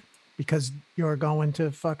sad because you're going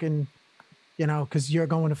to fucking, because you're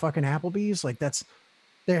going to fucking Applebee's? Like it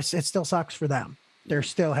still sucks for them. They're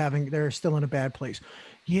still in a bad place.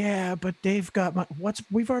 Yeah, but they've got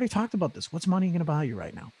we've already talked about this. What's money going to buy you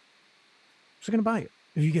right now? What's it going to buy you?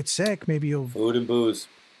 If you get sick, maybe you'll food and booze.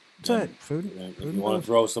 That's it. Food. If you want to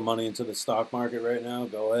throw some money into the stock market right now,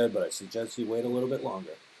 go ahead. But I suggest you wait a little bit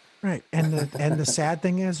longer. Right. And the sad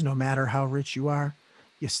thing is, no matter how rich you are,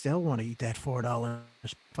 you still want to eat that $4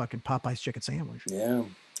 fucking Popeye's chicken sandwich. Yeah,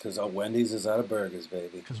 because Wendy's is out of burgers,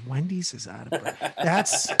 baby. Because Wendy's is out of burgers.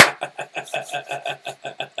 That's.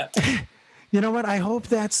 You know what? I hope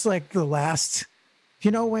that's like the last.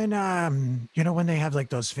 When they have like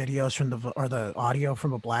those videos from the audio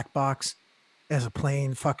from a black box as a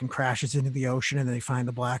plane fucking crashes into the ocean and they find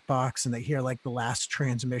the black box and they hear like the last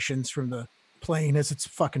transmissions from the plane as it's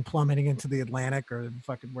fucking plummeting into the Atlantic or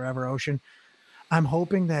fucking wherever ocean. I'm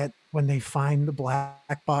hoping that when they find the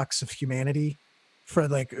black box of humanity for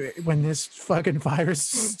like when this fucking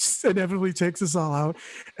virus inevitably takes us all out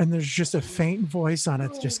and there's just a faint voice on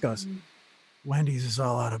it that just goes, Wendy's is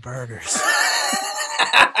all out of burgers.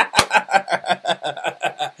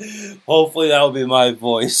 Hopefully that'll be my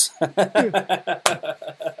voice.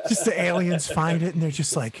 Just the aliens find it and they're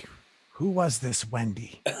just like, who was this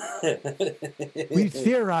Wendy? We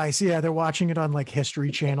theorize, they're watching it on like History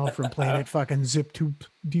Channel from Planet fucking Zip Toop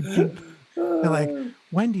Deep Doop. They're like,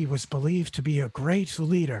 Wendy was believed to be a great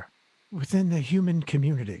leader within the human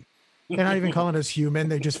community. They're not even calling us human.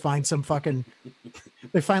 They just find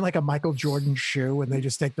they find like a Michael Jordan shoe and they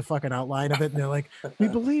just take the fucking outline of it and they're like, we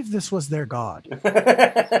believe this was their god.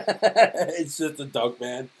 It's just a dunk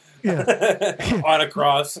man. Yeah. On a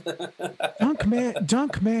cross. Dunk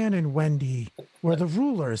Man and Wendy were the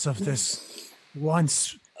rulers of this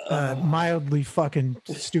once mildly fucking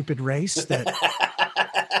stupid race that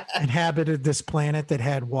inhabited this planet that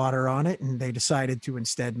had water on it, and they decided to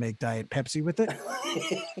instead make Diet Pepsi with it.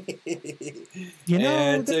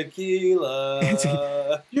 And tequila.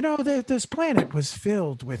 This planet was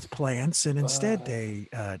filled with plants, and instead they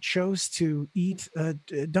chose to eat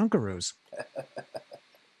Dunkaroos.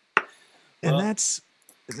 And that's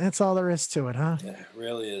all there is to it, huh? Yeah, it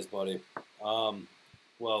really is, buddy.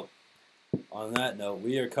 Well, on that note,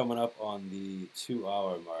 we are coming up on the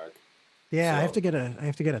 2-hour mark. Yeah, so, I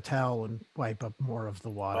have to get a towel and wipe up more of the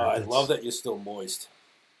water. I love that you're still moist.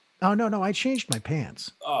 Oh no, I changed my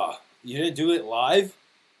pants. Oh, you didn't do it live?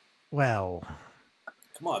 Well,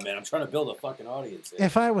 come on, man! I'm trying to build a fucking audience here.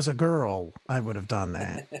 If I was a girl, I would have done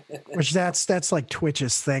that. Which that's like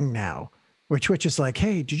Twitch's thing now. Where Twitch is like,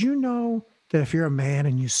 hey, did you know that if you're a man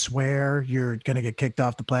and you swear, you're gonna get kicked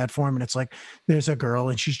off the platform? And it's like there's a girl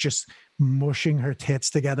and she's just mushing her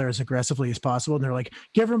tits together as aggressively as possible, and they're like,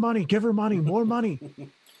 give her money, more money.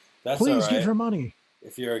 Please give her money.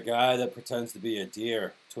 If you're a guy that pretends to be a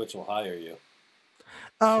deer, Twitch will hire you.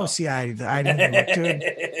 Oh, see, I didn't look, dude.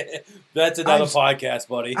 That's another podcast,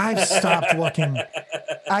 buddy. I've stopped looking.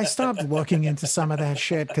 I stopped looking into some of that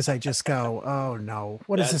shit because I just go, oh no,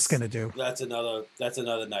 what is this gonna do? That's another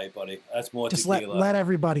night, buddy. That's more just tequila. Let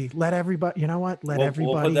everybody. You know what?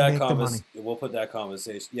 Everybody make the money. We'll put that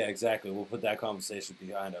conversation. Yeah, exactly. We'll put that conversation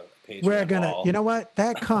behind a page. We're gonna. You know what?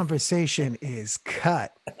 That conversation is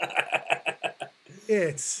cut.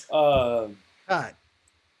 It's cut.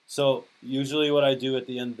 So usually what I do at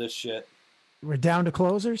the end of this shit. We're down to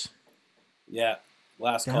closers? Yeah.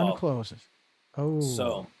 Last down call. Down to closers. Oh.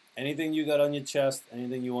 So anything you got on your chest,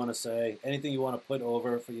 anything you want to say, anything you want to put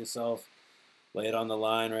over for yourself, lay it on the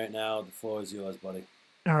line right now. The floor is yours, buddy.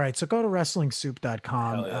 All right. So go to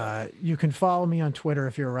WrestlingSoup.com. Yeah. You can follow me on Twitter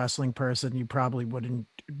if you're a wrestling person. You probably wouldn't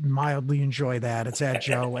mildly enjoy that. It's at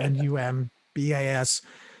Joe, NUMBAS.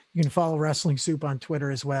 You can follow Wrestling Soup on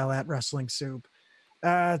Twitter as well, at Wrestling Soup.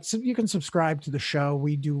 So you can subscribe to the show.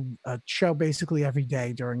 We do a show basically every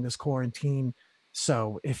day during this quarantine.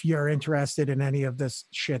 So if you're interested in any of this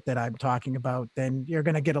shit that I'm talking about, then you're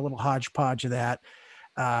going to get a little hodgepodge of that.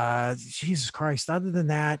 Jesus Christ. Other than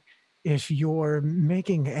that, if you're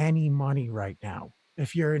making any money right now,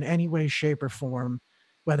 if you're in any way, shape, or form,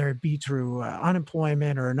 whether it be through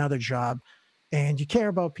unemployment or another job, and you care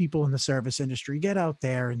about people in the service industry, get out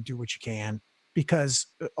there and do what you can. Because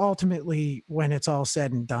ultimately, when it's all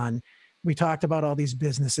said and done, We talked about all these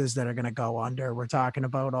businesses that are going to go under. We're talking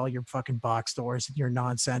about all your fucking box stores and your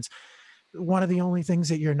nonsense. One of the only things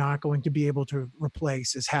that you're not going to be able to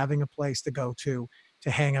replace is having a place to go to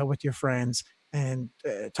hang out with your friends and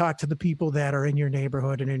talk to the people that are in your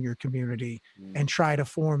neighborhood and in your community and try to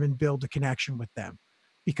form and build a connection with them.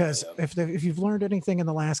 Because if you've learned anything in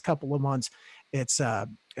the last couple of months, it's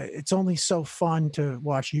only so fun to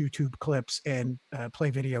watch YouTube clips and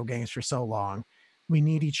play video games for so long. We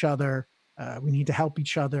need each other. We need to help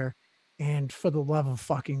each other. And for the love of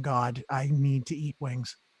fucking God, I need to eat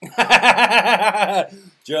wings.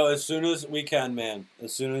 Joe, as soon as we can, man.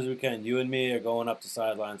 As soon as we can. You and me are going up to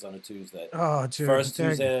Sidelines on a Tuesday. Oh, dude. First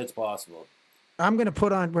Tuesday that's possible. We're going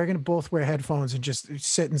to both wear headphones and just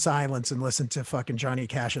sit in silence and listen to fucking Johnny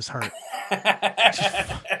Cash's Heart.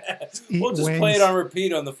 We'll just play it on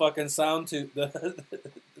repeat on the fucking sound tube.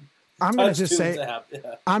 I'm going to just say,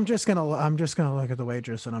 I'm just going to look at the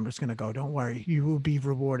waitress and I'm just going to go, don't worry, you will be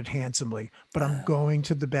rewarded handsomely, but I'm going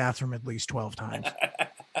to the bathroom at least 12 times.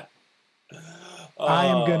 I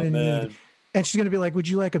am going to need, and she's going to be like, would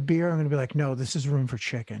you like a beer? I'm going to be like, no, this is room for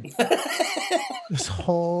chicken. This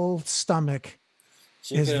whole stomach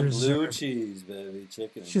chicken is and reserved. blue cheese, baby.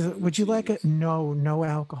 Chicken. She's like, would you like it? No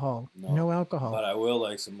alcohol. No alcohol. But I will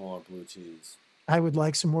like some more blue cheese. I would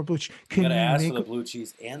like some more blue cheese. You gotta ask for the blue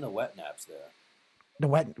cheese and the wet naps there. The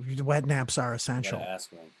wet naps are essential. You gotta ask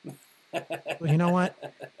them. Well, you know what?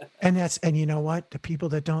 And you know what? The people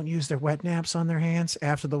that don't use their wet naps on their hands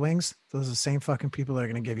after the wings, those are the same fucking people that are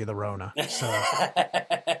going to give you the Rona. So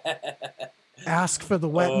ask for the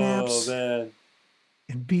wet naps. Man.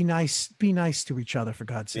 And be nice to each other, for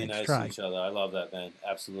God's sake. Be nice to each other. I love that, man.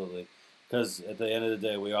 Absolutely. Because at the end of the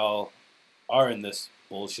day, we all are in this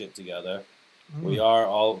bullshit together. We are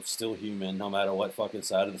all still human, no matter what fucking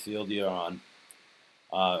side of the field you're on.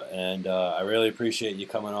 And I really appreciate you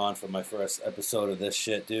coming on for my first episode of this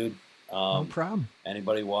shit, dude. No problem.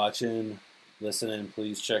 Anybody watching, listening,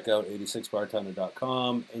 please check out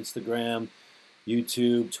 86bartender.com, Instagram,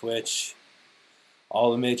 YouTube, Twitch,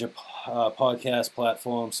 all the major podcast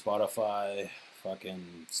platforms, Spotify, fucking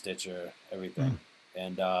Stitcher, everything.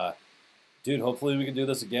 And, dude, hopefully we can do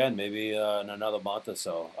this again, maybe in another month or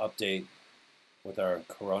so. Update with our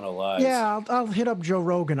Corona lives. Yeah, I'll hit up Joe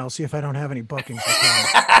Rogan. I'll see if I don't have any bookings.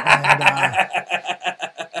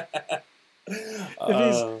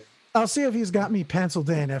 I'll see if he's got me penciled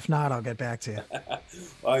in. If not, I'll get back to you.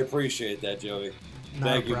 I appreciate that, Joey.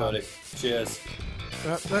 Thank you, buddy. Cheers.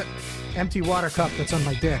 Empty water cup that's on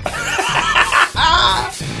my dick.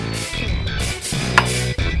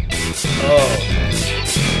 Oh.